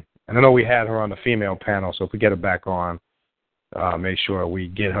 And I know we had her on the female panel, so if we get her back on, make sure we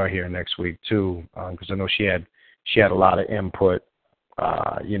get her here next week too, because I know she had a lot of input,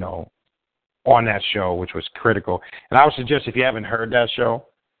 on that show, which was critical. And I would suggest if you haven't heard that show,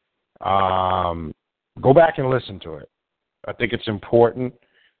 go back and listen to it. I think it's important,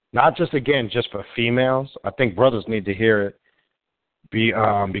 not just for females. I think brothers need to hear it,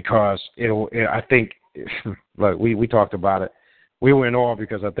 because I think, look, we talked about it. We were in awe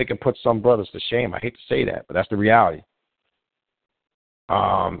because I think it puts some brothers to shame. I hate to say that, but that's the reality.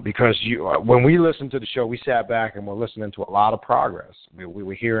 Because when we listened to the show, we sat back and we're listening to a lot of progress. We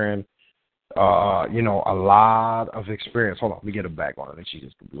were hearing, a lot of experience. Hold on, let me get it back on. I think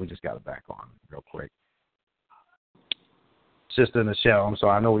we just got it back on real quick. Sister Michelle, I'm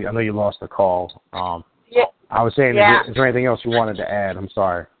sorry. I know you lost the call. Yeah. I was saying, yeah. Is there anything else you wanted to add? I'm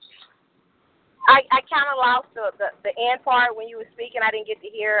sorry. I kind of lost the end part when you were speaking. I didn't get to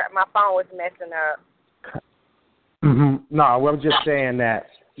hear. My phone was messing up. No, I was just saying that,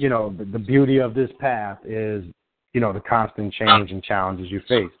 the beauty of this path is, the constant change and challenges you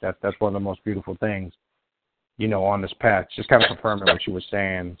face. That's one of the most beautiful things, on this path. Just kind of confirming what you were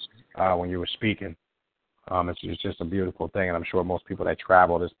saying when you were speaking. It's just a beautiful thing, and I'm sure most people that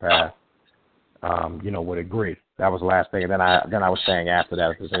travel this path, would agree. That was the last thing. And then I was saying after that,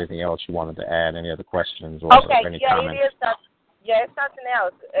 if there's anything else you wanted to add, any other questions or any comments. It is. It's something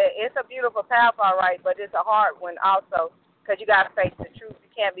else. It's a beautiful path, all right, but it's a hard one also, because you got to face the truth. You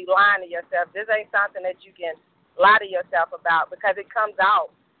can't be lying to yourself. This ain't something that you can lie to yourself about, because it comes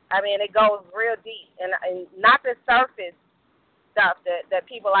out. I mean, it goes real deep, and not the surface stuff that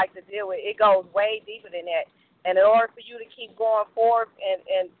people like to deal with. It goes way deeper than that. And in order for you to keep going forward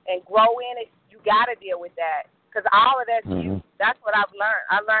and grow in it, you got to deal with that, because all of that's you. That's what I've learned.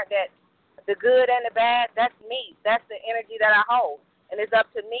 I learned that the good and the bad, that's me. That's the energy that I hold. And it's up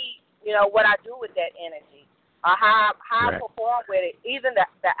to me what I do with that energy, or how I perform with it. Even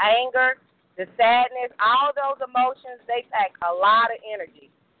the anger, the sadness, all those emotions, they pack a lot of energy.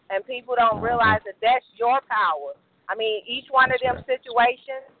 And people don't realize that that's your power. I mean, each one of them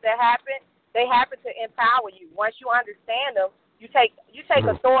situations that happen, they happen to empower you. Once you understand them, you take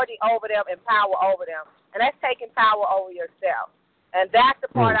authority over them and power over them. And that's taking power over yourself. And that's the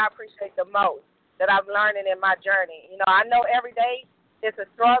part I appreciate the most that I'm learning in my journey. I know every day it's a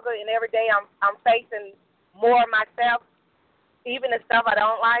struggle, and every day I'm facing more of myself, even the stuff I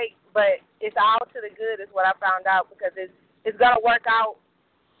don't like, but it's all to the good is what I found out, because it's going to work out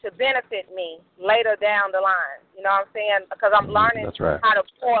to benefit me later down the line. You know what I'm saying? Because I'm learning how to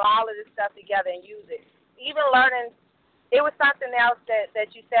pull all of this stuff together and use it. Even learning, it was something else that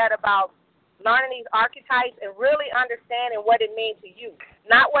you said about learning these archetypes and really understanding what it means to you,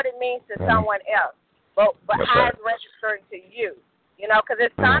 not what it means to someone else, but how it's registered to you. Because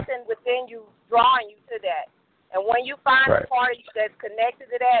it's something within you drawing you to that. And when you find a part of you that's connected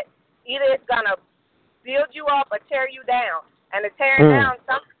to that, either it's going to build you up or tear you down. And the tearing down,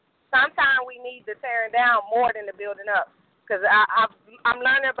 sometimes we need the tearing down more than the building up. Because I'm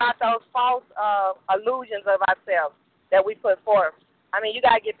learning about those false illusions of ourselves that we put forth. I mean, you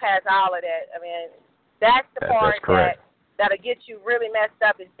got to get past all of that. I mean, that's the part that'll get you really messed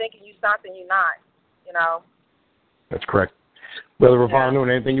up is thinking you something you're not, That's correct. Brother Ravon,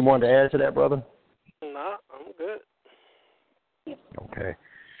 anything you wanted to add to that, brother? No, I'm good. Okay.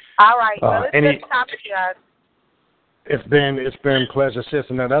 All right. Well, it's good topic, guys. It's been a pleasure, sis.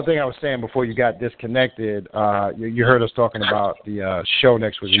 And another thing I was saying before you got disconnected, you heard us talking about the show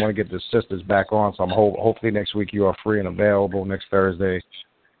next week. We want to get the sisters back on, so hopefully next week you are free and available next Thursday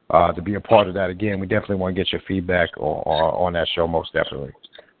to be a part of that again. We definitely want to get your feedback on that show, most definitely.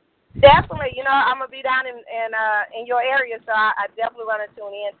 Definitely. I'm going to be down in your area, so I definitely want to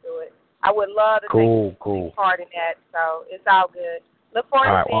tune into it. I would love to take part in that, so it's all good. Look forward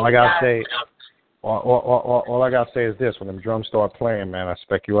to seeing you guys. All I gotta say is this: when them drums start playing, man, I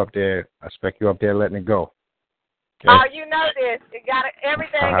expect you up there. Letting it go. Okay? Oh, you know this.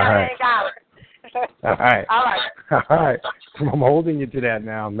 Everything got to hang out. All right. All right. All right. I'm holding you to that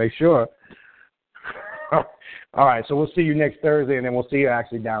now. Make sure. All right. So we'll see you next Thursday, and then we'll see you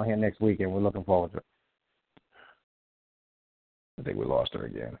actually down here next weekend. We're looking forward to it. I think we lost her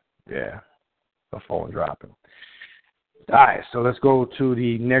again. Yeah. The phone dropping. All right, so let's go to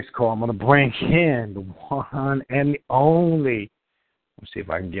the next call. I'm going to bring in the one and the only. Let's see if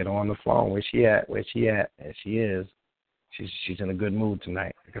I can get her on the phone. Where's she at? There she is. She's in a good mood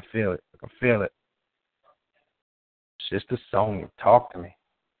tonight. I can feel it. Sister Sonia, talk to me.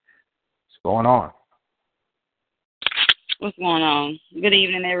 What's going on? What's going on? Good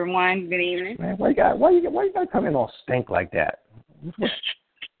evening, everyone. Good evening. Man, why you got to come in all stink like that?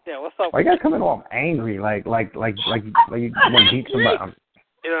 Yeah, what's up? Why you gotta come in all angry, like you want to beat somebody?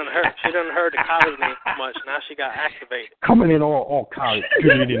 She done heard the college name too much. Now she got activated. Coming in all college.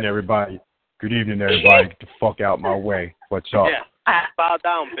 Good evening, everybody. Get the fuck out my way. What's up? Yeah. Bow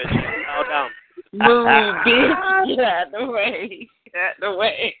down, bitch. Bow down. Move, bitch. Get out the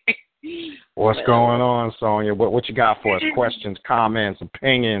way. What's going on, Sonia? What you got for us? Questions, comments,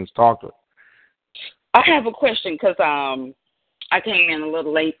 opinions? Talk to us. I have a question because I came in a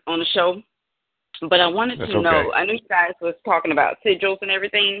little late on the show, but I wanted to know, I knew you guys was talking about sigils and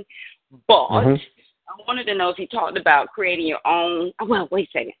everything, but I wanted to know if you talked about creating your own, well, wait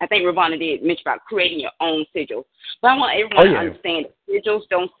a second. I think Ravonna did mention about creating your own sigils, but I want everyone to understand that sigils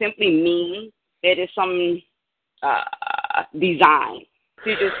don't simply mean that it's some design.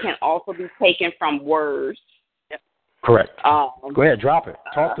 Sigils can also be taken from words. Correct. Go ahead, drop it.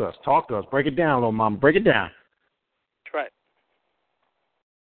 Talk to us. Break it down, little mama. Break it down.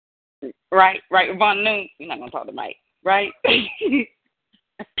 Right. Ravonna knew you're not gonna talk to Mike, right? You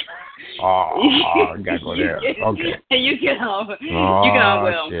gotta go there. Okay. You get on.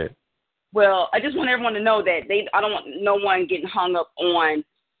 Well, shit. Well, I just want everyone to know that I don't want no one getting hung up on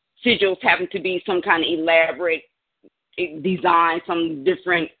sigils having to be some kind of elaborate design, some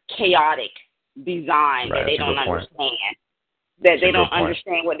different chaotic design that they don't understand. That they don't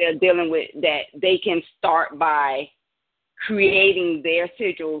understand what they're dealing with. That they can start by creating their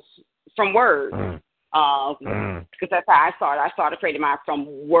sigils from words, because that's how I started. I started creating mine from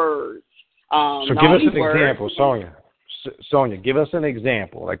words. So give us an example, Sonia. Sonia, give us an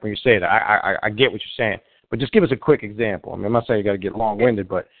example. Like when you say that, I get what you're saying, but just give us a quick example. I mean, I'm not saying you got to get long-winded,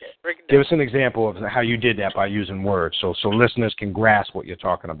 but give us an example of how you did that by using words, so listeners can grasp what you're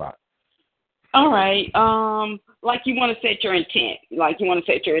talking about. All right. Like you want to set your intent. I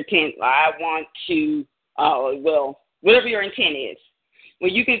want to, whatever your intent is.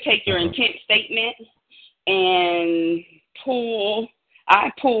 where you can take your intent statement and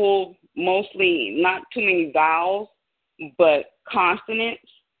I pull mostly not too many vowels, but consonants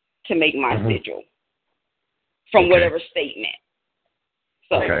to make my sigil from whatever statement.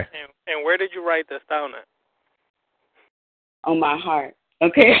 So, and where did you write this down at? On my heart.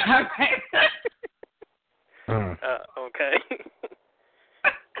 Okay. Okay.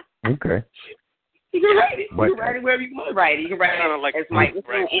 Okay. You can write it. You can write it wherever you want to write it. You can write it like as Mike was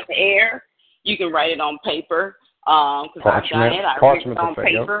doing in the air. You can write it on paper. Because I've done it. I write it on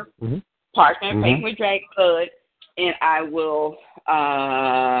paper. Yep. Parchment paper with dragon blood. And I will,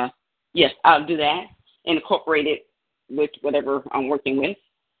 I'll do that and incorporate it with whatever I'm working with.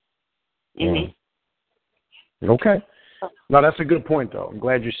 Okay. No, that's a good point, though. I'm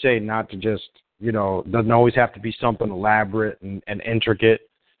glad you say not to just, doesn't always have to be something elaborate and intricate.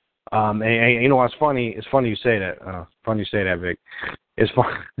 And it's funny. It's funny you say that. Funny you say that, Vic. It's fun.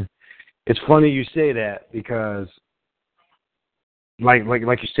 It's funny you say that because, like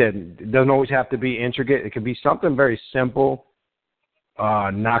you said, it doesn't always have to be intricate. It could be something very simple,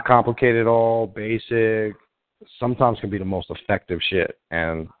 not complicated at all, basic. Sometimes can be the most effective shit,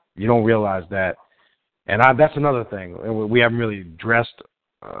 and you don't realize that. And that's another thing. We haven't really addressed,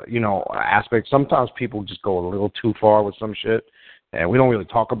 aspects. Sometimes people just go a little too far with some shit, and we don't really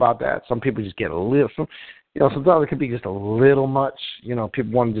talk about that. Some people just get a little, sometimes it can be just a little much.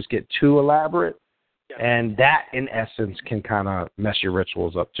 People want to just get too elaborate, and that, in essence, can kind of mess your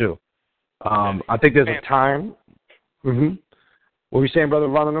rituals up, too. I think there's a time. What were you saying, Brother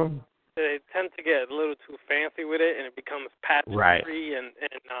Ronald? They tend to get a little too fancy with it, and it becomes pageantry and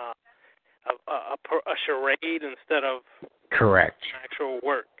a charade instead of actual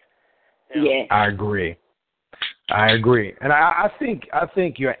work. Yeah, I agree, and I think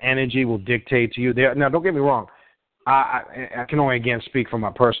your energy will dictate to you. Now, don't get me wrong. I can only again speak from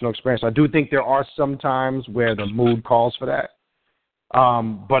my personal experience. I do think there are some times where the mood calls for that.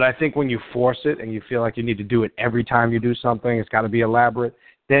 But I think when you force it and you feel like you need to do it every time you do something, it's got to be elaborate.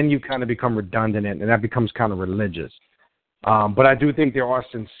 Then you kind of become redundant, and that becomes kind of religious. But I do think there are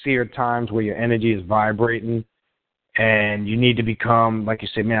sincere times where your energy is vibrating, and you need to become, like you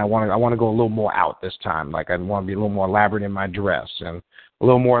say, man, I want to go a little more out this time. Like I want to be a little more elaborate in my dress and a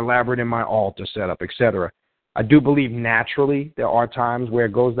little more elaborate in my altar setup, etc. I do believe naturally there are times where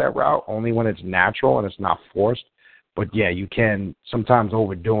it goes that route, only when it's natural and it's not forced. But yeah, you can sometimes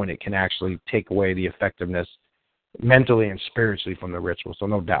overdoing it can actually take away the effectiveness mentally and spiritually from the ritual. So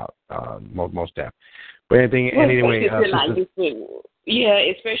no doubt, most definitely. But anyway, especially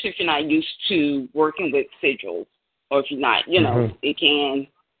if you're not used to working with sigils, or if you're not, it can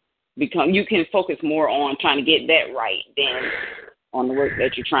become, you can focus more on trying to get that right than on the work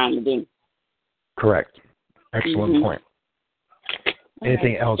that you're trying to do. Correct. Excellent point.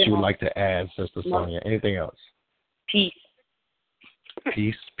 Anything else you would like to add, Sister Sonia? Anything else? Peace,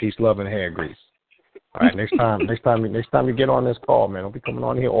 love, and hair grease. All right, next time you get on this call, man, don't be coming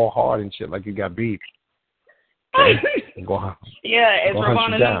on here all hard and shit like you got beef. Okay? As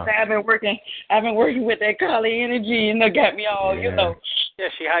Ramona knows, I've been working with that Kali energy, and that got me all, Yeah,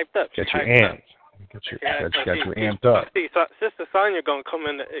 she hyped up. Get you amped. Got you amped up. See, so Sister Sonia gonna come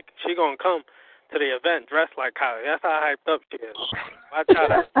in. She gonna come to the event dressed like Kali. That's how hyped up she is. Watch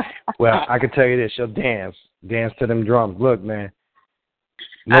out. Well, I can tell you this: she'll dance to them drums. Look, man.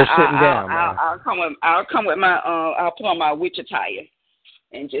 No sitting down, man. I'll come with my I'll put on my witch attire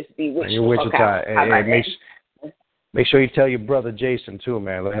and just be witch. Your witch attire. Make sure you tell your brother Jason too,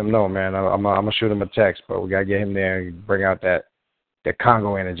 man. Let him know, man. I'm gonna shoot him a text, but we gotta get him there and bring out that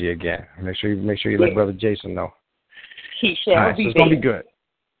Congo energy again. Make sure you let brother Jason know. He shall be. So it's gonna be good.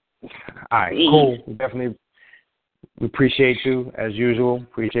 All right, cool. We appreciate you as usual.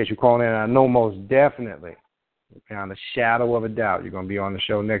 Appreciate you calling in. And I know most definitely, beyond a shadow of a doubt, you're gonna be on the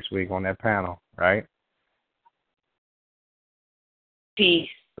show next week on that panel, right? Peace.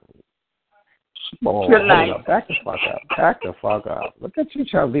 Oh, good night. Back the fuck up. Look at you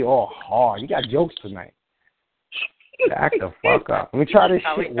trying to be all hard. You got jokes tonight. Back the fuck up. Let me try this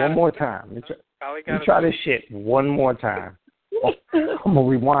shit one more time. Let me try this shit one more time. Oh, I'm going to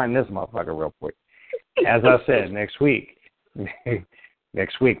rewind this motherfucker real quick. As I said, next week we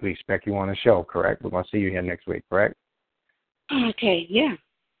expect you on the show, correct? We're going to see you here next week, correct? Okay, yeah.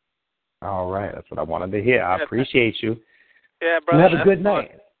 All right. That's what I wanted to hear. I appreciate you. Yeah, brother. Have a good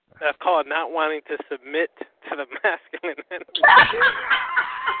night. That's called not wanting to submit to the masculine energy.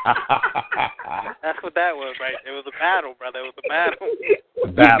 That's what that was, right? It was a battle, brother. It was a battle.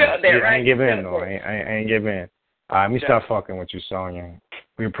 I ain't give in, though. I ain't give in. Let me start fucking with you, Sonia.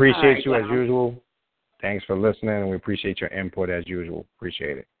 We appreciate you as usual. Thanks for listening, and we appreciate your input as usual.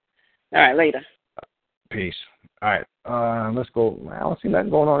 Appreciate it. All right, later. Peace. All right, let's go. I don't see nothing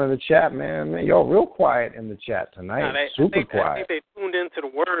going on in the chat, man. Y'all real quiet in the chat tonight. Super quiet. I think they tuned into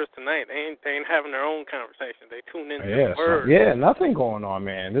the words tonight. They ain't having their own conversation. They tuned into the So, words. nothing going on,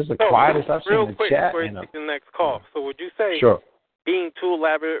 man. This is the quietest I've seen in the chat. Real quick before you take the next call. So would you say being too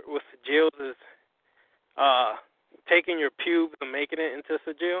elaborate with sigils is taking your pubes and making it into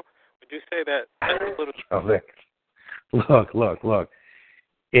sigil? Would you say that that's a little... Look.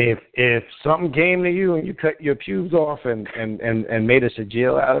 If something came to you and you cut your pubes off and made a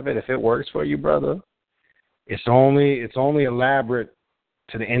sigil out of it, if it works for you, brother, it's only elaborate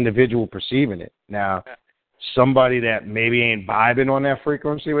to the individual perceiving it. Now, somebody that maybe ain't vibing on that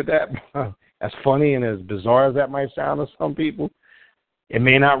frequency with that, as funny and as bizarre as that might sound to some people, it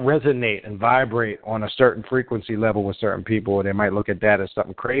may not resonate and vibrate on a certain frequency level with certain people, or they might look at that as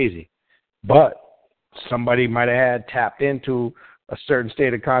something crazy. But somebody might have had tapped into a certain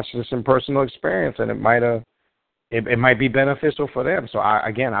state of consciousness and personal experience, and it might be beneficial for them. So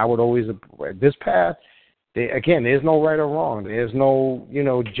I would always, this path, there's no right or wrong. There's no,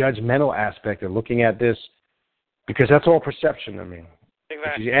 judgmental aspect of looking at this, because that's all perception to me.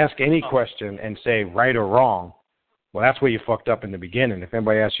 Exactly. If you ask any question and say right or wrong, well, that's where you fucked up in the beginning. If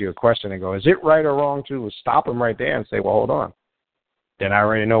anybody asks you a question and go, is it right or wrong to, stop them right there and say, well, hold on. Then I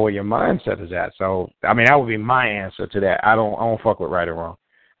already know where your mindset is at. So, that would be my answer to that. I don't fuck with right or wrong,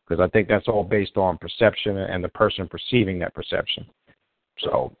 because I think that's all based on perception and the person perceiving that perception.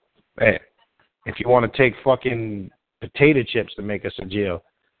 So, hey, if you want to take fucking potato chips to make a sigil,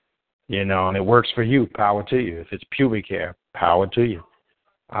 and it works for you, power to you. If it's pubic hair, power to you.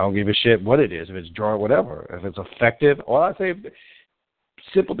 I don't give a shit what it is. If it's dry, whatever. If it's effective, all I say...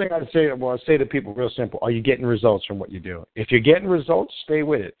 Simple thing I say to people, real simple. Are you getting results from what you do? If you're getting results, stay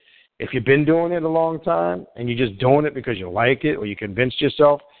with it. If you've been doing it a long time and you're just doing it because you like it or you convinced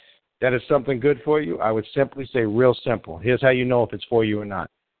yourself that it's something good for you, I would simply say real simple. Here's how you know if it's for you or not.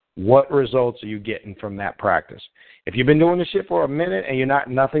 What results are you getting from that practice? If you've been doing this shit for a minute and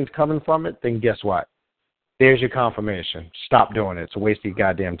nothing's coming from it, then guess what? There's your confirmation. Stop doing it. It's a waste of your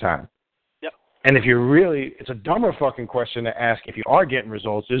goddamn time. And if it's a dumber fucking question to ask if you are getting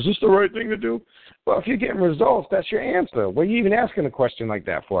results. Is this the right thing to do? Well, if you're getting results, that's your answer. What are you even asking a question like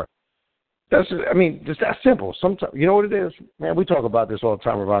that for? Just that simple. Sometimes, you know what it is? Man, we talk about this all the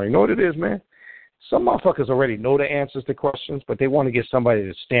time, Ravani. You know what it is, man? Some motherfuckers already know the answers to questions, but they want to get somebody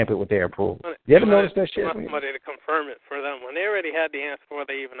to stamp it with their approval. You ever notice that shit? Somebody to confirm it for them. When they already had the answer before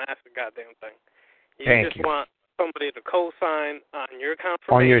they even asked the goddamn thing. You just want somebody to co-sign on your confirmation.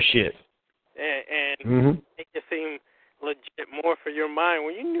 On your shit. And make it seem legit more for your mind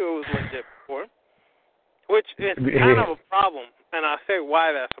when you knew it was legit before, which is kind of a problem. And I'll say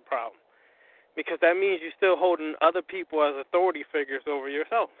why that's a problem. Because that means you're still holding other people as authority figures over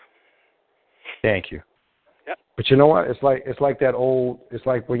yourself. Thank you. Yep. But you know what? It's like that old. It's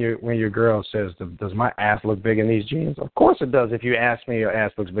like when your girl says, "Does my ass look big in these jeans?" Of course it does. If you ask me, your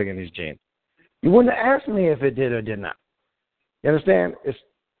ass looks big in these jeans. You wouldn't have asked me if it did or did not. You understand?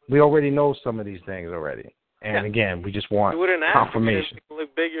 We already know some of these things already. And again, we just want confirmation. You wouldn't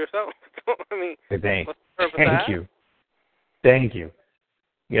look big yourself. Thank you.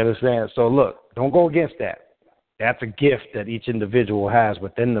 You understand? So look, don't go against that. That's a gift that each individual has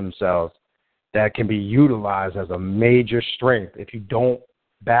within themselves that can be utilized as a major strength if you don't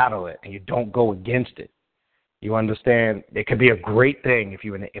battle it and you don't go against it. You understand? It could be a great thing if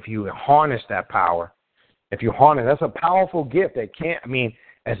you harness that power. If you harness, that's a powerful gift that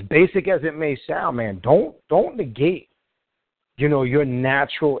as basic as it may sound, man, don't negate, your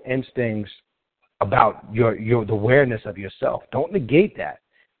natural instincts about your the awareness of yourself. Don't negate that,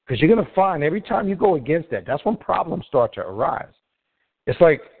 because you're going to find every time you go against that, that's when problems start to arise. It's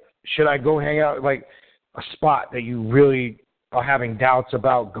like, should I go hang out like a spot that you really are having doubts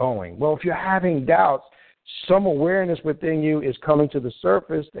about going? Well, if you're having doubts, some awareness within you is coming to the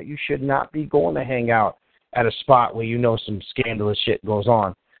surface that you should not be going to hang out at a spot where some scandalous shit goes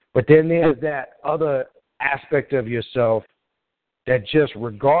on. But then there's that other aspect of yourself that just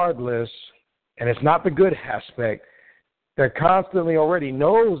regardless, and it's not the good aspect, that constantly already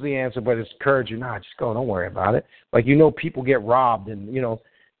knows the answer, but it's encouraging, just go, don't worry about it. Like, people get robbed, and,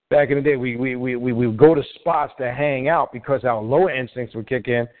 back in the day, we would go to spots to hang out because our lower instincts would kick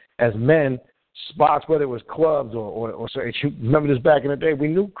in as men, spots, whether it was clubs or remember this back in the day, we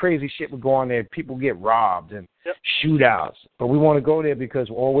knew crazy shit would go on there. People get robbed and shootouts. But we want to go there because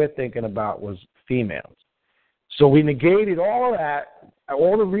all we're thinking about was females. So we negated all of that.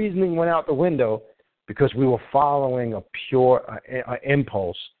 All the reasoning went out the window because we were following a pure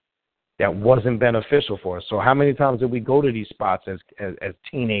impulse that wasn't beneficial for us. So how many times did we go to these spots as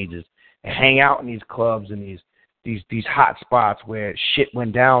teenagers and hang out in these clubs and these hot spots where shit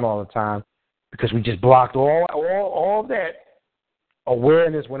went down all the time because we just blocked all that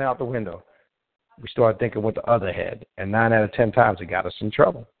awareness went out the window. We started thinking with the other head, and 9 out of 10 times it got us in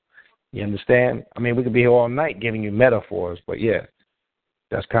trouble. You understand? I mean, we could be here all night giving you metaphors, but yeah,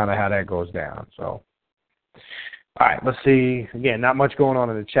 that's kind of how that goes down. So, all right, let's see. Again, not much going on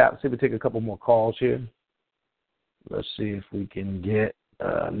in the chat. Let's see if we take a couple more calls here. Let's see if we can get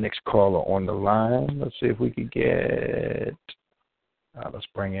next caller on the line. Let's see if we could get. Let's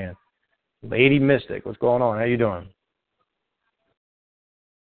bring in Lady Mystic. What's going on? How you doing?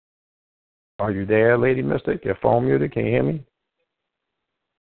 Are you there, Lady Mystic? Your phone muted. Can you hear me?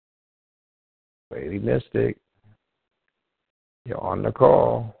 Lady Mystic, you're on the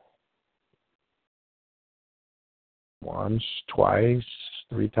call. Once, twice,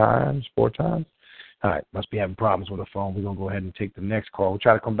 3 times, 4 times. All right, must be having problems with the phone. We're going to go ahead and take the next call. We'll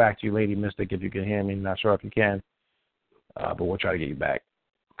try to come back to you, Lady Mystic, if you can hear me. Not sure if you can, but we'll try to get you back.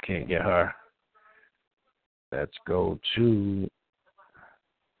 Can't get her. Let's go to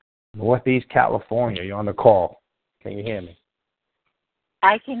Northeast California. You're on the call. Can you hear me?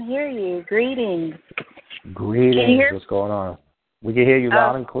 I can hear you. Greetings. Greetings. What's going on? We can hear you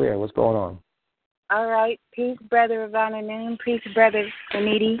loud and clear. What's going on? All right. Peace, Brother Ravana Noon. Peace, Brother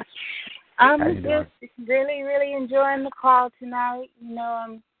Beniti. I'm just really, really enjoying the call tonight. You know,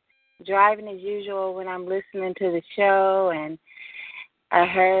 I'm driving as usual when I'm listening to the show, and I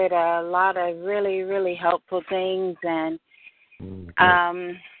heard a lot of really, really helpful things, and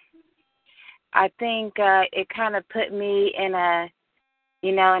I think it kind of put me in a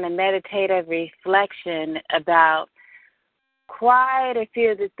meditative reflection about quite a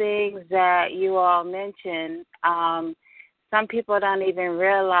few of the things that you all mentioned. Some people don't even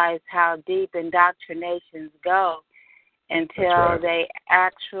realize how deep indoctrinations go until they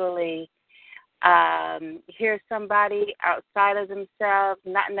actually hear somebody outside of themselves,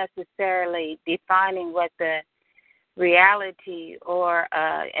 not necessarily defining what the reality or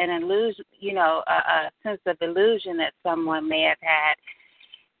an illusion, a sense of illusion that someone may have had.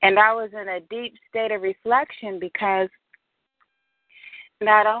 And I was in a deep state of reflection because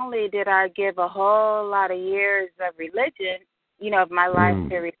not only did I give a whole lot of years of religion, of my life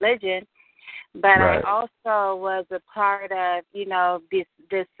to religion, but I also was a part of,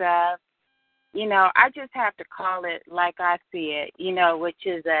 this I just have to call it like I see it, which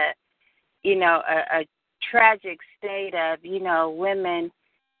is a tragic state of, women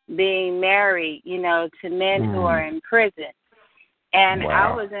being married, to men who are in prison. And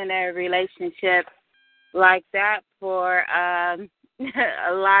I was in a relationship like that for a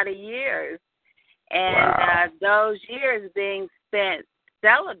lot of years. And those years being spent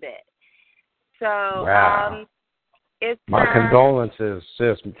celibate. So it's my condolences,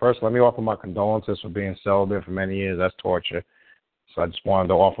 sis. First, let me offer my condolences for being celibate for many years. That's torture. So I just wanted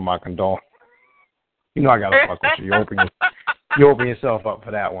to offer my condolences. I got to fuck with you. You open yourself up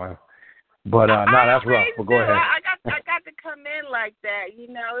for that one. But no, that's rough. But go ahead. I got to come in like that.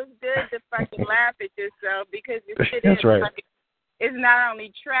 It's good to fucking laugh at yourself because this shit is fucking, it's not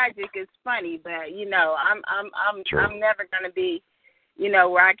only tragic, it's funny. But I'm never gonna be,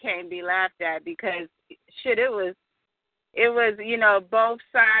 where I can't be laughed at because shit, it was both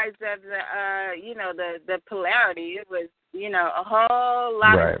sides of the polarity. It was a whole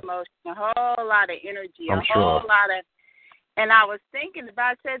lot of emotion, a whole lot of energy, whole lot of. And I was thinking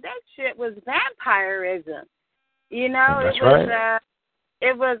about, said that shit was vampirism. It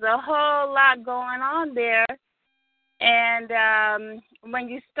was a whole lot going on there. And when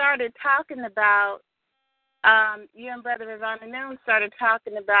you started talking about, you and Brother Ravana Noon started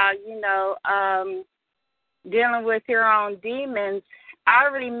talking about, dealing with your own demons, I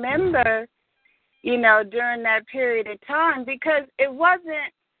remember, during that period of time, because it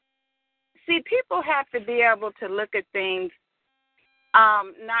wasn't, people have to be able to look at things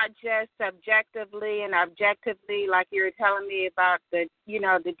not just subjectively and objectively, like you were telling me about the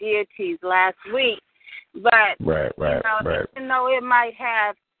deities last week, but even though it might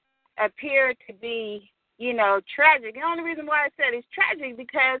have appeared to be, tragic, the only reason why I said it's tragic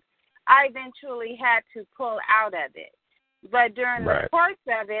because I eventually had to pull out of it. But during the course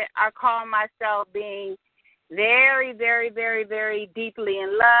of it, I call myself being very, very, very, very deeply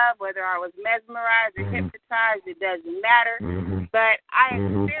in love, whether I was mesmerized or hypnotized, it doesn't matter. But I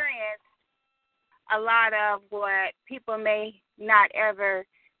experienced a lot of what people may not ever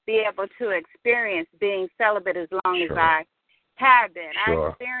be able to experience being celibate as long as I have been. I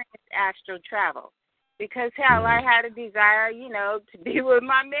experienced astral travel because, hell, I had a desire, you know, to be with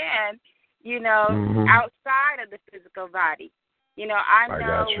my man, you know, outside of the physical body. You know, I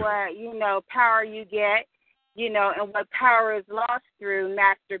know what, you know, power you get, you know, and what power is lost through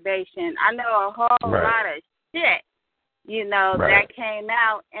masturbation. I know a whole lot of shit, you know, that came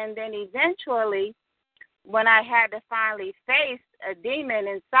out. And then eventually, when I had to finally face a demon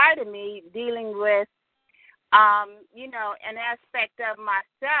inside of me dealing with, you know, an aspect of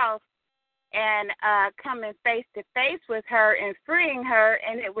myself and coming face to face with her and freeing her,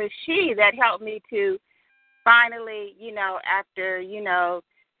 and it was she that helped me to finally, you know, after, you know,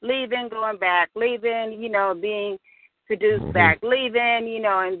 leaving, going back, leaving, you know, being seduced back, leaving, you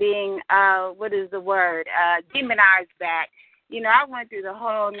know, and being, what is the word, demonized back. You know, I went through the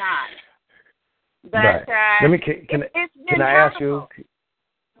whole nine. But can I ask you?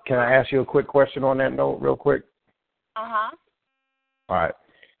 Can I ask you a quick question on that note, real quick? All right.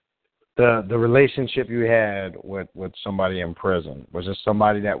 The relationship you had with somebody in prison, was it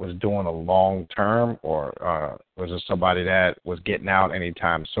somebody that was doing a long term, or was it somebody that was getting out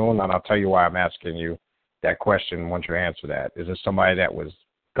anytime soon? And I'll tell you why I'm asking you that question once you answer that. Is it somebody that was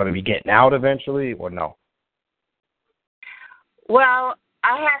going to be getting out eventually, or no? Well,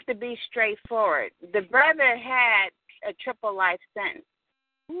 I have to be straightforward. The brother had a triple life sentence.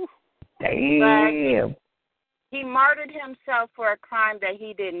 Damn. But he martyred himself for a crime that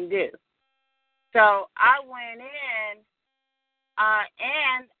he didn't do. So I went in,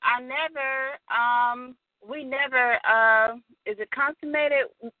 and I never, we never, is it consummated?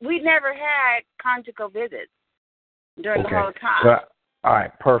 We never had conjugal visits during the whole time. So, all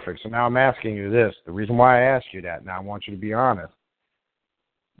right, perfect. So now I'm asking you this. The reason why I asked you that, now I want you to be honest.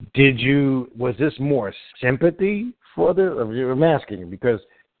 Was this more sympathy for I'm asking you because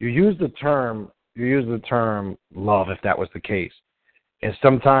you use the term love, if that was the case. And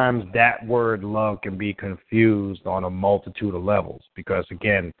sometimes that word love can be confused on a multitude of levels because,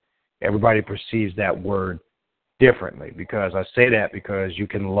 again, everybody perceives that word differently. Because I say that because you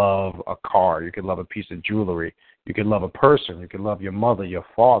can love a car, you can love a piece of jewelry, you can love a person, you can love your mother, your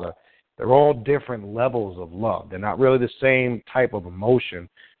father. They're all different levels of love. They're not really the same type of emotion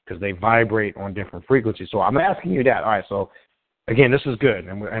because they vibrate on different frequencies. So I'm asking you that. All right, so, again, this is good.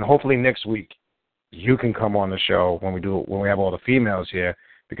 And hopefully next week, you can come on the show when we have all the females here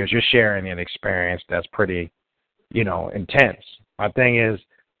because you're sharing an experience that's pretty, you know, intense. My thing is,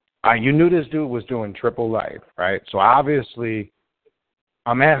 you knew this dude was doing triple life, right? So obviously,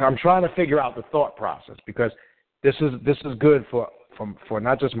 I'm trying to figure out the thought process because this is good for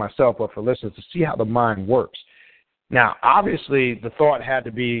not just myself but for listeners to see how the mind works. Now, obviously, the thought had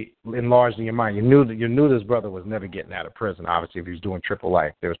to be enlarged in your mind. You knew this brother was never getting out of prison. Obviously, if he was doing triple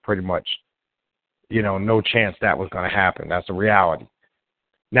life, there was pretty much, you know, no chance that was going to happen. That's a reality.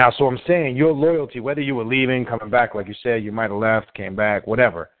 Now, so I'm saying your loyalty, whether you were leaving, coming back, like you said, you might have left, came back,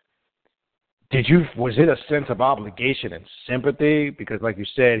 whatever. Was it a sense of obligation and sympathy? Because like you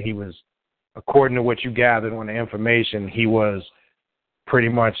said, he was, according to what you gathered on the information, he was pretty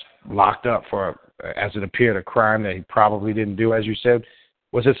much locked up for, as it appeared, a crime that he probably didn't do, as you said.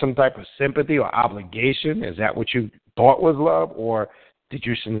 Was it some type of sympathy or obligation? Is that what you thought was love? Or did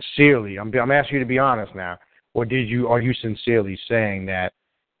you sincerely, I'm asking you to be honest now, or are you sincerely saying that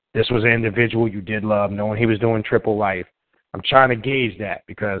this was an individual you did love, knowing he was doing triple life? I'm trying to gauge that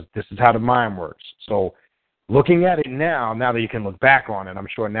because this is how the mind works. So looking at it now that you can look back on it, I'm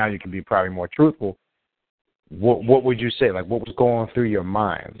sure now you can be probably more truthful. What would you say? Like, what was going through your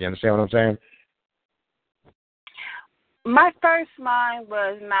mind? You understand what I'm saying? My first mind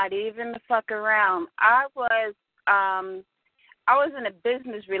was not even to fuck around. I was in a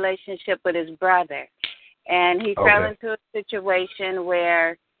business relationship with his brother, and he fell into a situation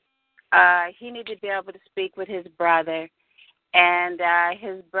where he needed to be able to speak with his brother, and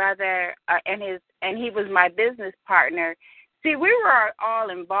his brother and he was my business partner. See, we were all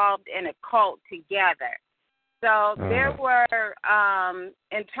involved in a cult together, so there were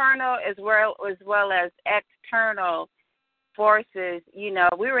internal as well as external forces. You know,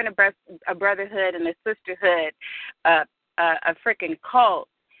 we were in a brotherhood and a sisterhood, a freaking cult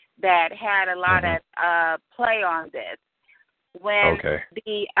that had a lot of play on this. When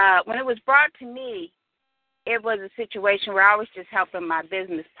it was brought to me, it was a situation where I was just helping my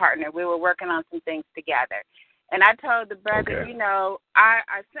business partner. We were working on some things together. And I told the brother, you know,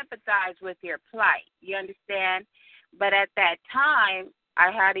 I sympathize with your plight. You understand? But at that time,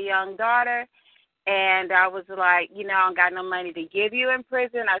 I had a young daughter, and I was like, you know, I don't got no money to give you in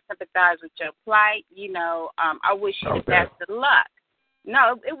prison. I sympathize with your plight. You know, I wish you the best of luck.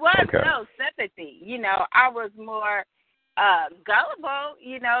 No, it was no sympathy. You know, I was more gullible,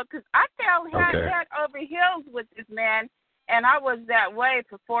 because I fell head over heels with this man, and I was that way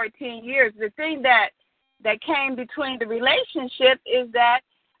for 14 years. The thing that came between the relationship is that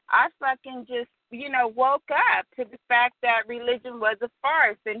I fucking just, woke up to the fact that religion was a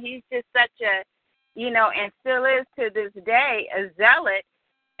farce, and he's just such a, and still is to this day, a zealot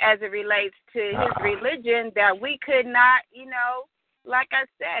as it relates to his religion that we could not, like I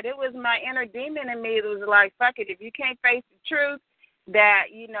said, it was my inner demon in me. It was like, fuck it, if you can't face the truth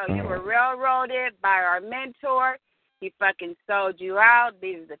that, you were railroaded by our mentor, he fucking sold you out,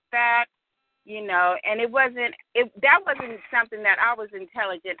 these are the facts, and that wasn't something that I was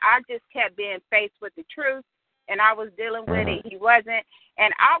intelligent. I just kept being faced with the truth, and I was dealing with it. He wasn't,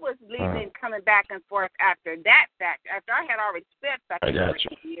 and I was leaving, coming back and forth after that fact. After I had already spent fucking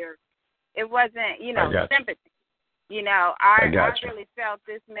 14 years, it wasn't, sympathy. I really felt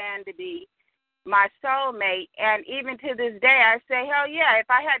this man to be my soulmate, and even to this day, I say, hell yeah, if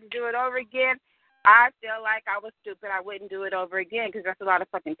I had to do it over again, I feel like I was stupid. I wouldn't do it over again because that's a lot of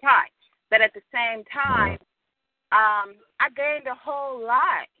fucking time. But at the same time, I gained a whole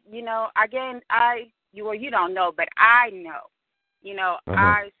lot. You don't know, but I know.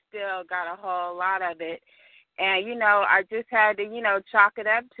 I still got a whole lot of it. And, I just had to, chalk it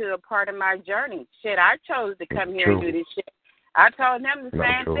up to a part of my journey. Shit, I chose to come here and do this shit. I told him the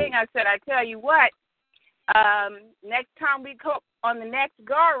same thing. I said, I tell you what, next time we go on the next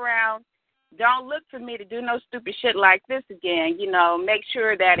go-around, don't look for me to do no stupid shit like this again. Make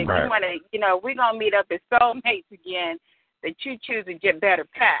sure that if you want to, we're going to meet up as soulmates again, that you choose a better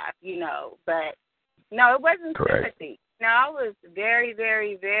path, But, no, it wasn't sympathy. No, I was very,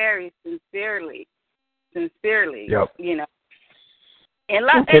 very, very sincerely, And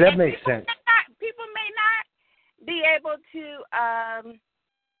okay, that makes sense. People may not be able to,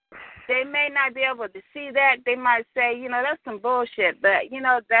 they may not be able to see that. They might say, that's some bullshit. But,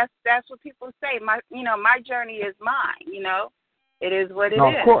 that's what people say. My journey is mine, It is what it is.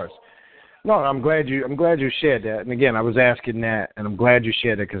 No, of course. No, I'm glad you shared that. And again, I was asking that, and I'm glad you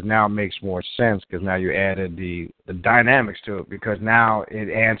shared it because now it makes more sense because now you added the dynamics to it because now it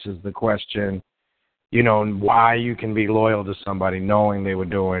answers the question, why you can be loyal to somebody knowing they were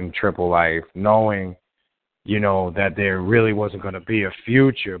doing triple life, knowing that there really wasn't going to be a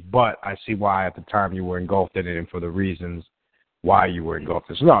future, but I see why at the time you were engulfed in it and for the reasons why you were engulfed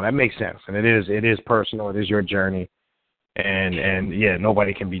in it. So, no, that makes sense. And it is personal. It is your journey. And yeah,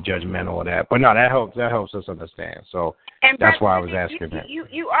 nobody can be judgmental of that. But, no, that helps us understand. So that's why I was asking that.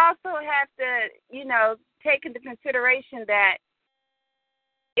 You also have to, take into consideration that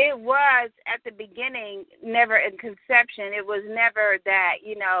it was at the beginning never in conception. It was never that,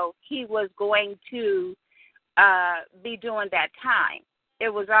 he was going to be doing that time. It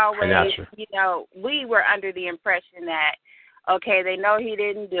was always, we were under the impression that, okay, they know he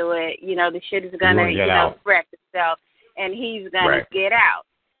didn't do it. The shit is going to, correct itself, and he's going to get out.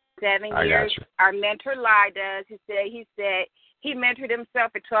 7 years, our mentor lied to us. He said he mentored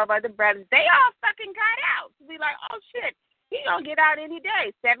himself and 12 other brothers. They all fucking got out. To be like, oh, shit, he going to get out any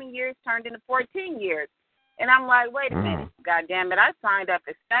day. 7 years turned into 14 years. And I'm like, wait a minute, God damn it, I signed up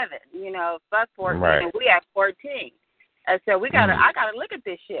at 7, fuck 14, and we at 14. I said, I gotta look at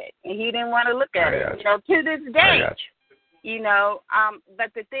this shit. And he didn't want to look at it, to this day.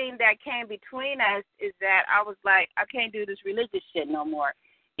 But the thing that came between us is that I was like, I can't do this religious shit no more.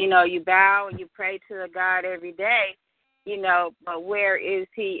 You bow and you pray to a God every day, but where is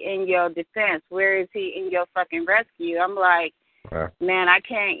he in your defense? Where is he in your fucking rescue? I'm like, man, I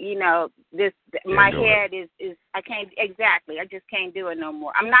can't, my head is, I can't, exactly, I just can't do it no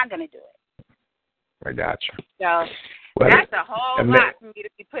more. I'm not going to do it. I got you. So that's a whole lot for me to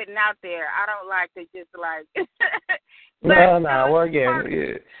be putting out there. I don't like to just like. Well,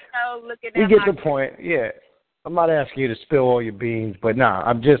 again, you get the point. Yeah, I'm not asking you to spill all your beans, but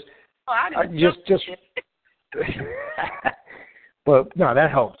I'm just, But no,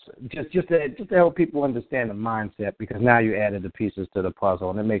 that helps. Just to help people understand the mindset because now you added the pieces to the puzzle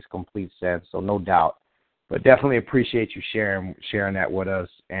and it makes complete sense. So no doubt. But definitely appreciate you sharing that with us,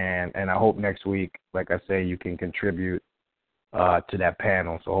 and I hope next week, like I say, you can contribute to that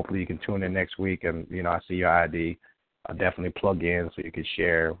panel. So hopefully you can tune in next week, and I see your ID. I'll definitely plug in so you can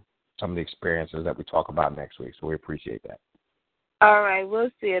share some of the experiences that we talk about next week. So we appreciate that. All right,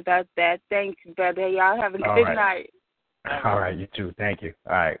 we'll see about that. Thanks, brother. Y'all have a good night. All right, you too. Thank you.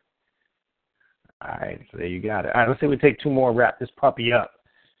 All right, so there you got it. All right, let's say we take 2 more, wrap this puppy up.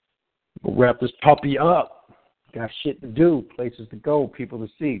 We'll wrap this puppy up. Got shit to do, places to go, people to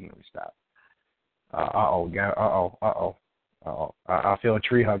see. Let me stop. I feel a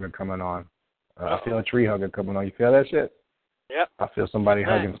tree hugger coming on. You feel that shit? Yep. I feel somebody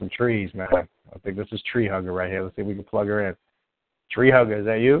hugging some trees, man. I think this is Tree Hugger right here. Let's see if we can plug her in. Tree Hugger, is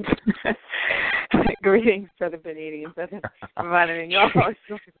that you? Greetings, Brother Beniti and Brother Ravana. You always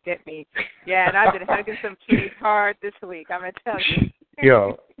get me. Yeah, and I've been hugging some trees hard this week, I'm going to tell you.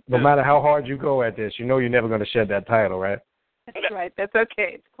 Yo, no matter how hard you go at this, you know you're never going to shed that title, right? That's right. That's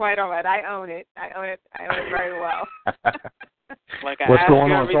okay. It's quite all right. I own it. I own it very well. What's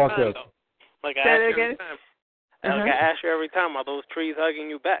going on? Talk to us. Like I ask you every time. Like I ask you every time, are those trees hugging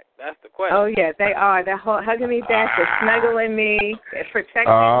you back? That's the question. Oh, yeah, they are. They're hugging me back. They're snuggling me. They're protecting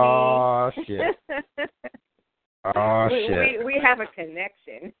me. Oh, shit. Oh, shit. We have a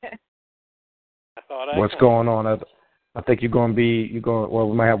connection. What's going on? I think you're going to be, well,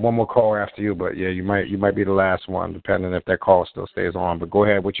 we might have one more call after you, but, yeah, you might be the last one, depending if that call still stays on. But go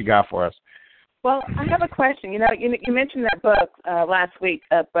ahead. What you got for us? Well, I have a question. You mentioned that book last week,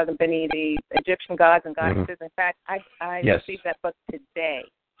 Brother Benny, the Egyptian Gods and Goddesses. Mm-hmm. In fact, I received that book today.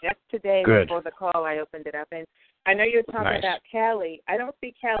 Just today, before the call, I opened it up. And I know you're talking about Callie. I don't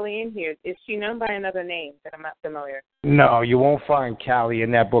see Callie in here. Is she known by another name that I'm not familiar? No, you won't find Callie in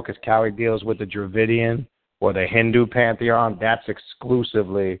that book, as Callie deals with the Dravidian or the Hindu pantheon. That's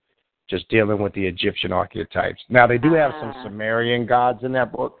exclusively just dealing with the Egyptian archetypes. Now, they do have some Sumerian gods in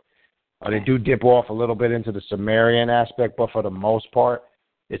that book. They do dip off a little bit into the Sumerian aspect, but for the most part,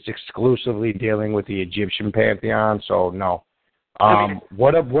 it's exclusively dealing with the Egyptian pantheon. So no. Well,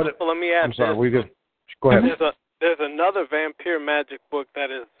 let me add. I'm sorry. Go ahead. There's another vampire magic book that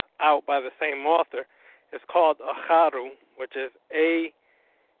is out by the same author. It's called Akharu, which is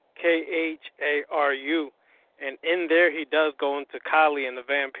Akharu, and in there he does go into Kali and the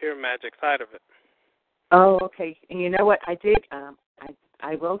vampire magic side of it. Oh, okay. And you know what? I did.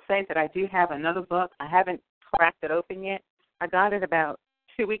 I will say that I do have another book. I haven't cracked it open yet. I got it about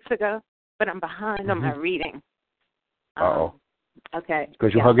 2 weeks ago, but I'm behind on my reading. Okay.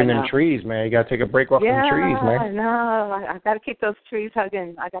 Because you're hugging them trees, man. You got to take a break off them trees, man. No, I got to keep those trees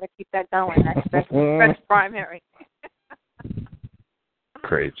hugging. I got to keep that going. That's primary.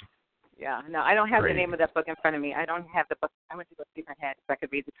 Crazy. Yeah, no, I don't have the name of that book in front of me. I don't have the book. I went to go see my head so I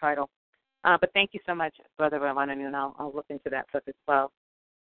could read the title. But thank you so much, Brother Ravana, and I'll look into that book as well.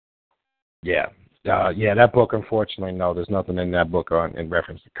 Yeah. That book, unfortunately, no, there's nothing in that book in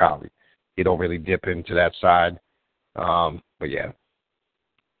reference to Kali. You don't really dip into that side. But, yeah.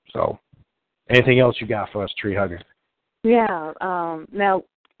 So, anything else you got for us, Tree Hugger? Yeah. Now,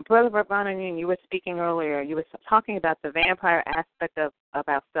 Brother Ravana, you were speaking earlier. You were talking about the vampire aspect of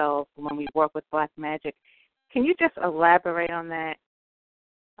ourselves when we work with black magic. Can you just elaborate on that?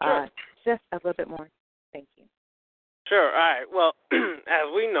 Sure. Just a little bit more. Thank you. Sure. All right. Well,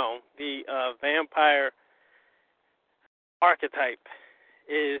 as we know, the vampire archetype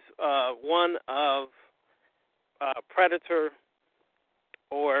is one of predator,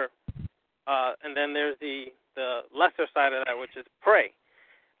 and then there's the lesser side of that, which is prey.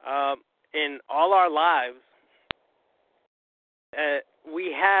 In all our lives,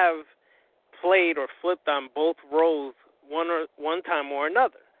 we have played or flipped on both roles one time or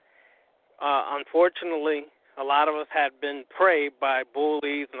another. Unfortunately, a lot of us had been prey by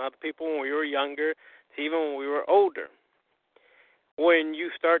bullies and other people when we were younger, to even when we were older. When you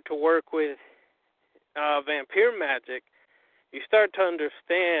start to work with vampire magic, you start to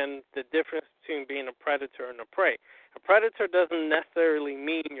understand the difference between being a predator and a prey. A predator doesn't necessarily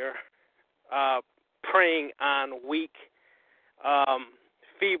mean you're preying on weak,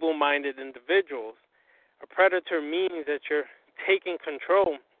 feeble-minded individuals. A predator means that you're taking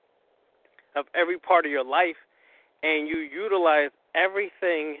control of every part of your life, and you utilize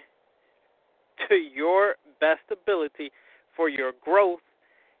everything to your best ability for your growth,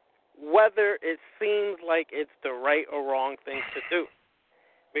 whether it seems like it's the right or wrong thing to do.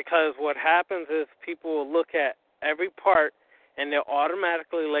 Because what happens is people will look at every part and they'll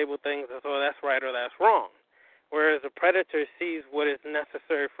automatically label things as, oh, that's right or that's wrong. Whereas a predator sees what is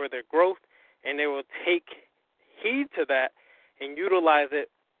necessary for their growth, and they will take heed to that and utilize it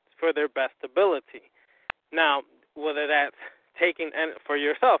for their best ability. Now, whether that's taking, for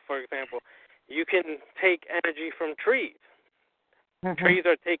yourself, for example, you can take energy from trees. Mm-hmm. Trees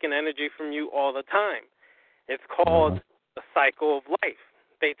are taking energy from you all the time. It's called the cycle of life.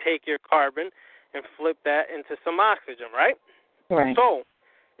 They take your carbon and flip that into some oxygen, right? Right. So,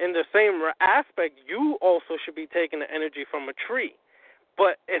 in the same aspect, you also should be taking the energy from a tree.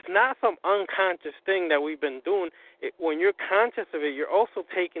 But it's not some unconscious thing that we've been doing. When you're conscious of it, you're also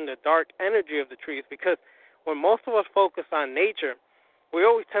taking the dark energy of the trees, because when most of us focus on nature, we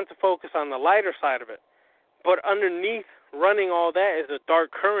always tend to focus on the lighter side of it. But underneath running all that is a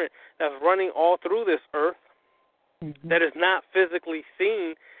dark current that's running all through this earth, that is not physically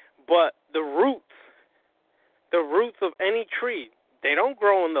seen, but the roots of any tree, they don't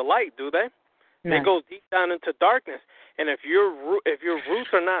grow in the light, do they? No. They go deep down into darkness. And if your roots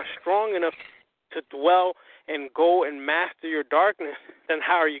are not strong enough to dwell and go and master your darkness, then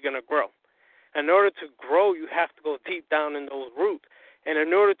how are you going to grow? In order to grow, you have to go deep down in those roots. And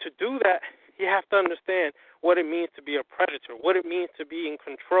in order to do that, you have to understand what it means to be a predator, what it means to be in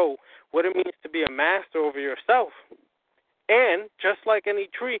control, what it means to be a master over yourself. And just like any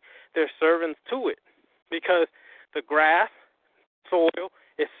tree, there's servants to it, because the grass, soil,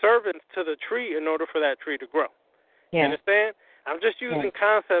 is servants to the tree in order for that tree to grow. Yeah. You understand? I'm just using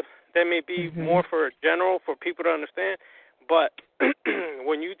concepts that may be more for general for people to understand, but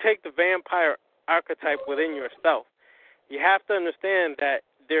when you take the vampire archetype within yourself, you have to understand that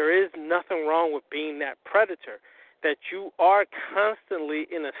there is nothing wrong with being that predator, that you are constantly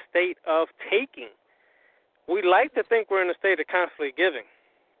in a state of taking. We like to think we're in a state of constantly giving,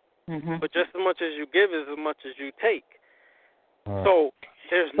 but just as much as you give is as much as you take. So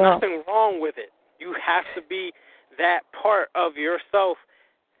there's nothing wrong with it. You have to be that part of yourself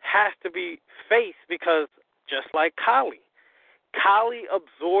has to be faced, because just like Kali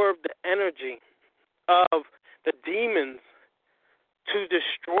absorbed the energy of the demons to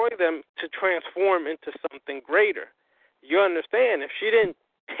destroy them, to transform into something greater. You understand? If she didn't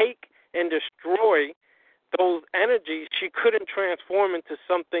take and destroy those energies, she couldn't transform into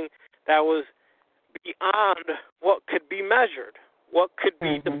something that was beyond what could be measured, what could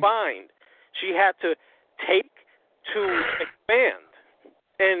be defined. She had to take to expand.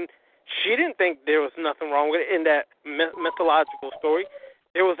 And she didn't think there was nothing wrong with it in that mythological story.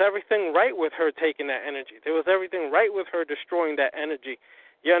 There was everything right with her taking that energy. There was everything right with her destroying that energy.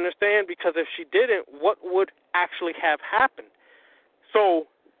 You understand? Because if she didn't, what would actually have happened? So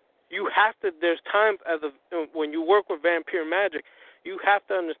you have to, there's times when you work with vampire magic, you have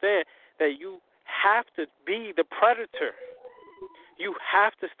to understand that you have to be the predator. You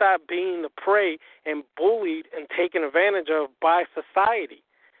have to stop being the prey and bullied and taken advantage of by society,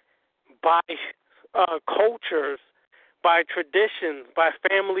 by cultures, by traditions, by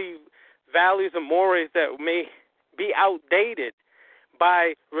family values and mores that may be outdated,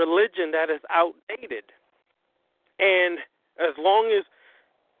 by religion that is outdated. And as long as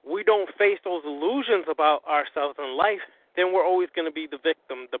we don't face those illusions about ourselves in life, then we're always going to be the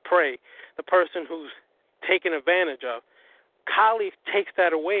victim, the prey, the person who's taken advantage of. Kali takes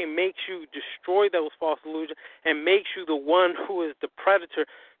that away, makes you destroy those false illusions, and makes you the one who is the predator.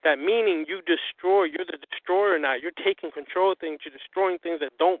 That meaning you're the destroyer now. You're taking control of things. You're destroying things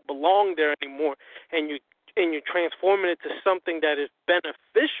that don't belong there anymore, and you're transforming it to something that is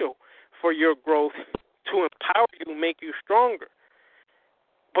beneficial for your growth, to empower you, make you stronger.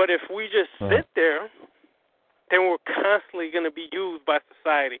 But if we just sit there, then we're constantly going to be used by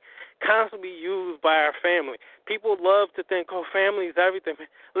society, constantly used by our family. People love to think, oh, family is everything.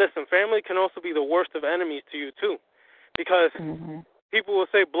 Listen, family can also be the worst of enemies to you, too, because people will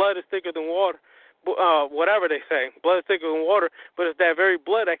say blood is thicker than water, whatever they say. Blood is thicker than water, but it's that very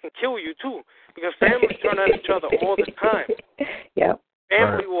blood that can kill you, too, because families turn on each other all the time. Yep.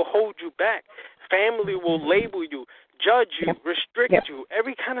 Family will hold you back. Family will label you, judge you, restrict you.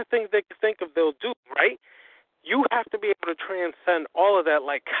 Every kind of thing they can think of, they'll do, right? You have to be able to transcend all of that,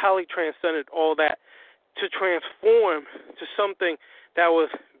 like Kali transcended all that, to transform to something that was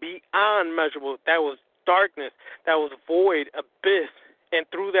beyond measurable, that was darkness, that was void, abyss. And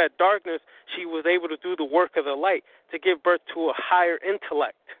through that darkness, she was able to do the work of the light to give birth to a higher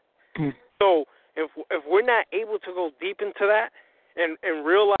intellect. So if we're not able to go deep into that and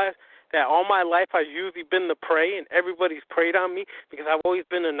realize that all my life I've usually been the prey and everybody's preyed on me because I've always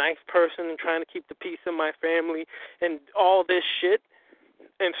been a nice person and trying to keep the peace in my family and all this shit,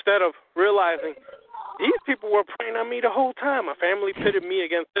 instead of realizing these people were preying on me the whole time. My family pitted me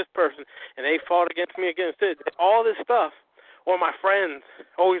against this person and they fought against me against it. All this stuff. Or my friends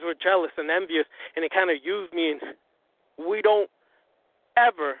always were jealous and envious and they kind of used me, and we don't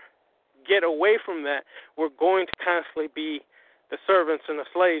ever get away from that. We're going to constantly be the servants and the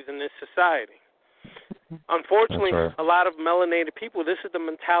slaves in this society. Unfortunately, a lot of melanated people, this is the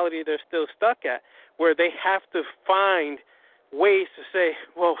mentality they're still stuck at, where they have to find ways to say,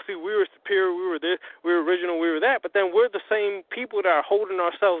 well, see, we were superior, we were this, we were original, we were that, but then we're the same people that are holding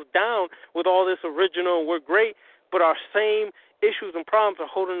ourselves down with all this original, we're great, but our same issues and problems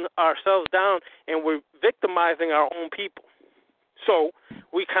are holding ourselves down, and we're victimizing our own people. So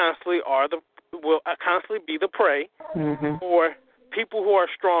we constantly will constantly be the prey for people who are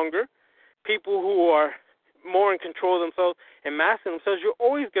stronger, people who are more in control of themselves and mastering themselves. You're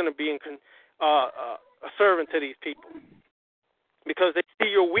always going to be a servant to these people because they see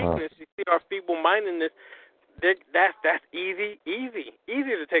your weakness, they see our feeble-mindedness. That's easy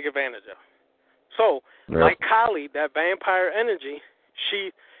to take advantage of. So, like Kali, that vampire energy,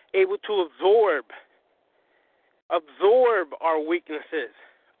 she's able to absorb our weaknesses,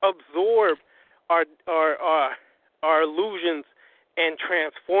 absorb our illusions, and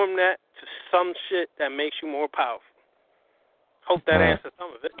transform that to some shit that makes you more powerful. Hope that answers some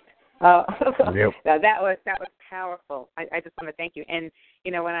of it. Now that was powerful. I just want to thank you. And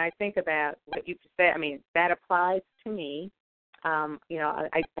when I think about what you said, I mean that applies to me. I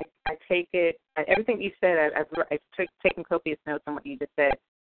take it. Everything you said, I've taken copious notes on what you just said.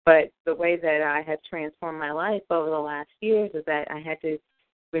 But the way that I have transformed my life over the last years is that I had to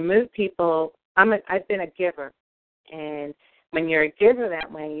remove people. I've been a giver, and when you're a giver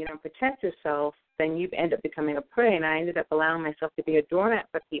that way, you don't protect yourself, then you end up becoming a prey. And I ended up allowing myself to be a doormat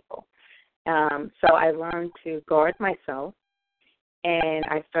for people. So I learned to guard myself, and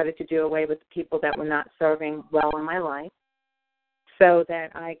I started to do away with the people that were not serving well in my life, so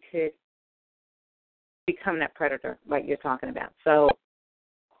that I could become that predator like you're talking about. So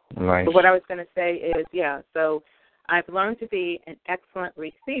nice. What I was going to say is, so I've learned to be an excellent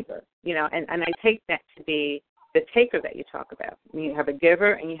receiver, and I take that to be the taker that you talk about. You have a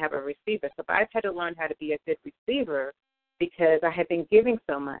giver and you have a receiver. So I've had to learn how to be a good receiver because I had been giving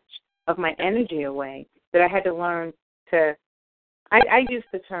so much of my energy away that I had to learn to, I use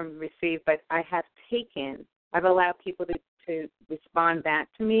the term receive, but I've allowed people to respond back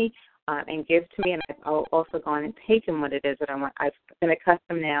to me and give to me, and I've also gone and taken what it is that I want. I've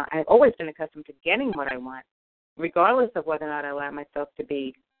always been accustomed to getting what I want, regardless of whether or not I allow myself to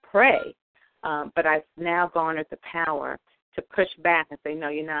be prey. But I've now garnered the power to push back and say, no,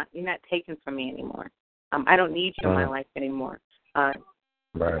 you're not taking from me anymore. I don't need you in my life anymore.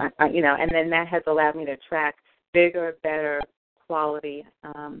 Right. And then that has allowed me to attract bigger, better quality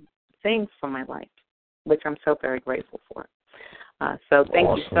things for my life, which I'm so very grateful for. So thank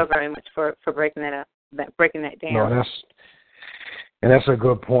you so very much for breaking that up, breaking that down. No, that's a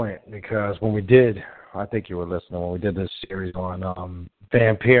good point, because when we did, I think you were listening, when we did this series on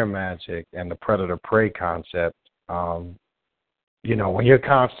vampire magic and the predator-prey concept, when you're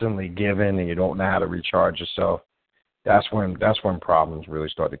constantly giving and you don't know how to recharge yourself, that's when problems really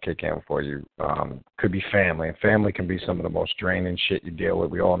start to kick in for you. Could be family, and family can be some of the most draining shit you deal with.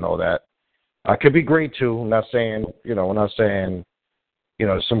 We all know that. Could be great too. I'm not saying, we're not saying,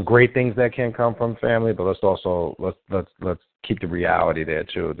 some great things that can come from family, but let's keep the reality there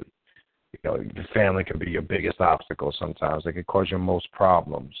too. The family can be your biggest obstacle sometimes. They can cause you most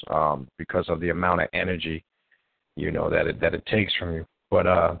problems because of the amount of energy, that it takes from you. But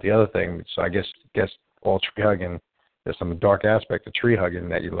the other thing, so I guess all tree hugging, there's some dark aspect of tree hugging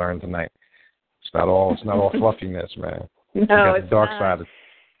that you learned tonight. It's not all fluffiness, man. No, you got it's the dark not. side.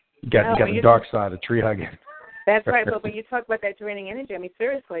 You got the dark side of tree hugging. That's right. But when you talk about that draining energy, I mean,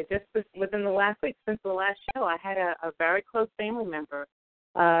 seriously, just within the last week, since the last show, I had a very close family member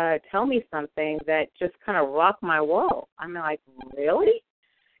tell me something that just kind of rocked my world. I'm like, really?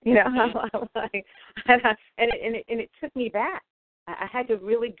 I'm like, and it took me back. I had to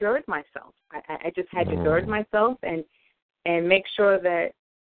really gird myself. I just had to gird myself and make sure that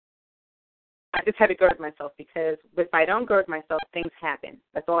I just had to gird myself, because if I don't gird myself, things happen.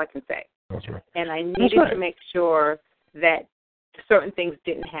 That's all I can say. That's right. And I needed to make sure that certain things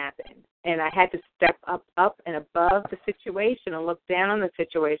didn't happen. And I had to step up and above the situation and look down on the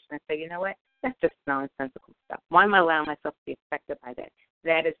situation and say, you know what, that's just nonsensical stuff. Why am I allowing myself to be affected by that?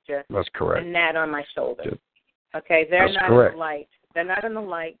 That is just a gnat on my shoulder. Okay, they're not in the light. They're not in the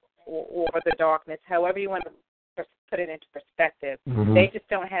light or the darkness, however you want to put it into perspective. Mm-hmm. They just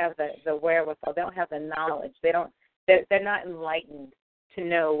don't have the wherewithal. They don't have the knowledge. They're not enlightened to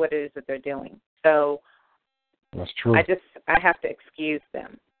know what it is that they're doing. So that's true. I have to excuse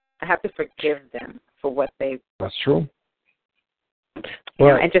them. I have to forgive them for what they've. That's true.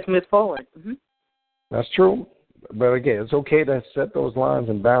 And just move forward. Mm-hmm. That's true. But again, it's okay to set those lines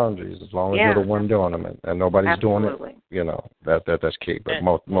and boundaries as long as you're the one doing them and nobody's doing it. That's key. But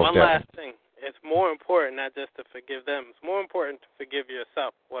most one definitely. last thing. It's more important not just to forgive them. It's more important to forgive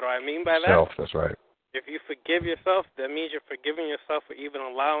yourself. What do I mean by that? Self, that's right. If you forgive yourself, that means you're forgiving yourself for even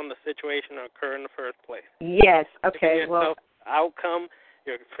allowing the situation to occur in the first place. Yes. Okay. Well, outcome.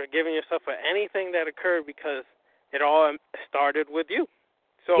 You're forgiving yourself for anything that occurred because it all started with you.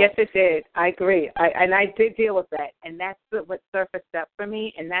 So yes, it did. I agree. I did deal with that, and that's what surfaced up for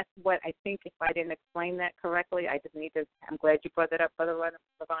me. And that's what I think. If I didn't explain that correctly, I just need to. I'm glad you brought that up, Brother Ravana,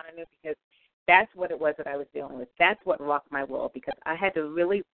 because that's what it was that I was dealing with. That's what rocked my world, because I had to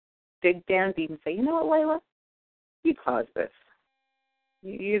really dig down deep and say, you know what, Layla, you caused this.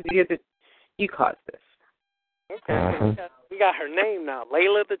 You caused this. Okay, we got her name now,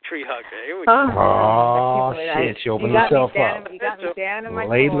 Layla the Tree Hugger. Here we go. Oh, shit, she opened herself up. You got me down in my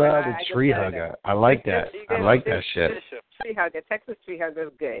Layla the Tree Hugger. I like that. I like that shit. Tree Hugger. Texas Tree Hugger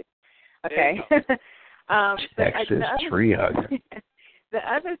is good. Okay. Texas Tree Hugger. The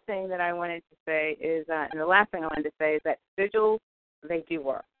other thing that I wanted to say is, and the last thing I wanted to say is that sigils, they do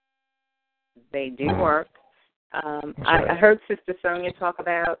work. They do work. I heard Sister Sonia talk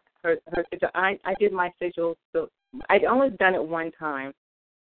about her sigil. I did my sigils. So I'd only done it one time,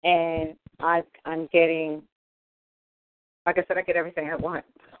 and I'm getting, like I said, I get everything I want.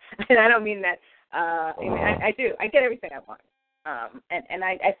 And I don't mean that. I do. I get everything I want. And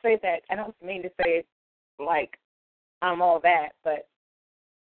I say that, I don't mean to say it like I'm all that, but.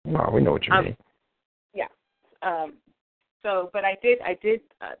 No, we know what you mean. Yeah. But I did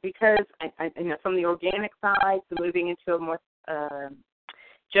because I from the organic side to moving into a more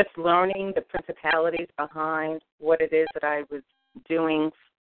just learning the principalities behind what it is that I was doing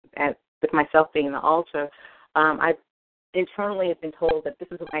with myself being the altar. I internally have been told that this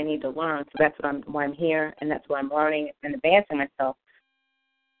is what I need to learn, so that's why I'm here, and that's why I'm learning and advancing myself.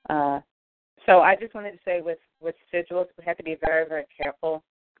 So I just wanted to say with sigils, we have to be very, very careful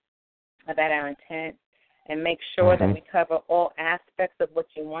about our intent and make sure that we cover all aspects of what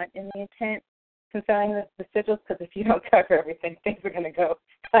you want in the intent concerning the sigils, because if you don't cover everything, things are going to go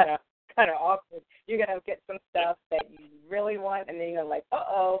kind of awkward. You're going to get some stuff that you really want, and then you're like,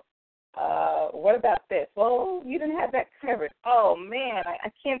 what about this? Well, you didn't have that covered. Oh, man,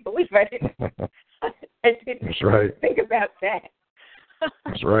 I can't believe I didn't That's right. think about that.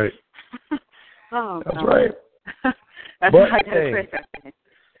 That's right. Oh, That's God. right. That's but, how I got to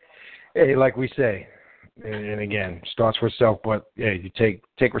hey, like we say, and again, starts with self, but yeah, you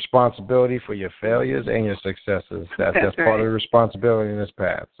take responsibility for your failures and your successes. That's right. part of the responsibility in this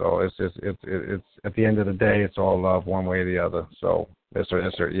path. So it's at the end of the day, it's all love one way or the other. So that's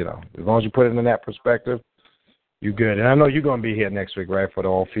you know, as long as you put it in that perspective, you're good. And I know you're going to be here next week, right, for the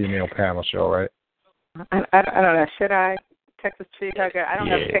all-female panel show, right? I don't know. Should I? Texas Tree Hugger. I don't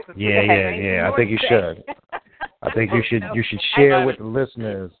know if Texas Tree Hugger. Yeah. I think you should. I think you should share with the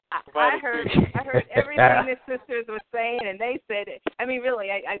listeners. I heard everything the sisters were saying, and they said it. I mean,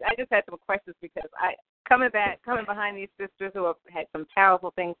 really, I just had some questions because coming behind these sisters who have had some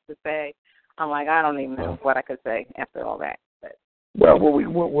powerful things to say, I'm like, I don't even know what I could say after all that. But. Well, what we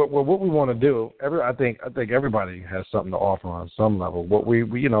want to do, I think everybody has something to offer on some level. What we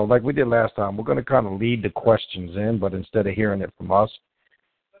like we did last time, we're going to kind of lead the questions in, but instead of hearing it from us,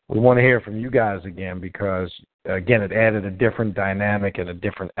 we want to hear from you guys again because, again, it added a different dynamic and a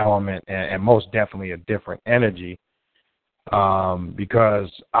different element and most definitely a different energy. Because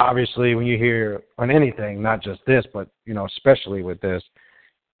obviously when you hear on anything, not just this, but especially with this.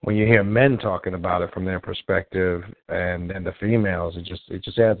 When you hear men talking about it from their perspective and the females, it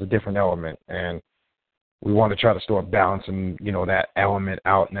just adds a different element. And we want to try to start balancing, that element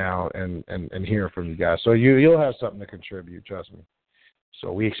out now and hear from you guys. So you'll have something to contribute, trust me.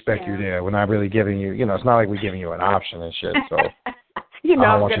 So we expect you there. We're not really giving you, it's not like we're giving you an option and shit. So I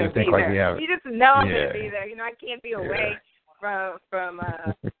don't want you to think like we have it. You just know I'm going to be there. I can't be away from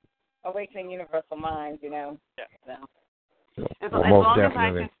Awakening Universal Minds, Yeah. So. As long definitely.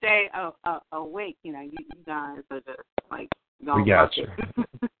 as I can stay awake, you guys are just like we got you.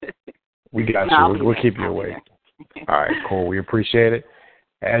 We got you. We'll keep you awake. All right, cool. We appreciate it.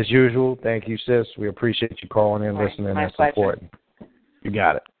 As usual, thank you, sis. We appreciate you calling in, listening, and supporting. You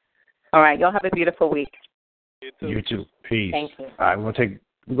got it. All right, y'all have a beautiful week. You too. Peace. Thank you. All right,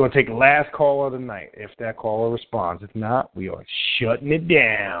 we're gonna take the last call of the night. If that caller responds, if not, we are shutting it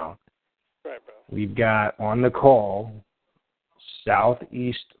down. Right, bro. We've got on the call.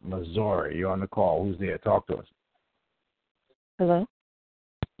 Southeast Missouri. You're on the call. Who's there? Talk to us. Hello?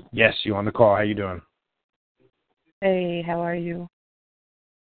 Yes, you're on the call. How you doing? Hey, how are you?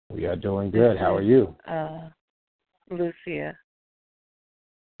 We are doing good. How are you? Lucia.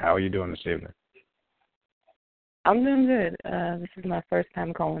 How are you doing this evening? I'm doing good. This is my first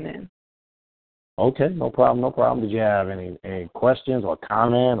time calling in. Okay, no problem. Did you have any questions or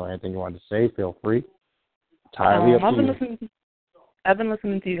comment or anything you wanted to say? Feel free. Entirely up to you. I've been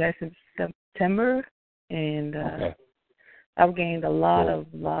listening to you guys since September, and I've gained a lot of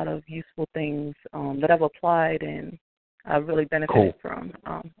useful things that I've applied and I've really benefited from.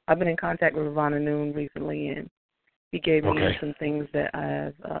 I've been in contact with Ravana Noon recently, and he gave me some things that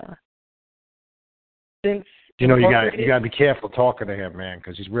I've since. You got to be careful talking to him, man,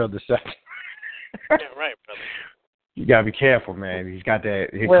 because he's real deceptive. Yeah, right, brother. You gotta be careful, man. He's got that.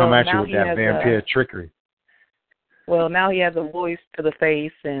 He'll come at you with that vampire trickery. Well, now he has a voice to the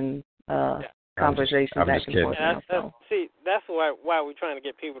face and conversation back and forth. See, that's why we're trying to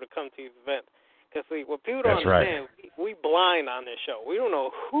get people to come to these events. Because what people don't understand, we blind on this show. We don't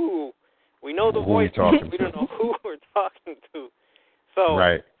know who. We know the voice, we don't know who we're talking to. So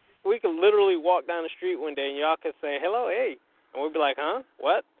we could literally walk down the street one day and y'all could say, hello, hey. And we'd be like, huh?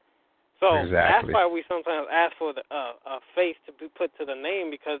 What? So that's why we sometimes ask for a face to be put to the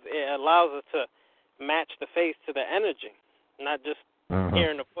name, because it allows us to match the face to the energy, not just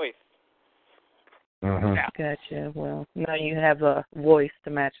hearing the voice. Gotcha. Well, now you have a voice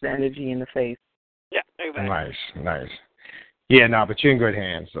to match the energy in the face. Yeah, exactly. Nice. Yeah, no, but you're in good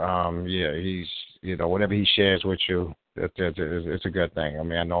hands. Yeah, he's, whatever he shares with you, it's a good thing. I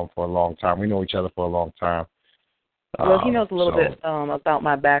mean, I know him for a long time. We know each other for a long time. Well, he knows a little bit about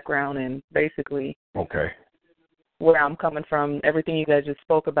my background and basically where I'm coming from, everything you guys just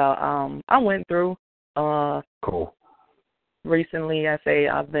spoke about. I went through. Cool. Recently,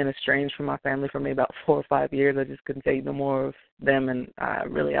 I've been estranged from my family for maybe about 4 or 5 years. I just couldn't take no more of them, and I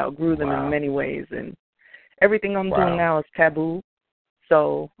really outgrew them in many ways. And everything I'm doing now is taboo,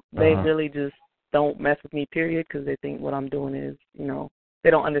 so they really just don't mess with me, period, because they think what I'm doing is, they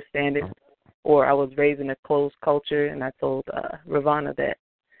don't understand it. Or I was raised in a closed culture, and I told Ravana that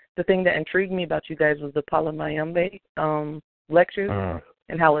the thing that intrigued me about you guys was the Palo Mayombe lectures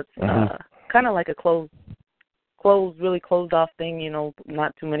and how it's kind of like a really closed off thing,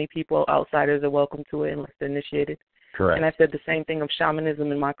 not too many people, outsiders are welcome to it unless they're initiated. Correct. And I said the same thing of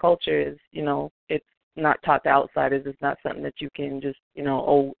shamanism in my culture is, it's not taught to outsiders. It's not something that you can just,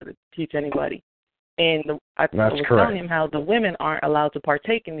 teach anybody. And I was telling him how the women aren't allowed to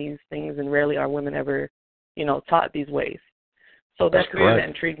partake in these things, and rarely are women ever, taught these ways. So that's really that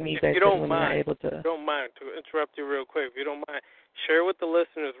intrigued me. If you don't mind, to interrupt you real quick, if you don't mind, share with the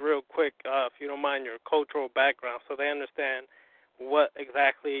listeners real quick, if you don't mind, your cultural background so they understand what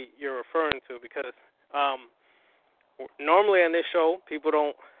exactly you're referring to. Because normally on this show, people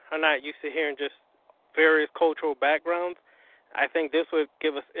are not used to hearing just various cultural backgrounds. I think this would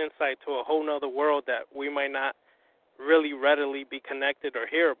give us insight to a whole nother world that we might not really readily be connected or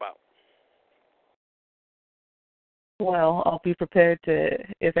hear about. Well, I'll be prepared to,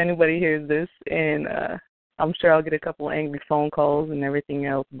 if anybody hears this, and I'm sure I'll get a couple angry phone calls and everything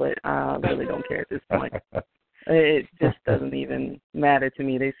else, but I really don't care at this point. It just doesn't even matter to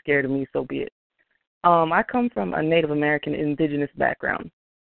me. They're scared of me, so be it. I come from a Native American indigenous background.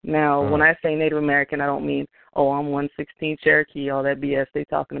 Now, when I say Native American, I don't mean, I'm 1/16 Cherokee, all that BS they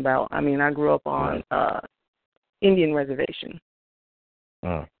talking about. I mean, I grew up on Indian reservation.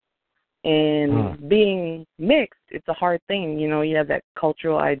 And being mixed, it's a hard thing. You have that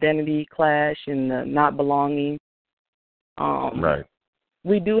cultural identity clash and the not belonging.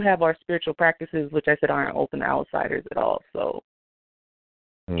 We do have our spiritual practices, which I said aren't open to outsiders at all. So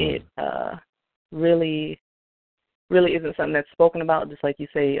it really isn't something that's spoken about. Just like you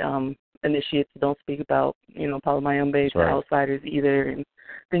say, initiates don't speak about, Palo Mayombe to outsiders either, and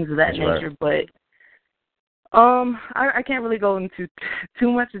things of that nature. But I can't really go into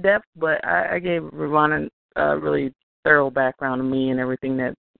too much depth, but I gave Ravana a really thorough background of me and everything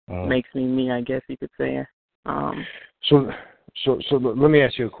that makes me, I guess you could say. So let me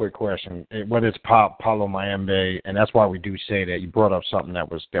ask you a quick question. Whether it's Palo Mayombe, and that's why we do say that, you brought up something that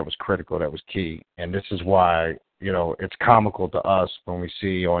was critical, that was key, and this is why it's comical to us when we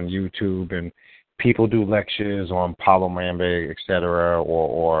see on YouTube and people do lectures on Palo Mayombe, et cetera,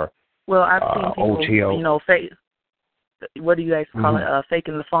 or well, I've seen people, OTO. What do you guys call it?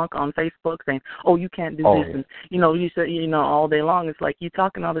 Faking the funk on Facebook, saying, you can't do this. And, you said, all day long, it's like you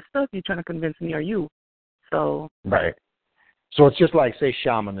talking all this stuff, you're trying to convince me or you. So. Right. So it's just like, say,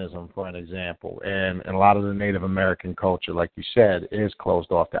 shamanism, for an example. And a lot of the Native American culture, like you said, is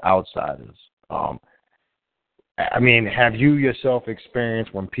closed off to outsiders. I mean, have you yourself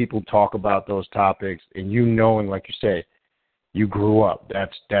experienced when people talk about those topics and knowing, like you say, you grew up,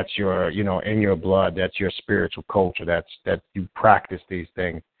 that's your, in your blood, that's your spiritual culture, that you practice these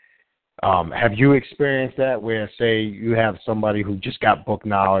things. Have you experienced that where, say, you have somebody who just got book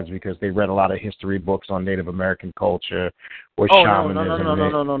knowledge because they read a lot of history books on Native American culture or shamanism?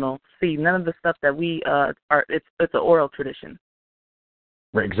 No. See, none of the stuff that we it's an oral tradition.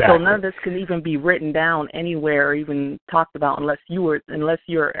 Exactly. So none of this can even be written down anywhere or even talked about unless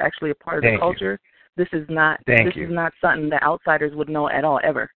you're actually a part of the culture. This is not not something that outsiders would know at all,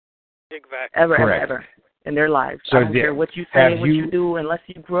 ever. Exactly. Ever in their lives. So I don't care what you say, what you do, unless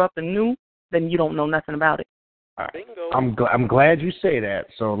you grew up and knew, then you don't know nothing about it. I'm glad you say that,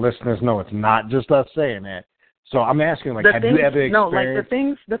 so listeners know it's not just us saying that. So I'm asking, like, have you ever experienced? No, like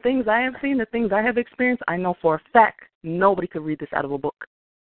the things I have seen, the things I have experienced, I know for a fact nobody could read this out of a book.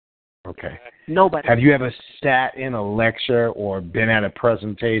 Okay. Nobody. Have you ever sat in a lecture or been at a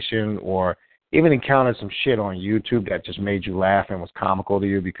presentation or even encountered some shit on YouTube that just made you laugh and was comical to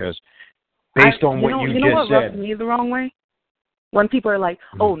you because based on what you just said? You know what rubs me the wrong way? When people are like,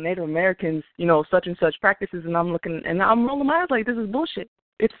 oh, Native Americans, such and such practices, and I'm looking, and I'm rolling my eyes like, this is bullshit.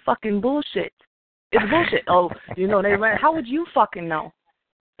 It's fucking bullshit. It's bullshit. Oh, Native American, how would you fucking know?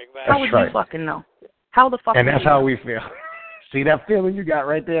 Exactly. How would you fucking know? How the fuck? And that's how we feel. See that feeling you got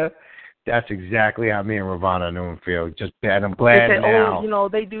right there? That's exactly how me and Ravana Noon feel. Just bad. I'm glad they say, now. Oh,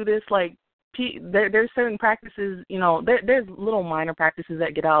 they do this like there's certain practices. There's little minor practices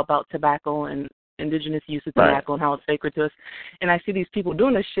that get out about tobacco and indigenous use of tobacco and how it's sacred to us. And I see these people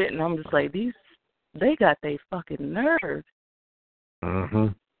doing this shit, and I'm just like, they got they fucking nerve. Mm-hmm.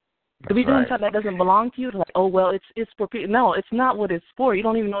 To be doing something that doesn't belong to you, like, oh well, it's for people. No, it's not what it's for. You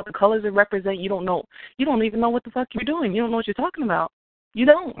don't even know what the colors it represent. You don't even know what the fuck you're doing. You don't know what you're talking about. You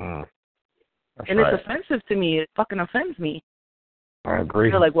don't. And it's offensive to me. It fucking offends me. I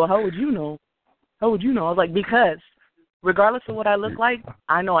agree. They're like, well, how would you know? How would you know? I was like, because regardless of what I look like,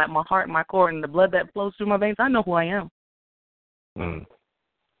 I know at my heart, my core, and the blood that flows through my veins, I know who I am.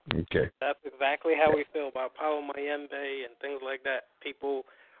 Okay. That's exactly how we feel about Palo Mayembe and things like that. People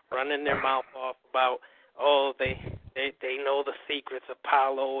running their mouth off about, they know the secrets of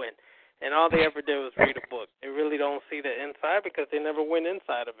Palo, and all they ever did was read a book. They really don't see the inside because they never went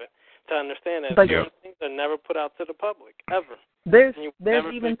inside of it to understand that certain things are never put out to the public, ever. There's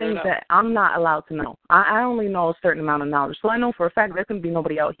even things that I'm not allowed to know. I only know a certain amount of knowledge. So I know for a fact there can be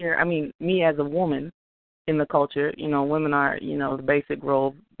nobody out here. I mean, me as a woman in the culture, women are, the basic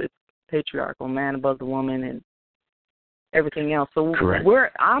role, it's patriarchal, man above the woman and everything else. So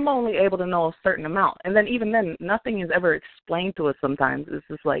I'm only able to know a certain amount. And then even then, nothing is ever explained to us sometimes. It's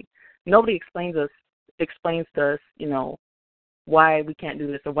just like nobody explains to us, why we can't do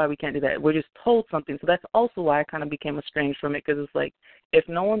this or why we can't do that. We're just told something. So that's also why I kind of became estranged from it, because it's like, if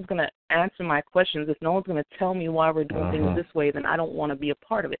no one's going to answer my questions, if no one's going to tell me why we're doing things this way, then I don't want to be a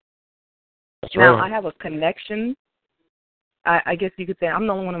part of it. That's now, right. I have a connection. I guess you could say I'm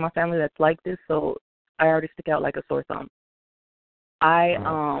the only one in my family that's like this, so I already stick out like a sore thumb.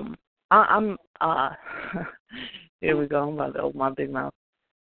 I'm here we go. I'm about to open my big mouth.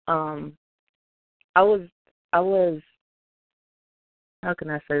 I was how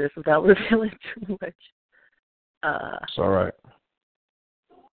can I say this without revealing too much? It's all right.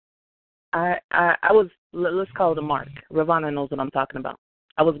 I was, let's call it a mark. Ravana knows what I'm talking about.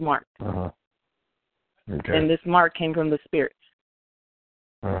 I was marked. Okay. And this mark came from the spirits.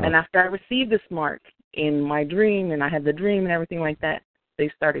 And after I received this mark in my dream, and I had the dream and everything like that,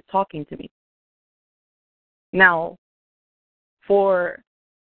 they started talking to me. Now, for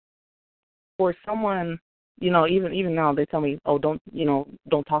someone, even now they tell me, oh, don't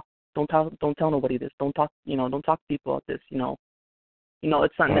tell nobody this. Don't talk to people about this.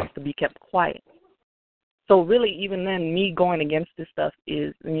 It's something that's to be kept quiet. So really, even then, me going against this stuff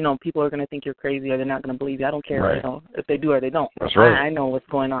is, people are going to think you're crazy or they're not going to believe you. I don't care, if they do or they don't. That's right. I know what's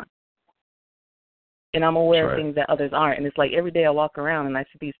going on. And I'm aware of things that others aren't. And it's like every day I walk around and I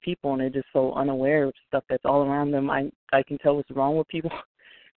see these people and they're just so unaware of stuff that's all around them. I can tell what's wrong with people.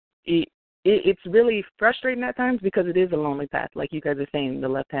 It's really frustrating at times because it is a lonely path. Like you guys are saying, the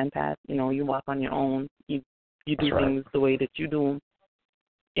left-hand path, you walk on your own. You do things the way that you do them.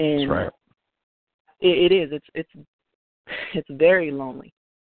 And that's right. It is. It's very lonely.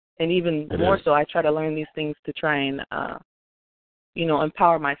 And even more so, I try to learn these things to try and,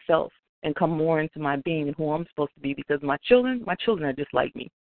 empower myself and come more into my being and who I'm supposed to be, because my children are just like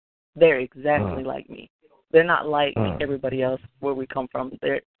me. They're exactly like me. They're not like everybody else where we come from.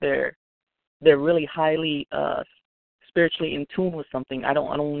 They're really highly spiritually in tune with something. I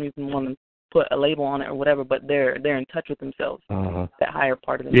don't even want to put a label on it or whatever, but they're in touch with themselves. That higher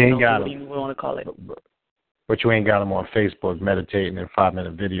part of themselves. You ain't got them. What you want to call it. But you ain't got them on Facebook meditating in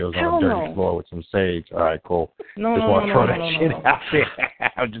 5-minute videos on a dirty floor with some sage. All right, cool. No. Shit out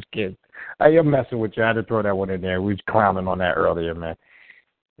there. I'm just kidding. I'm messing with you. I had to throw that one in there. We was clowning on that earlier, man.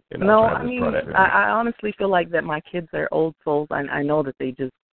 I honestly feel like that my kids are old souls. I know that they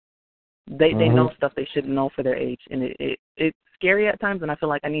just they know stuff they shouldn't know for their age, and it's scary at times, and I feel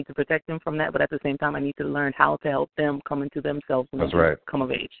like I need to protect them from that, but at the same time I need to learn how to help them come into themselves when they come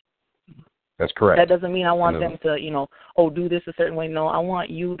of age. That's correct. That doesn't mean I want them to, do this a certain way. No, I want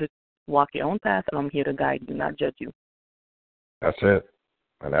you to walk your own path, and I'm here to guide you, not judge you. That's it.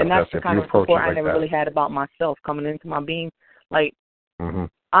 And that's the kind of support I never really had about myself coming into my being. Like,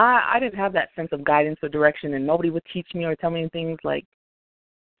 I didn't have that sense of guidance or direction, and nobody would teach me or tell me things. Like,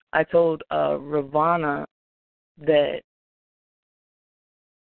 I told Ravana that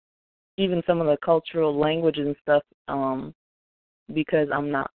even some of the cultural languages and stuff, because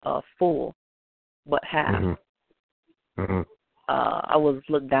I'm not full, but half. Mm-hmm. Mm-hmm. I was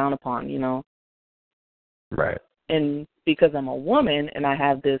looked down upon, you know. Right. And because I'm a woman and I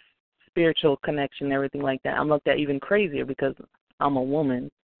have this spiritual connection and everything like that, I'm looked at even crazier because I'm a woman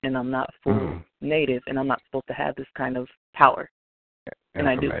and I'm not full native, and I'm not supposed to have this kind of power. And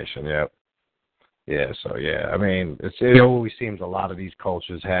I do. Information, yep. Yeah, so yeah, I mean, it always seems a lot of these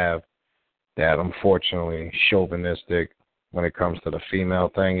cultures have that, unfortunately, chauvinistic when it comes to the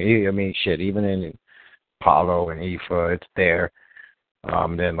female thing. I mean, shit, even in Palo and Ifa, it's there.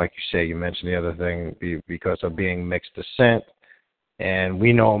 Then, like you say, you mentioned the other thing, because of being mixed descent. And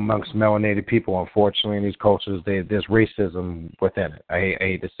we know amongst melanated people, unfortunately, in these cultures, there's racism within it. I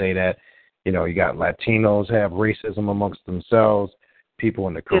hate to say that. You know, you got Latinos have racism amongst themselves. People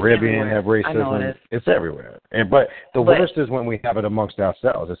in the Caribbean have racism. I know it is. It's everywhere. But the worst is when we have it amongst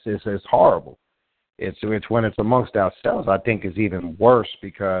ourselves. It's horrible. It's when it's amongst ourselves, I think, is even worse,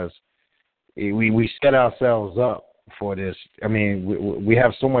 because we set ourselves up for this. I mean, we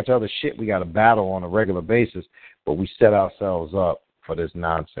have so much other shit we got to battle on a regular basis, but we set ourselves up for this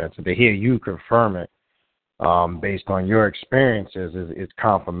nonsense. And to hear you confirm it based on your experiences is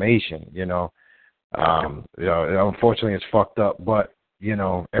confirmation, you know. Unfortunately, it's fucked up, but, you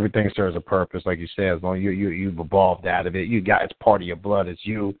know, everything serves a purpose, like you said. As long as you've evolved out of it, it's part of your blood. It's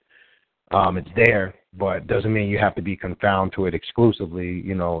you. It's there, but doesn't mean you have to be confounded to it exclusively.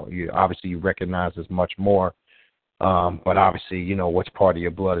 You know, you recognize as much more. But obviously, you know, what's part of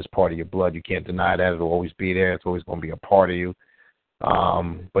your blood is part of your blood. You can't deny that. It'll always be there. It's always going to be a part of you.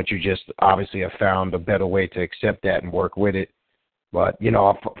 But you just obviously have found a better way to accept that and work with it. But, you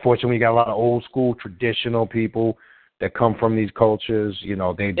know, fortunately, we got a lot of old school, traditional people that come from these cultures. You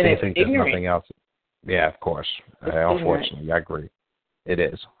know, they think there's nothing else. Yeah, of course. Unfortunately, I agree. It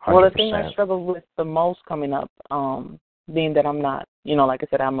is. 100%. Well, the thing I struggle with the most coming up, being that I'm not, you know, like I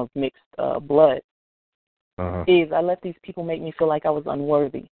said, I'm of mixed blood, is I let these people make me feel like I was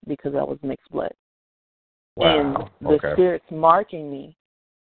unworthy because I was mixed blood. Wow. And the spirits marking me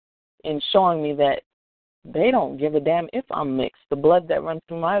and showing me that they don't give a damn if I'm mixed. The blood that runs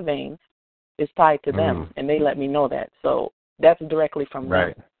through my veins is tied to them, and they let me know that. So that's directly from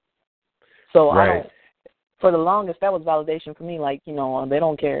them. So I don't, for the longest, that was validation for me. Like, you know, they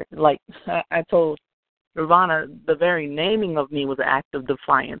don't care. Like I told Ravana, the very naming of me was an act of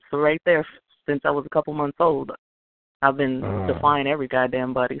defiance. So right there, since I was a couple months old, I've been defying every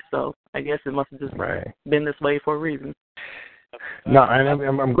goddamn body. So I guess it must have just been this way for a reason. No, and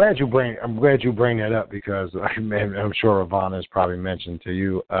I'm glad you bring that up, because I'm sure Ravana has probably mentioned to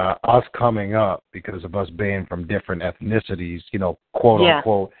you us coming up, because of us being from different ethnicities, you know, quote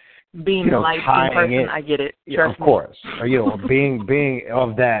unquote. Being a light-skinned person, I get it. Of course. You know, being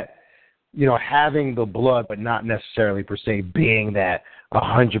of that, you know, having the blood, but not necessarily per se being that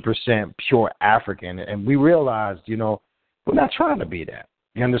 100% pure African. And we realized, you know, we're not trying to be that.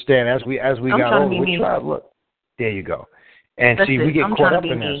 You understand? As we got older, we tried. Look, there you go. And That's see, we get caught up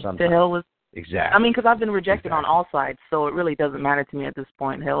in there sometimes. The hell with exactly. I mean, because I've been rejected on all sides, so it really doesn't matter to me at this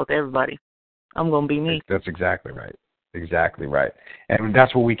point. Hell with everybody. I'm gonna be me. That's exactly right. Exactly right. And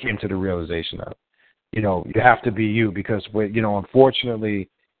that's what we came to the realization of. You know, you have to be you, because, you know, unfortunately,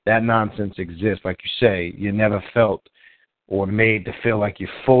 that nonsense exists. Like you say, you never felt or made to feel like you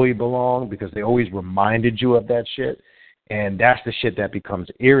fully belong, because they always reminded you of that shit. And that's the shit that becomes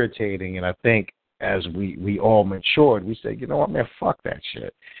irritating. And I think as we all matured, we said, you know what, man, fuck that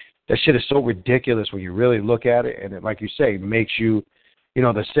shit. That shit is so ridiculous when you really look at it. And it, like you say, makes you, you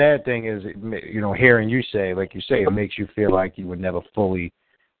know, the sad thing is, you know, hearing you say, like you say, it makes you feel like you were never fully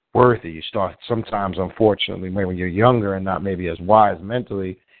worthy. You start sometimes, unfortunately, when you're younger and not maybe as wise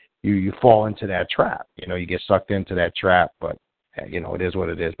mentally, you fall into that trap. You know, you get sucked into that trap, but, you know, it is what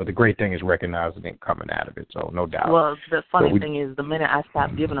it is. But the great thing is recognizing it coming out of it, so no doubt. Well, the funny thing is, the minute I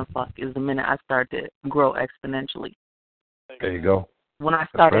stopped giving a fuck is the minute I start to grow exponentially. There you go. When I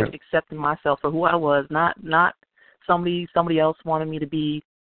started accepting myself for who I was, not somebody else wanted me to be,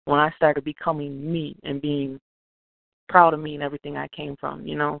 when I started becoming me and being proud of me and everything I came from,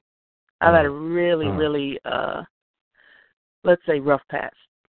 you know. I've had a really, let's say, rough past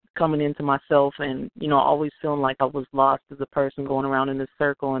coming into myself, and, you know, always feeling like I was lost as a person going around in this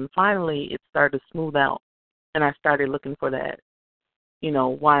circle. And finally it started to smooth out, and I started looking for that, you know,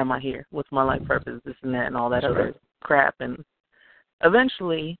 why am I here? What's my life purpose? This and that and all that other crap. And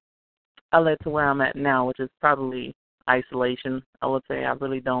eventually I led to where I'm at now, which is probably isolation. I would say I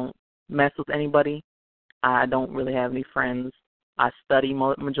really don't mess with anybody. I don't really have any friends. I study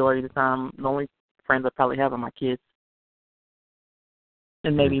majority of the time. The only friends I probably have are my kids.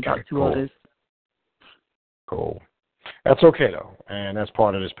 And maybe about two others. Cool. That's okay, though. And that's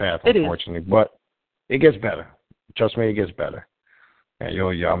part of this path, unfortunately. But it gets better. Trust me, it gets better. And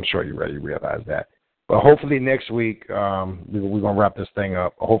I'm sure you're ready to realize that. But hopefully next week, we're going to wrap this thing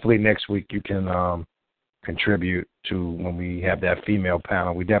up. Hopefully next week you can contribute to when we have that female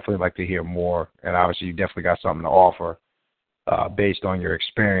panel. We definitely like to hear more. And obviously you definitely got something to offer based on your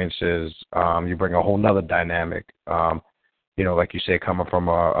experiences. You bring a whole nother dynamic. Like you say, coming from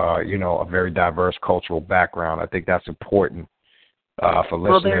a very diverse cultural background. I think that's important for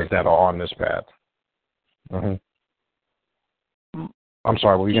listeners that are on this path. Mm-hmm. I'm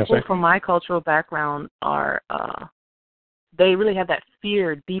sorry, what were you going to say? People from my cultural background are, they really have that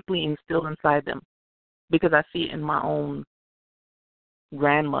fear deeply instilled inside them, because I see it in my own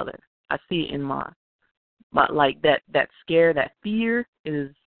grandmother. I see it in my like that scare, that fear is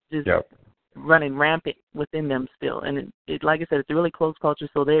just running rampant within them still. And it like I said, it's a really close culture,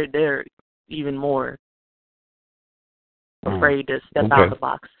 so they're even more afraid to step out of the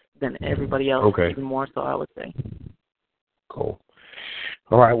box than everybody else, even more so, I would say. Cool.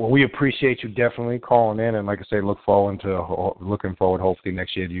 All right. Well, we appreciate you definitely calling in, and like I say, looking forward, hopefully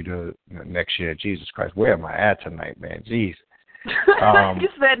next year. Next year. Jesus Christ, where am I at tonight, man? Jeez. You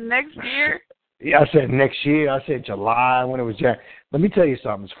said next year. Yeah, I said next year. I said July when it was January. Let me tell you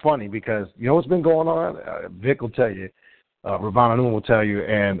something. It's funny because you know what's been going on. Vic will tell you. Ravana Noon will tell you,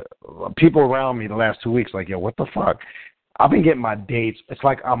 and people around me the last 2 weeks like, yo, what the fuck? I've been getting my dates. It's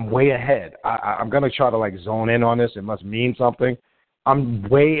like I'm way ahead. I'm gonna try to zone in on this. It must mean something. I'm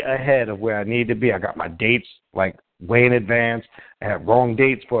way ahead of where I need to be. I got my dates way in advance. I have wrong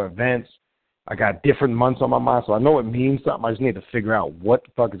dates for events. I got different months on my mind, so I know it means something. I just need to figure out what the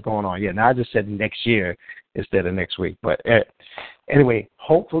fuck is going on. Yeah, now I just said next year instead of next week. But anyway,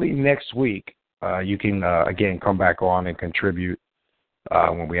 hopefully next week you can, again, come back on and contribute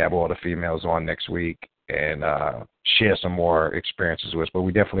when we have all the females on next week and share some more experiences with us. But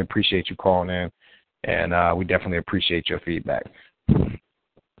we definitely appreciate you calling in, and we definitely appreciate your feedback.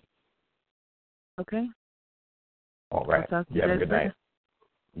 Okay. All right. You have a good night.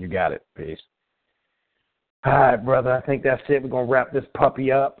 You got it. Peace. All right, brother. I think that's it. We're going to wrap this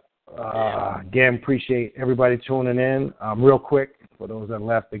puppy up. Again, appreciate everybody tuning in. Real quick, for those that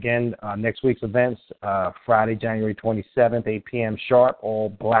left, again, next week's events, Friday, January 27th, 8 p.m. sharp, all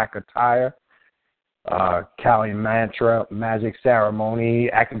black attire. Kali Mantra, magic ceremony,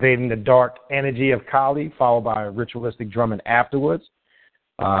 activating the dark energy of Kali, followed by a ritualistic drumming afterwards.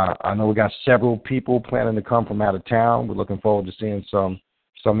 I know we got several people planning to come from out of town. We're looking forward to seeing some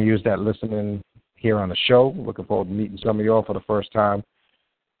of you that listening here on the show. We're looking forward to meeting some of you all for the first time.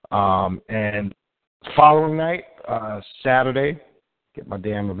 And following night, Saturday, get my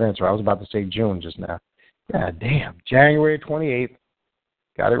damn events right. I was about to say June just now. God damn, January 28th,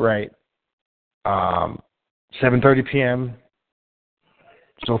 got it right. 7:30 p.m.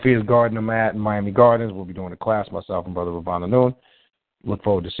 Sophia's Garden in Miami Gardens. We'll be doing a class, myself and Brother Ravana Noon. Look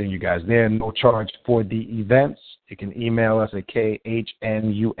forward to seeing you guys there. No charge for the events. You can email us at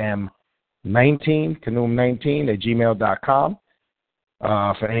khnum19,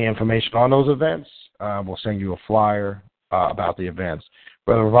 for any information on those events. We'll send you a flyer about the events.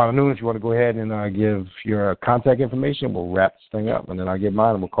 Brother Ravana Noon, if you want to go ahead and give your contact information, we'll wrap this thing up, and then I'll get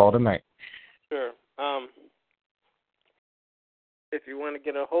mine, and we'll call it a night. Sure. If you want to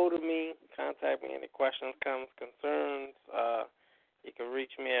get a hold of me, contact me. Any questions, comments, concerns, you can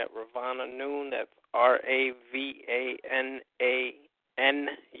reach me at Ravana Noon. That's RAVANANUN,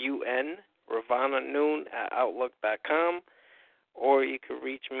 Ravana Noon at Outlook.com. Or you can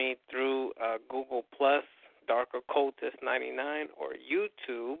reach me through Google Plus, Dark Occultist 99, or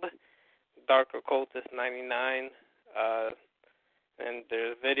YouTube, Dark Occultist 99. And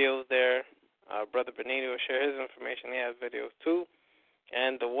there's videos there. Brother Benito will share his information. He has videos too.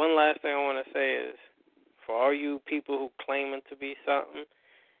 And the one last thing I want to say is, for all you people who claiming to be something,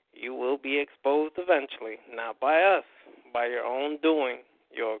 you will be exposed eventually. Not by us, by your own doing.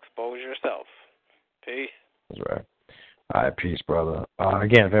 You'll expose yourself. Peace. That's right. All right, peace, brother.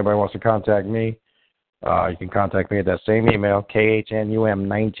 Again, if anybody wants to contact me, you can contact me at that same email,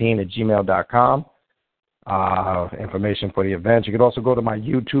 khnum19@gmail.com. Information for the events. You can also go to my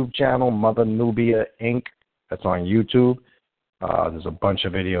YouTube channel, Mother Nubia Inc. That's on YouTube. There's a bunch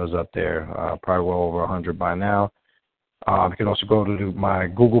of videos up there, probably well over 100 by now. You can also go to my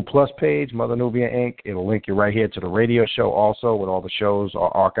Google Plus page, Mother Nubia Inc. It'll link you right here to the radio show also, with all the shows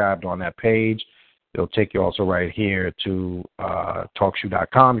are archived on that page. It'll take you also right here to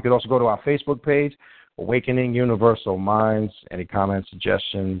talkshoe.com. You can also go to our Facebook page, Awakening Universal Minds. Any comments,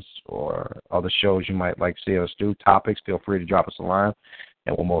 suggestions, or other shows you might like to see us do, topics, feel free to drop us a line,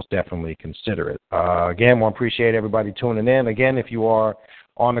 and we'll most definitely consider it. Again, we appreciate everybody tuning in. Again, if you are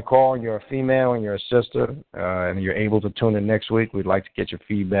on the call and you're a female and you're a sister and you're able to tune in next week, we'd like to get your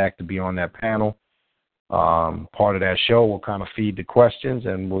feedback to be on that panel. Part of that show will kind of feed the questions,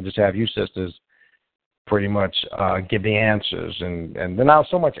 and we'll just have you sisters pretty much give the answers. And they're not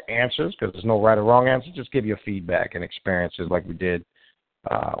so much answers because there's no right or wrong answer, just give your feedback and experiences like we did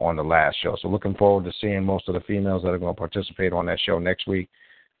on the last show. So looking forward to seeing most of the females that are going to participate on that show next week.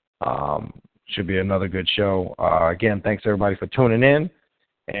 Should be another good show. Again, thanks everybody for tuning in,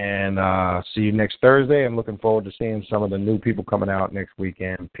 and see you next Thursday. I'm looking forward to seeing some of the new people coming out next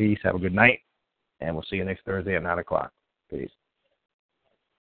weekend. Peace. Have a good night, and we'll see you next Thursday at 9 o'clock. Peace.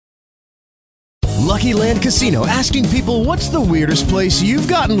 Lucky Land Casino, asking people, what's the weirdest place you've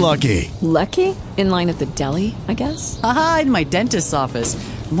gotten lucky? Lucky? In line at the deli, I guess? Aha, in my dentist's office.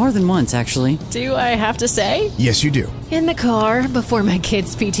 More than once, actually. Do I have to say? Yes, you do. In the car before my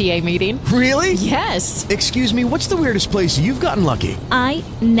kids' PTA meeting. Really? Yes. Excuse me, what's the weirdest place you've gotten lucky? I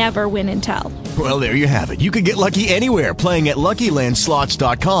never win and tell. Well, there you have it. You can get lucky anywhere, playing at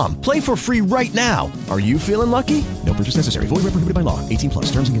LuckyLandSlots.com. Play for free right now. Are you feeling lucky? No purchase necessary. Void where prohibited by law. 18+.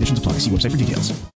 Terms and conditions apply. See website for details.